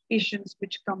male patients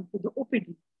which come to the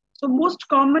OPD. So most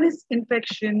common is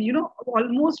infection,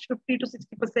 almost 50 to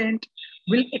 60%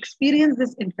 will experience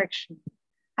this infection.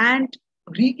 And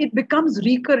it becomes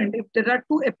recurrent if there are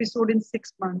 2 episodes in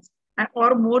 6 months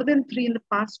or more than 3 in the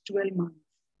past 12 months.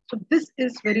 So this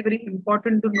is very, very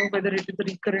important to know whether it is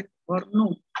recurrent or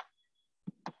no.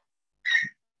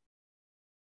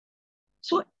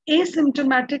 So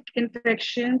asymptomatic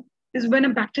infection is when a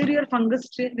bacteria or fungus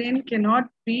strain can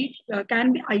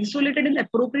be isolated in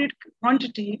appropriate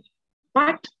quantity,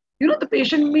 but the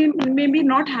patient may be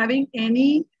not having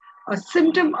any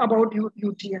symptom about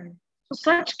UTI. So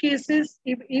such cases,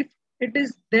 if it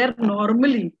is there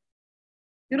normally,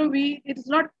 it is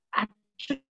not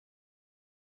actually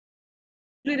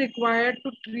required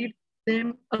to treat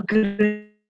them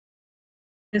aggressively,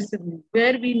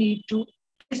 where we need to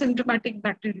asymptomatic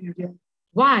bacteriuria.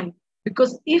 Why?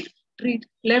 Because if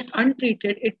left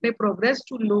untreated, it may progress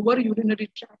to lower urinary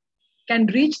tract, can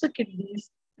reach the kidneys,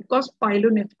 cause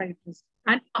pyelonephritis,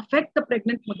 and affect the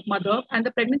pregnant mother, and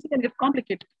the pregnancy can get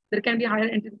complicated. There can be higher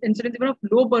incidence even of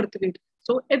low birth weight.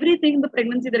 So everything in the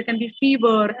pregnancy, there can be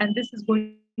fever, and this is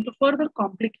going to further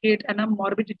complicate, and a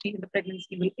morbidity in the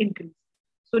pregnancy will increase.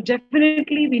 So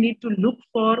definitely we need to look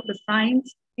for the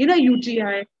signs in a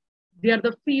UTI. They are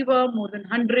the fever, more than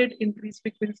 100, increased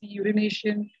frequency,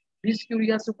 urination,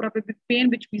 dysuria, suprapubic pain,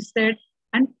 which we said,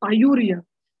 and pyuria.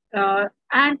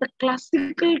 And the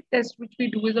classical test which we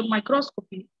do is a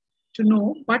microscopy to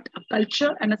know, but a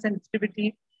culture and a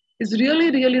sensitivity is really,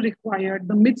 really required.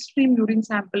 The midstream urine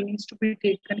sample needs to be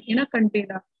taken in a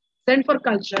container, sent for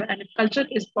culture, and if culture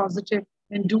is positive,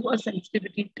 then do a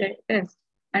sensitivity test.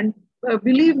 And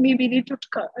believe me, we need to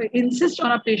insist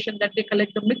on a patient that they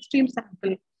collect the midstream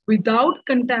sample without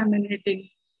contaminating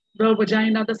the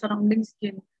vagina, the surrounding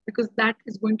skin, because that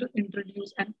is going to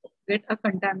introduce and get a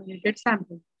contaminated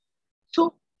sample.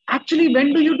 So actually,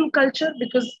 when do you do culture?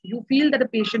 Because you feel that a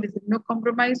patient is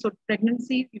immunocompromised or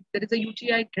pregnancy, if there is a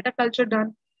UTI, get a culture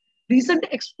done. Recent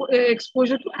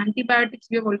exposure to antibiotics,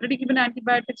 we have already given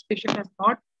antibiotics, patient has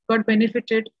not got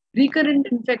benefited. Recurrent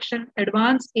infection,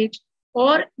 advanced age,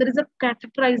 or there is a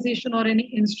catheterization or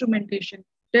any instrumentation.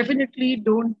 Definitely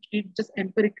don't just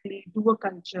empirically do a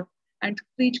culture and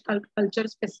treat culture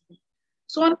specific.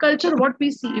 So on culture, what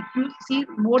we see, if you see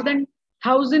more than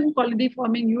 1,000 colony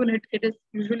forming unit, it is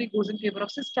usually goes in favor of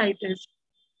cystitis.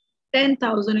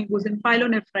 10,000 it goes in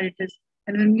pyelonephritis.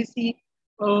 And when we see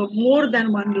more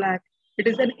than 1 lakh, it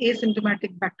is an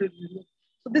asymptomatic bacteriuria.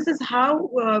 So this is how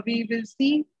we will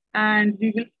see, and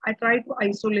I try to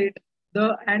isolate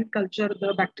and culture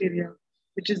the bacteria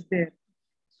which is there.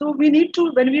 So we need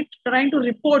to, when we're trying to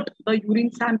report the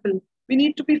urine sample, we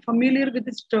need to be familiar with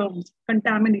these terms,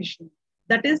 contamination.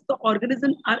 That is, the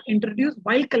organisms are introduced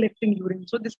while collecting urine.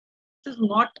 So this is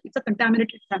not, it's a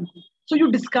contaminated sample. So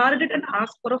you discard it and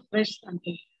ask for a fresh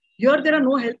sample. Here there are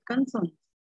no health concerns.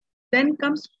 Then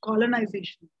comes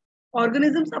colonization.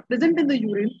 Organisms are present in the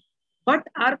urine, but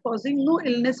are causing no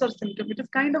illness or symptom. It is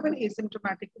kind of an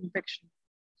asymptomatic infection.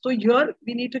 So here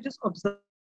we need to just observe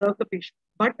the patient.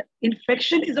 But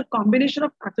infection is a combination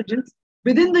of pathogens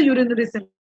within the urinary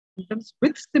symptoms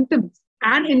with symptoms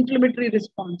and inflammatory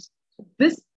response. So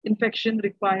this infection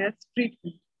requires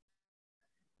treatment.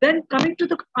 Then coming to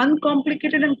the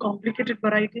uncomplicated and complicated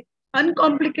variety.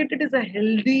 Uncomplicated is a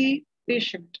healthy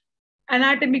patient.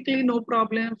 Anatomically, no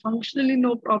problem. Functionally,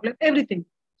 no problem. Everything.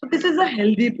 So this is a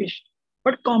healthy patient.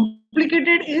 But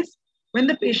complicated is when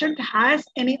the patient has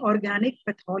any organic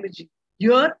pathology.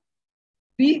 Here,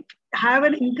 we have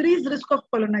an increased risk of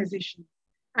colonization,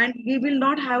 and we will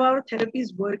not have our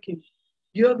therapies working.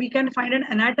 Here, we can find an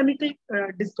anatomical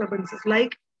disturbances,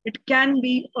 like it can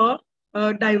be a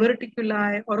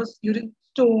diverticuli or a urine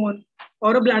stone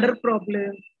or a bladder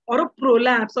problem or a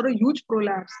prolapse or a huge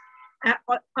prolapse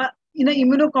in an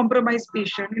immunocompromised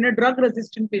patient, in a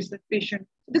drug-resistant patient.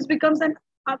 This becomes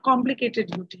a complicated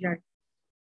UTI.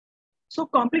 So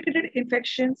complicated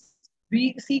infections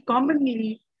we see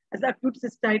commonly as acute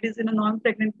cystitis in a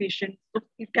non-pregnant patient. So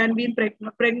it can be in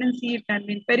pregnancy, it can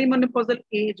be in perimenopausal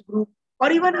age group, or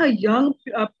even a young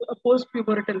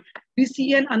post-pubertal. We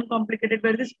see an uncomplicated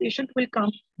where this patient will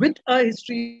come with a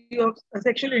history of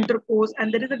sexual intercourse,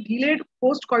 and there is a delayed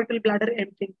post-coital bladder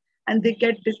emptying, and they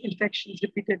get these infections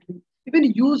repeatedly. Even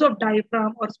use of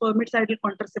diaphragm or spermicidal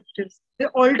contraceptives, they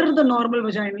alter the normal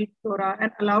vaginal flora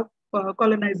and allow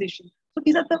colonization. So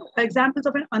these are the examples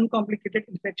of an uncomplicated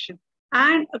infection.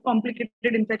 And a complicated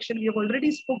infection, we have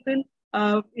already spoken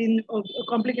in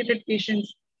complicated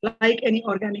patients like any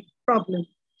organic problem.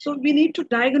 So we need to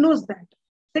diagnose that.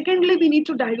 Secondly, we need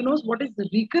to diagnose what is the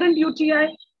recurrent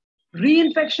UTI,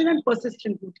 reinfection, and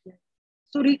persistent UTI.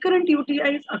 So recurrent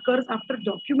UTIs occurs after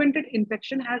documented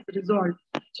infection has resolved.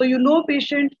 So you know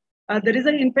patient, there is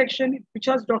an infection which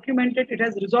was documented, it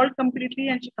has resolved completely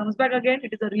and she comes back again,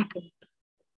 it is a recurrent.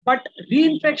 But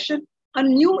reinfection, a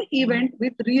new event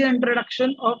with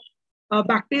reintroduction of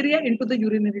bacteria into the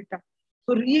urinary tract.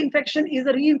 So reinfection is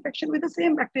a reinfection with the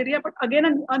same bacteria, but again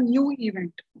a new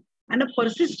event. And a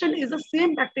persistent is the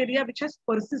same bacteria which has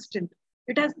persistent.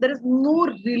 There is no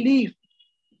relief,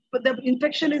 but the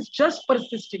infection is just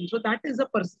persisting. So that is a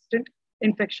persistent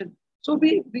infection. So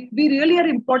we really are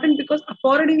important because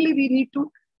accordingly we need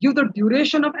to give the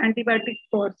duration of antibiotic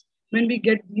course when we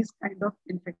get these kind of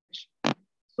infections.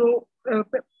 So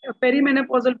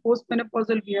perimenopausal,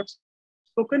 postmenopausal, we have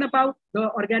spoken about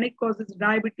the organic causes,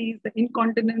 diabetes, the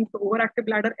incontinence, the overactive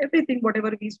bladder, everything,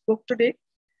 whatever we spoke today.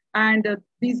 And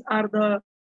these are the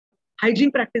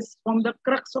hygiene practice from the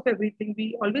crux of everything.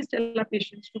 We always tell our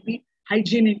patients to be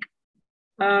hygienic.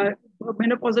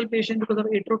 Menopausal patient because of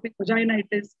atrophic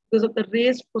vaginitis, because of the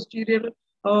raised posterior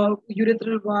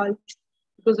urethral valve,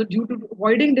 because of due to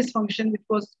voiding dysfunction, which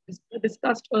was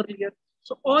discussed earlier.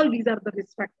 So all these are the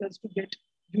risk factors to get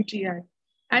UTI.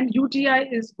 And UTI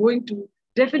is going to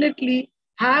definitely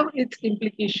have its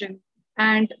implication,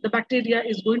 and the bacteria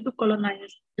is going to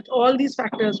colonize with all these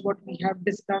factors what we have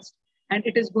discussed, and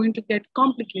it is going to get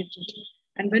complicated.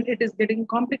 And when it is getting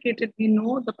complicated, we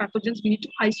know the pathogens we need to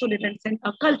isolate and send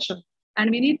a culture. And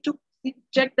we need to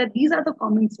check that these are the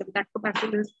common cells,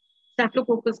 lactobacillus,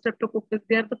 staphylococcus, streptococcus,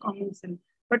 they are the common cells.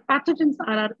 But pathogens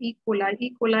are our E.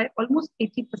 coli, almost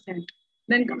 80%.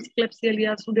 Then comes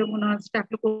Klebsiella, Pseudomonas,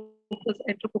 Staphylococcus,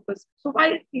 Enterococcus. So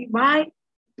why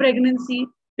pregnancy?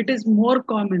 It is more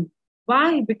common.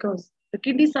 Why? Because the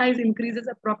kidney size increases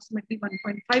approximately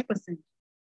 1.5%.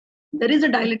 There is a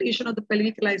dilatation of the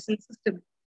pelvic lysal system.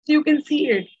 So you can see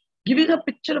it, giving a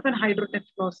picture of an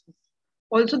hydronephrosis.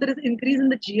 Also, there is increase in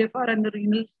the GFR and the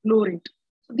renal flow rate.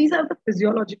 So these are the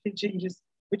physiological changes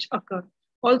which occur.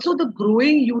 Also, the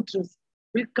growing uterus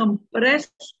will compress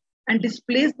and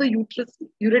displace the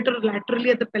ureter laterally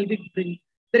at the pelvic brim.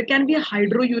 There can be a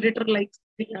hydroureter-like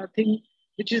thing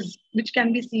which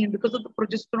can be seen because of the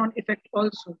progesterone effect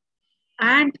also.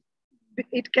 And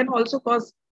it can also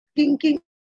cause kinking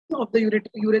of the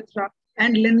urethra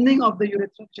and lengthening of the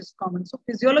urethra, which is common. So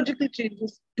physiological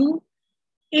changes do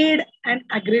aid and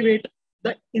aggravate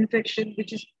the infection,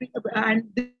 and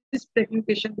this pregnant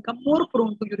patient become more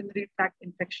prone to urinary tract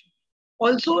infection.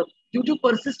 Also, due to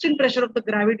persistent pressure of the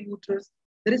gravid uterus,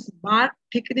 there is marked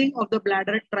thickening of the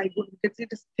bladder trigone. You can see it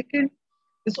is thickened.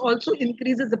 This also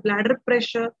increases the bladder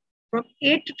pressure from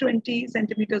 8 to 20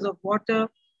 centimeters of water.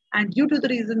 And due to the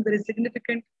reason, there is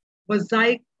significant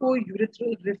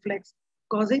vesico-urethral reflex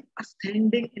causing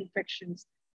ascending infections.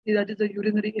 That is the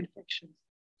urinary infections.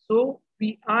 So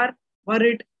we are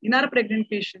worried in our pregnant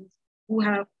patients who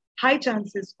have high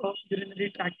chances of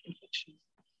urinary tract infections.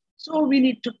 So we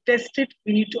need to test it.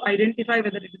 We need to identify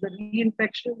whether it is a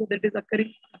reinfection, whether it is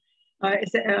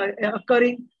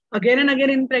occurring again and again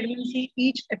in pregnancy.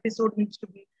 Each episode needs to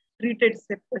be treated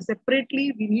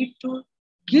separately. We need to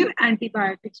give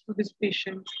antibiotics to this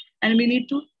patient, and we need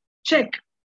to check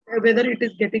whether it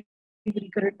is getting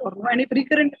recurrent or not. And if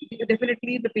recurrent,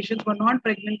 definitely the patients who are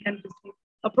non-pregnant can receive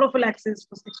a prophylaxis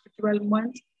for 6 to 12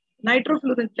 months.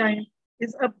 Nitrofluoride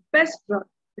is a best drug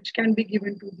which can be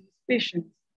given to these patients.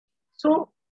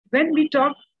 So when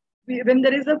when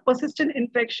there is a persistent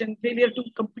infection, failure to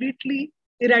completely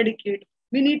eradicate,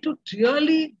 we need to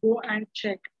really go and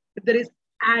check if there is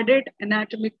added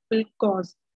anatomical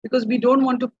cause, because we don't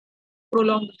want to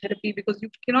prolong the therapy, because you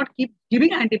cannot keep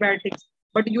giving antibiotics,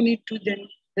 but you need to then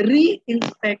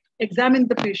re-inspect, examine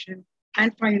the patient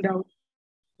and find out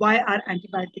why our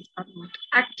antibiotics are not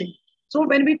acting. So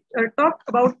when we talk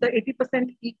about the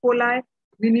 80% E. coli,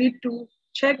 we need to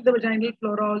check the vaginal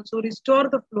flora also, restore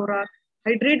the flora,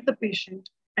 hydrate the patient,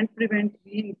 and prevent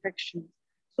reinfection.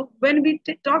 So when we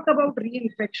talk about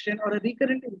reinfection or a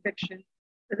recurrent infection,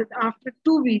 that after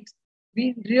 2 weeks,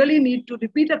 we really need to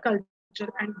repeat a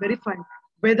culture and verify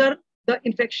whether the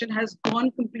infection has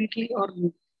gone completely or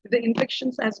not. If the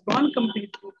infection has gone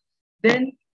completely,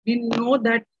 then we know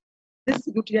that this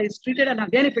UTI is treated, and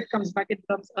again, if it comes back, it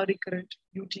becomes a recurrent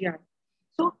UTI.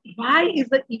 So why is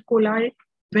the E. coli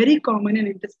very common in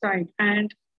intestine,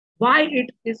 and why it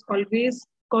is always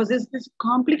causes this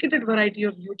complicated variety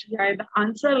of UTI? The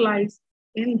answer lies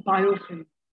in biofilm.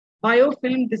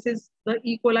 Biofilm, this is the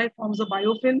E. coli forms a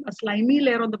biofilm, a slimy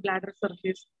layer on the bladder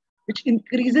surface, which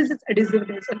increases its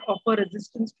adhesiveness and offer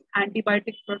resistance to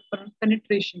antibiotic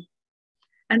penetration.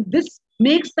 And this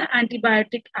makes the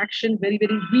antibiotic action very,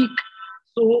 very weak.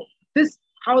 So this,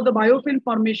 how the biofilm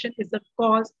formation is the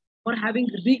cause for having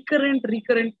recurrent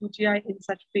UTI in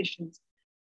such patients.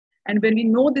 And when we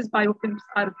know these biofilms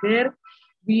are there,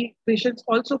 patients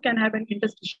also can have an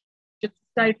interstitial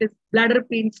cystitis, bladder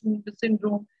pain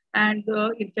syndrome, and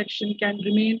the infection can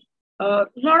remain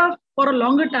for a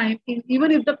longer time,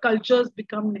 even if the cultures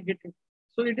become negative.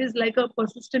 So it is like a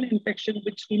persistent infection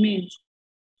which remains,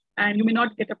 and you may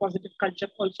not get a positive culture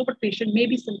also, but patient may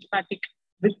be symptomatic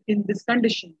within this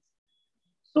condition.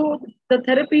 So the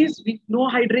therapies, we know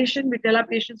hydration, we tell our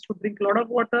patients to drink a lot of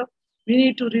water. We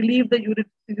need to relieve the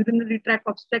urinary tract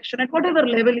obstruction at whatever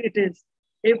level it is.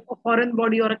 If a foreign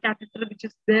body or a catheter which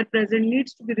is there present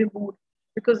needs to be removed,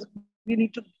 because we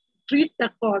need to treat the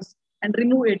cause and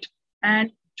remove it.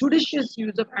 And judicious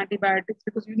use of antibiotics,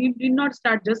 because you need not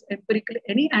start just empirically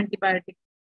any antibiotic,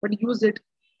 but use it,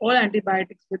 all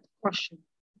antibiotics, with caution.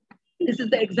 This is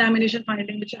the examination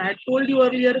finding which I had told you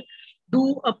earlier.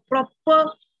 Do a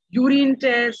proper urine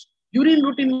test. Urine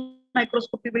routine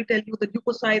microscopy will tell you the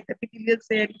leukocytes, epithelial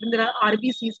cell, even there are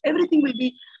RBCs. Everything will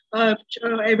be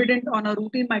evident on a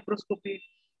routine microscopy.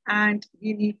 And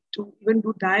we need to even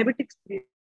do diabetic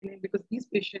screening, because these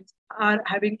patients are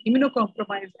having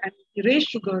immunocompromised and raised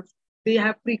sugars. They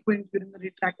have frequent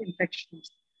urinary tract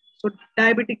infections. So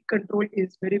diabetic control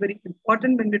is very, very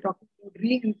important when we're talking about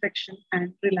reinfection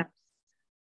and relapse.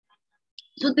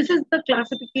 So this is the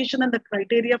classification and the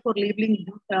criteria for labeling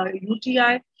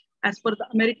UTI as per the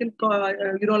American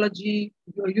urology,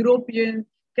 European,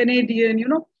 Canadian,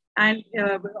 and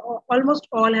almost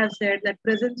all have said that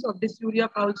presence of dysuria,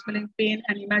 foul smelling, pain,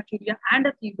 and hematuria, and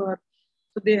a fever.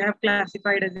 So they have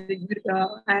classified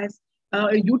as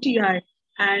a UTI,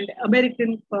 and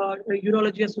American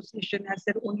Urology Association has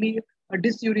said only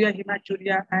dysuria,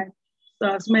 hematuria, and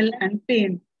smell and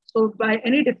pain. So by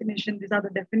any definition, these are the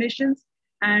definitions,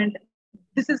 and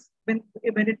this is when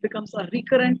it becomes a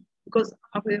recurrent, because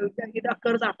it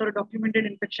occurs after a documented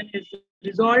infection is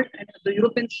resolved, and the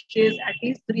Europeans chase at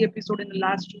least 3 episodes in the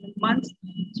last 2 months.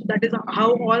 So that is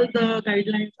how all the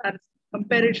guidelines are,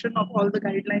 comparison of all the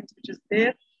guidelines which is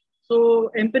there.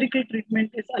 So empirical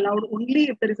treatment is allowed only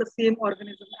if there is the same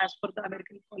organism as per the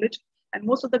American College, and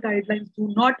most of the guidelines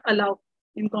do not allow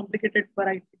in complicated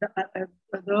variety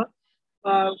the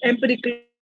empirical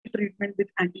treatment with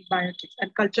antibiotics,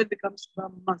 and culture becomes the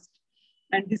must.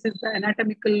 And this is the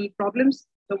anatomical problems,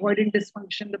 the voiding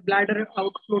dysfunction, the bladder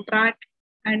outflow tract,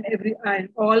 and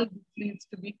all needs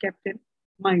to be kept in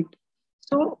mind.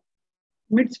 So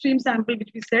midstream sample,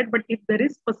 which we said, but if there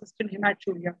is persistent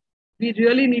hematuria, we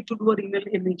really need to do a renal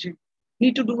imaging,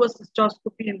 need to do a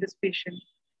cystoscopy in this patient.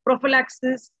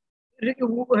 Prophylaxis,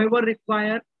 whoever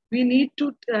require, we need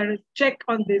to check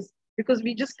on this, because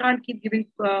we just can't keep giving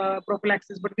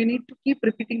prophylaxis, but we need to keep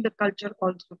repeating the culture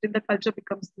also till the culture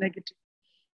becomes negative.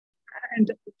 And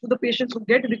to the patients who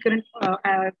get recurrent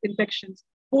infections,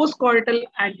 post-coital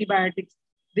antibiotics,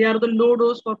 they are the low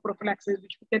dose for prophylaxis,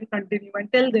 which we can continue,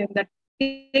 and tell them that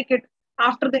take it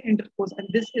after the intercourse, and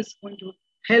this is going to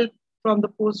help from the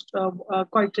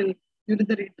post-coital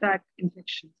urinary tract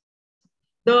infections.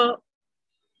 The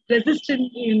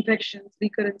resistant infections,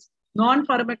 recurrence,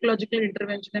 non-pharmacological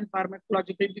intervention and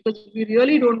pharmacological, because we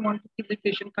really don't want to keep the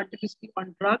patient continuously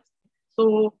on drugs.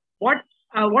 So what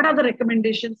are the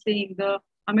recommendations saying? The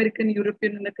American,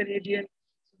 European, and the Canadian,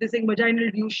 they're saying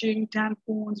vaginal douching,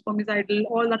 tampons, spermicidal,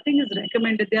 all nothing is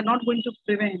recommended. They are not going to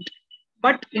prevent.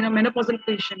 But in a menopausal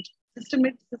patient,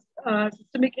 systemic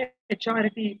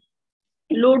HRT,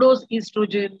 low dose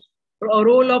estrogen, or a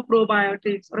roll of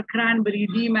probiotics, or a cranberry,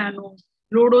 D-mannose,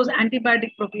 low dose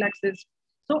antibiotic prophylaxis.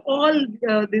 So all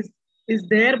this is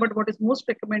there, but what is most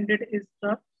recommended is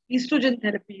the estrogen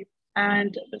therapy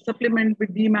and the supplement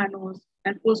with D-mannose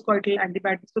and postcoital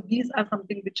antibiotics. So these are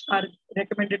something which are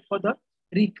recommended for the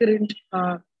recurrent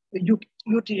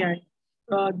UTI.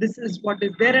 This is what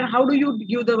is there. And how do you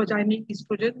give the vaginal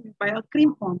estrogen? By a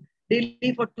cream form,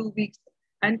 daily for 2 weeks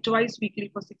and twice weekly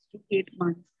for 6 to 8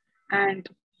 months. And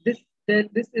this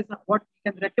is what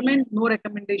we can recommend. No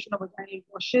recommendation of vaginal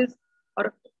washes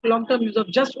or long-term use of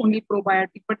just only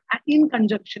probiotic, but in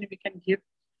conjunction we can give.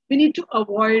 We need to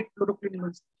avoid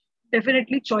fluoroquinolones.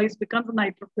 Definitely choice becomes a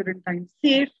nitrofurantine.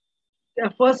 Safe,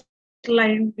 first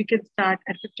line we can start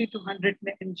at 50 to 100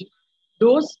 mg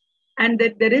dose, and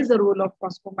that there is a role of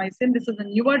fosfomycin. This is a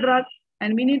newer drug,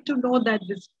 and we need to know that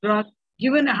this drug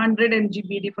given 100 mg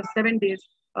BD for 7 days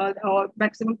or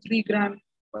maximum 3 gram.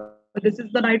 This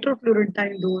is the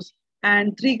nitrofurantine dose,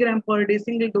 and 3 gram per day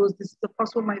single dose. This is the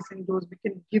fosfomycin dose. We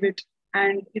can give it,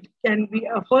 and it can be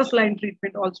a first line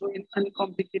treatment also in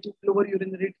uncomplicated lower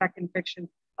urinary tract infection.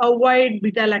 Avoid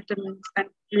beta-lactamines and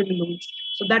quinolones.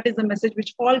 So that is the message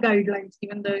which all guidelines,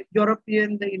 even the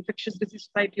European, the Infectious Disease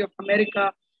Society of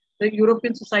America, the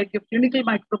European Society of Clinical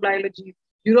Microbiology,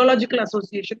 Urological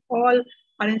Association, all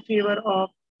are in favor of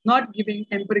not giving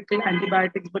empirical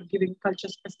antibiotics, but giving culture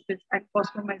specific, and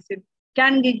fosfomycin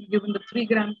can be given the 3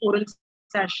 gram oral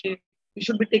sachet. It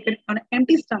should be taken on an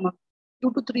empty stomach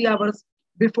 2 to 3 hours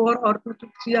before or 2 to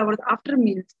 3 hours after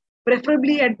meals,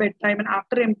 preferably at bedtime and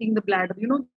after emptying the bladder.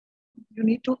 You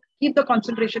need to keep the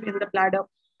concentration in the bladder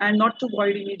and not to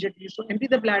void immediately. So empty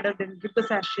the bladder, then give the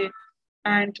sachet,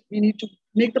 and we need to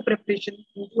make the preparation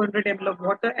in 200 ml of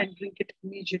water and drink it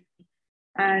immediately.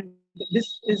 And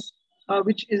this is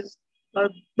which is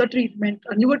the treatment,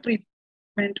 a newer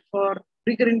treatment for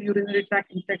recurrent urinary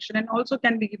tract infection, and also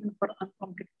can be given for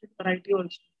uncomplicated variety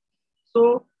also.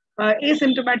 So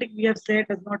asymptomatic, we have said,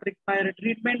 does not require a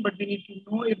treatment, but we need to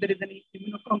know if there is any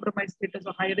immunocompromised status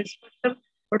or high risk factor.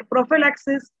 But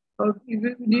prophylaxis,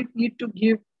 you need to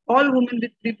give all women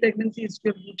with pre-pregnancy history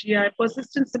of UTI,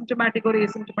 persistent symptomatic or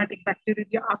asymptomatic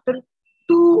bacteriuria after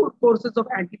 2 courses of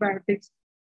antibiotics.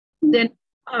 Then,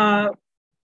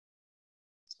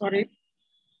 sorry,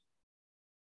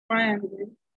 I am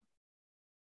going.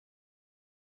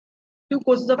 2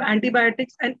 courses of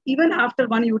antibiotics, and even after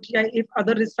 1 UTI, if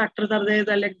other risk factors are there,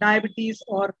 like diabetes,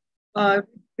 or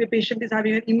the patient is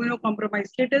having an immunocompromised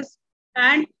status,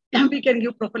 and we can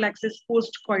give prophylaxis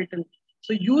post-coital.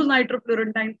 So use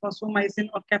nitrofluorantine, fosfomycin,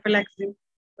 or cefalexin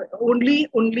only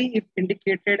if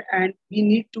indicated, and we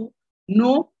need to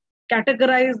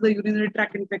categorize the urinary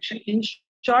tract infection in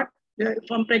short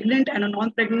from pregnant and a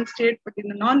non-pregnant state. But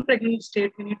in a non-pregnant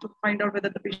state, we need to find out whether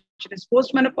the patient is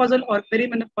postmenopausal or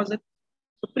perimenopausal.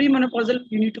 So premenopausal,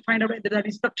 you need to find out whether there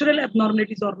are structural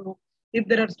abnormalities or no. If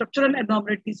there are structural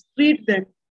abnormalities, treat them.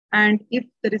 And if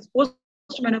there is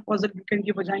postmenopausal, you can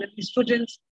give vaginal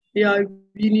estrogens. Yeah,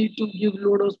 we need to give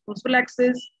low dose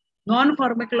prophylaxis.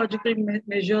 Non-pharmacological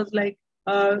measures like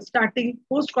starting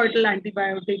postcoital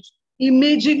antibiotics,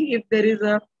 imaging if there is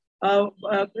a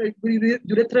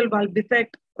urethral valve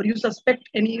defect or you suspect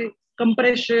any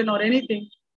compression or anything,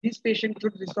 these patients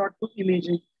should resort to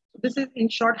imaging. So this is in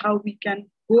short how we can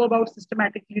go about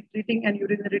systematically treating an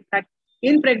urinary tract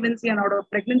in pregnancy and out of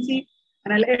pregnancy.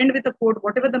 And I'll end with a quote: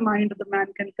 whatever the mind of the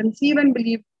man can conceive and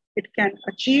believe, it can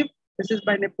achieve. This is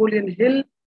by Napoleon Hill.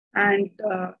 And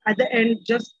at the end,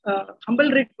 just a humble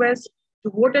request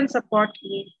to vote and support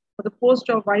me for the post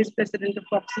of Vice President of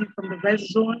FOXI from the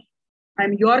West Zone.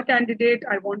 I'm your candidate.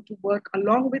 I want to work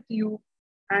along with you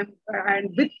and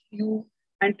with you,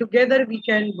 and together we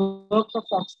can work for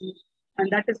FOXI. And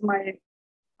that is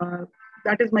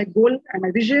my goal and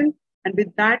my vision. And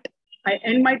with that, I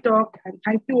end my talk and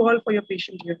thank you all for your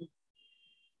patient hearing.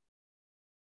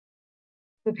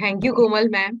 So thank you, Komal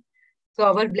ma'am. So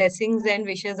our blessings and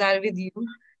wishes are with you.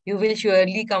 You will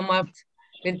surely come up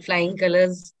with flying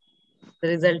colors. The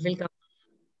result will come.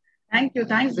 Thank you.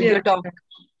 Thanks, so your talk.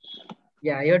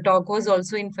 Yeah, your talk was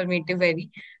also informative, very.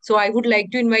 So I would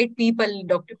like to invite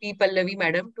Dr. P. Pallavi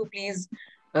madam, to please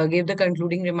give the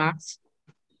concluding remarks.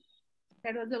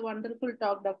 That was a wonderful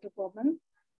talk, Dr. Komal.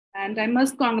 And I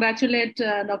must congratulate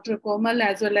Dr. Komal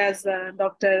as well as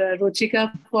Dr.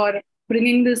 Ruchika for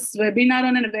bringing this webinar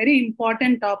on a very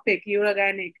important topic,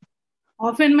 urogynec.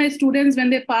 Often my students, when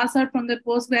they pass out from the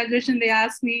post-graduation, they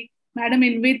ask me, Madam,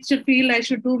 in which field I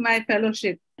should do my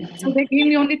fellowship? So they give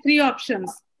me only 3 options.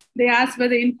 They ask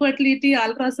whether infertility,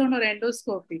 ultrasound, or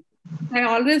endoscopy. I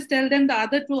always tell them the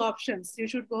other 2 options. You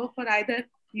should go for either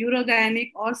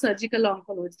urogynec or surgical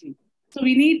oncology. So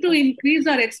we need to increase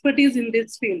our expertise in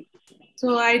this field.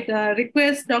 So I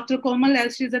request Dr. Komal,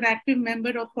 as she's an active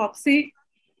member of FOXI,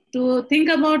 to think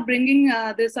about bringing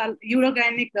this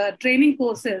urogynec training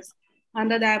courses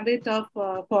under the ambit of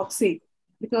FOXI,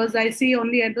 because I see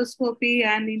only endoscopy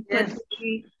and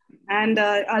infertility and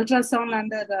ultrasound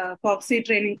under the FOXI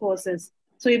training courses.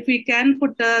 So if we can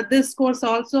put this course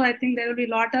also, I think there will be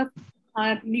a lot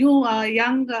of new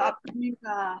young upcoming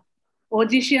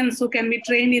physicians who can be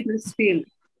trained in this field.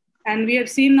 And we have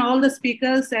seen all the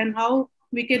speakers and how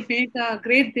we can make a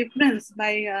great difference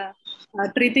by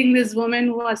treating these women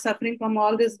who are suffering from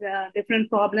all these different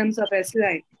problems of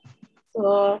SUI.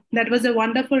 So that was a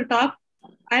wonderful talk.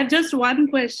 I have just one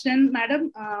question,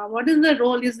 Madam. What is the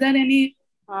role? Is there any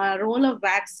role of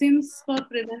vaccines for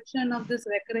prevention of this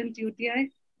recurrent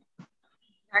UTI?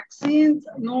 Vaccines?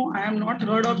 No, I have not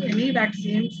heard of any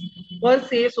vaccines per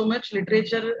se. So much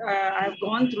literature I have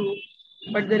gone through,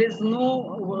 but there is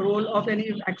no role of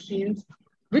any vaccines.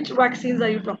 Which vaccines are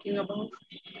you talking about?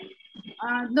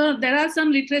 No, there are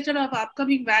some literature of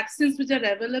upcoming vaccines which are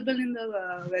available in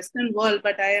the Western world,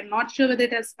 but I am not sure whether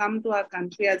it has come to our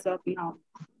country as of now.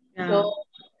 Yeah. So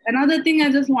another thing,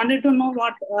 I just wanted to know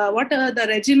what the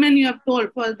regimen you have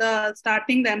told for the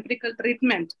starting the empirical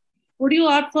treatment. Would you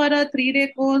opt for a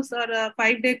 3-day course or a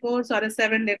 5-day course or a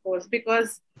 7-day course?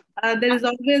 Because there is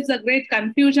always a great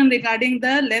confusion regarding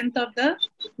the length of the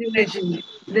regime.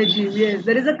 Yes,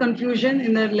 there is a confusion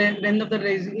in the length of the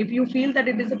regime. If you feel that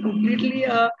it is a completely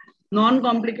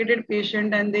non-complicated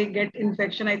patient and they get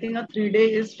infection, I think a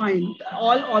 3-day is fine.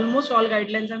 Almost all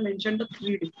guidelines have mentioned a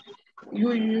 3-day.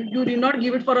 You do not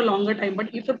give it for a longer time.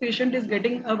 But if a patient is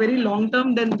getting a very long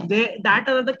term, then that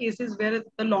are the cases where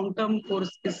the long term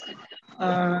course is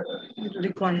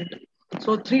required.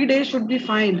 So 3 days should be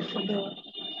fine for the.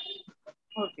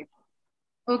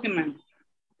 Okay, ma'am.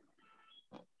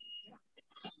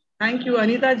 Thank you,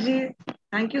 Anita ji.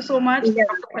 Thank you so much. Dr.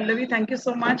 Pallavi, thank you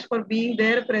so much for being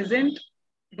there present.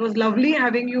 It was lovely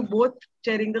having you both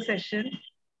chairing the session.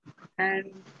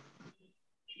 And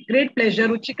great pleasure.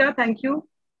 Ruchika, thank you.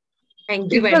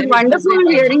 Thank you, It was wonderful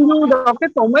hearing you, Dr.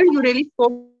 Komal. You really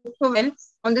spoke so well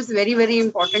on this very, very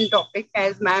important topic.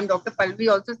 As ma'am, Dr. Pallavi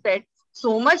also said,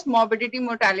 so much morbidity,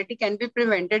 mortality can be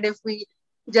prevented if we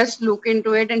just look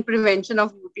into it, and prevention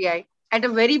of UTI at a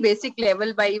very basic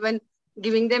level by even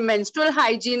giving them menstrual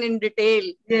hygiene in detail.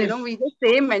 Yes. You know, we just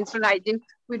say menstrual hygiene.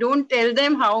 We don't tell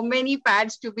them how many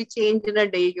pads to be changed in a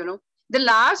day, you know. The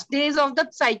last days of the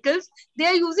cycles, they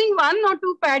are using 1 or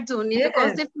 2 pads only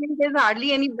because they feel there's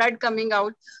hardly any blood coming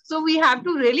out. So we have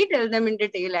to really tell them in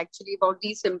detail actually about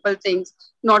these simple things,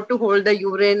 not to hold the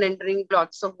urine and drink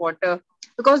lots of water.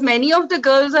 Because many of the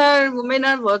women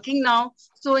are working now.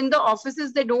 So in the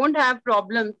offices, they don't have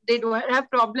problems. They don't have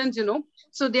problems,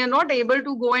 So they are not able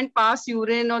to go and pass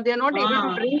urine, or they are not able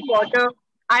to drink water.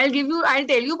 I'll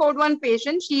tell you about one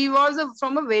patient. She was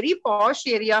from a very posh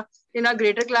area in a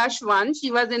greater class 1. She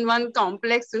was in one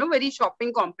complex, very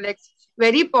shopping complex,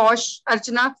 very posh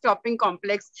Archana shopping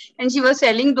complex. And she was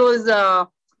selling those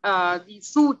these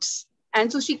suits.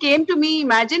 And so she came to me.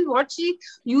 Imagine what she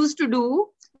used to do.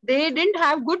 They didn't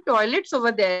have good toilets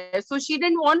over there. So she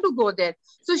didn't want to go there.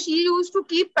 So she used to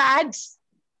keep pads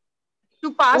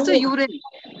to pass the urine.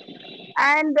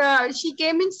 And she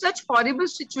came in such horrible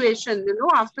situation,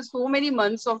 after so many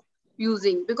months of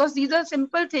using, because these are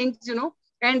simple things,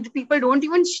 and people don't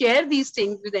even share these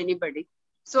things with anybody.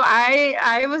 So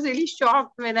I was really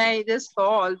shocked when I just saw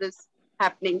all this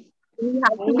happening. We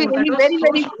have to be really very,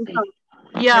 very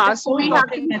yeah. So we have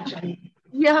to,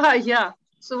 yeah.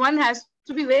 So one has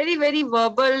to be very, very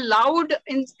verbal, loud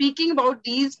in speaking about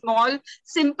these small,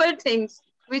 simple things,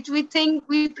 which we think,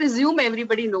 we presume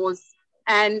everybody knows.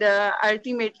 And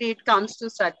ultimately it comes to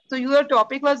such. So your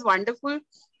topic was wonderful.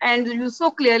 And you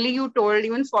so clearly you told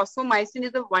even phosphomycin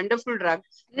is a wonderful drug.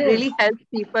 Really helps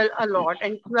people a lot.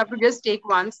 And you have to just take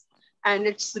once. And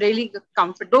it's really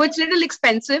comfort. Though it's a little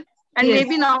expensive. And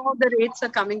maybe now the rates are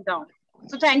coming down.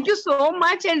 So thank you so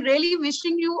much, and really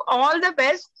wishing you all the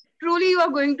best. Truly, you are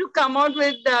going to come out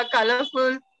with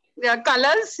colorful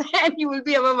colors, and you will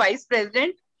be our vice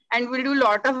president, and we'll do a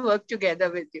lot of work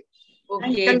together with you.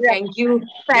 Okay, thank you.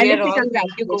 We are all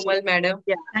thank you, Komal madam.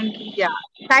 Yeah, thank you. Yeah,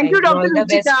 thank you, Dr.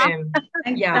 Ruchika.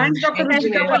 Yeah, thanks, Dr. thank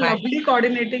you Ruchika, for very much. lovely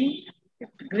coordinating.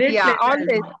 Great. Yeah, all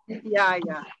pleasure. this.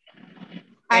 Yeah.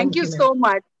 Thank you so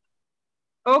much.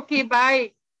 Okay,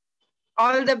 bye.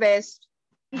 All the best.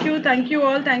 Thank you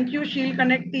all. Thank you, Shield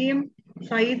Connect team,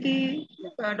 Saiti,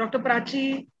 Dr.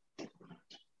 Prachi.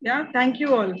 Yeah, thank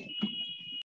you all.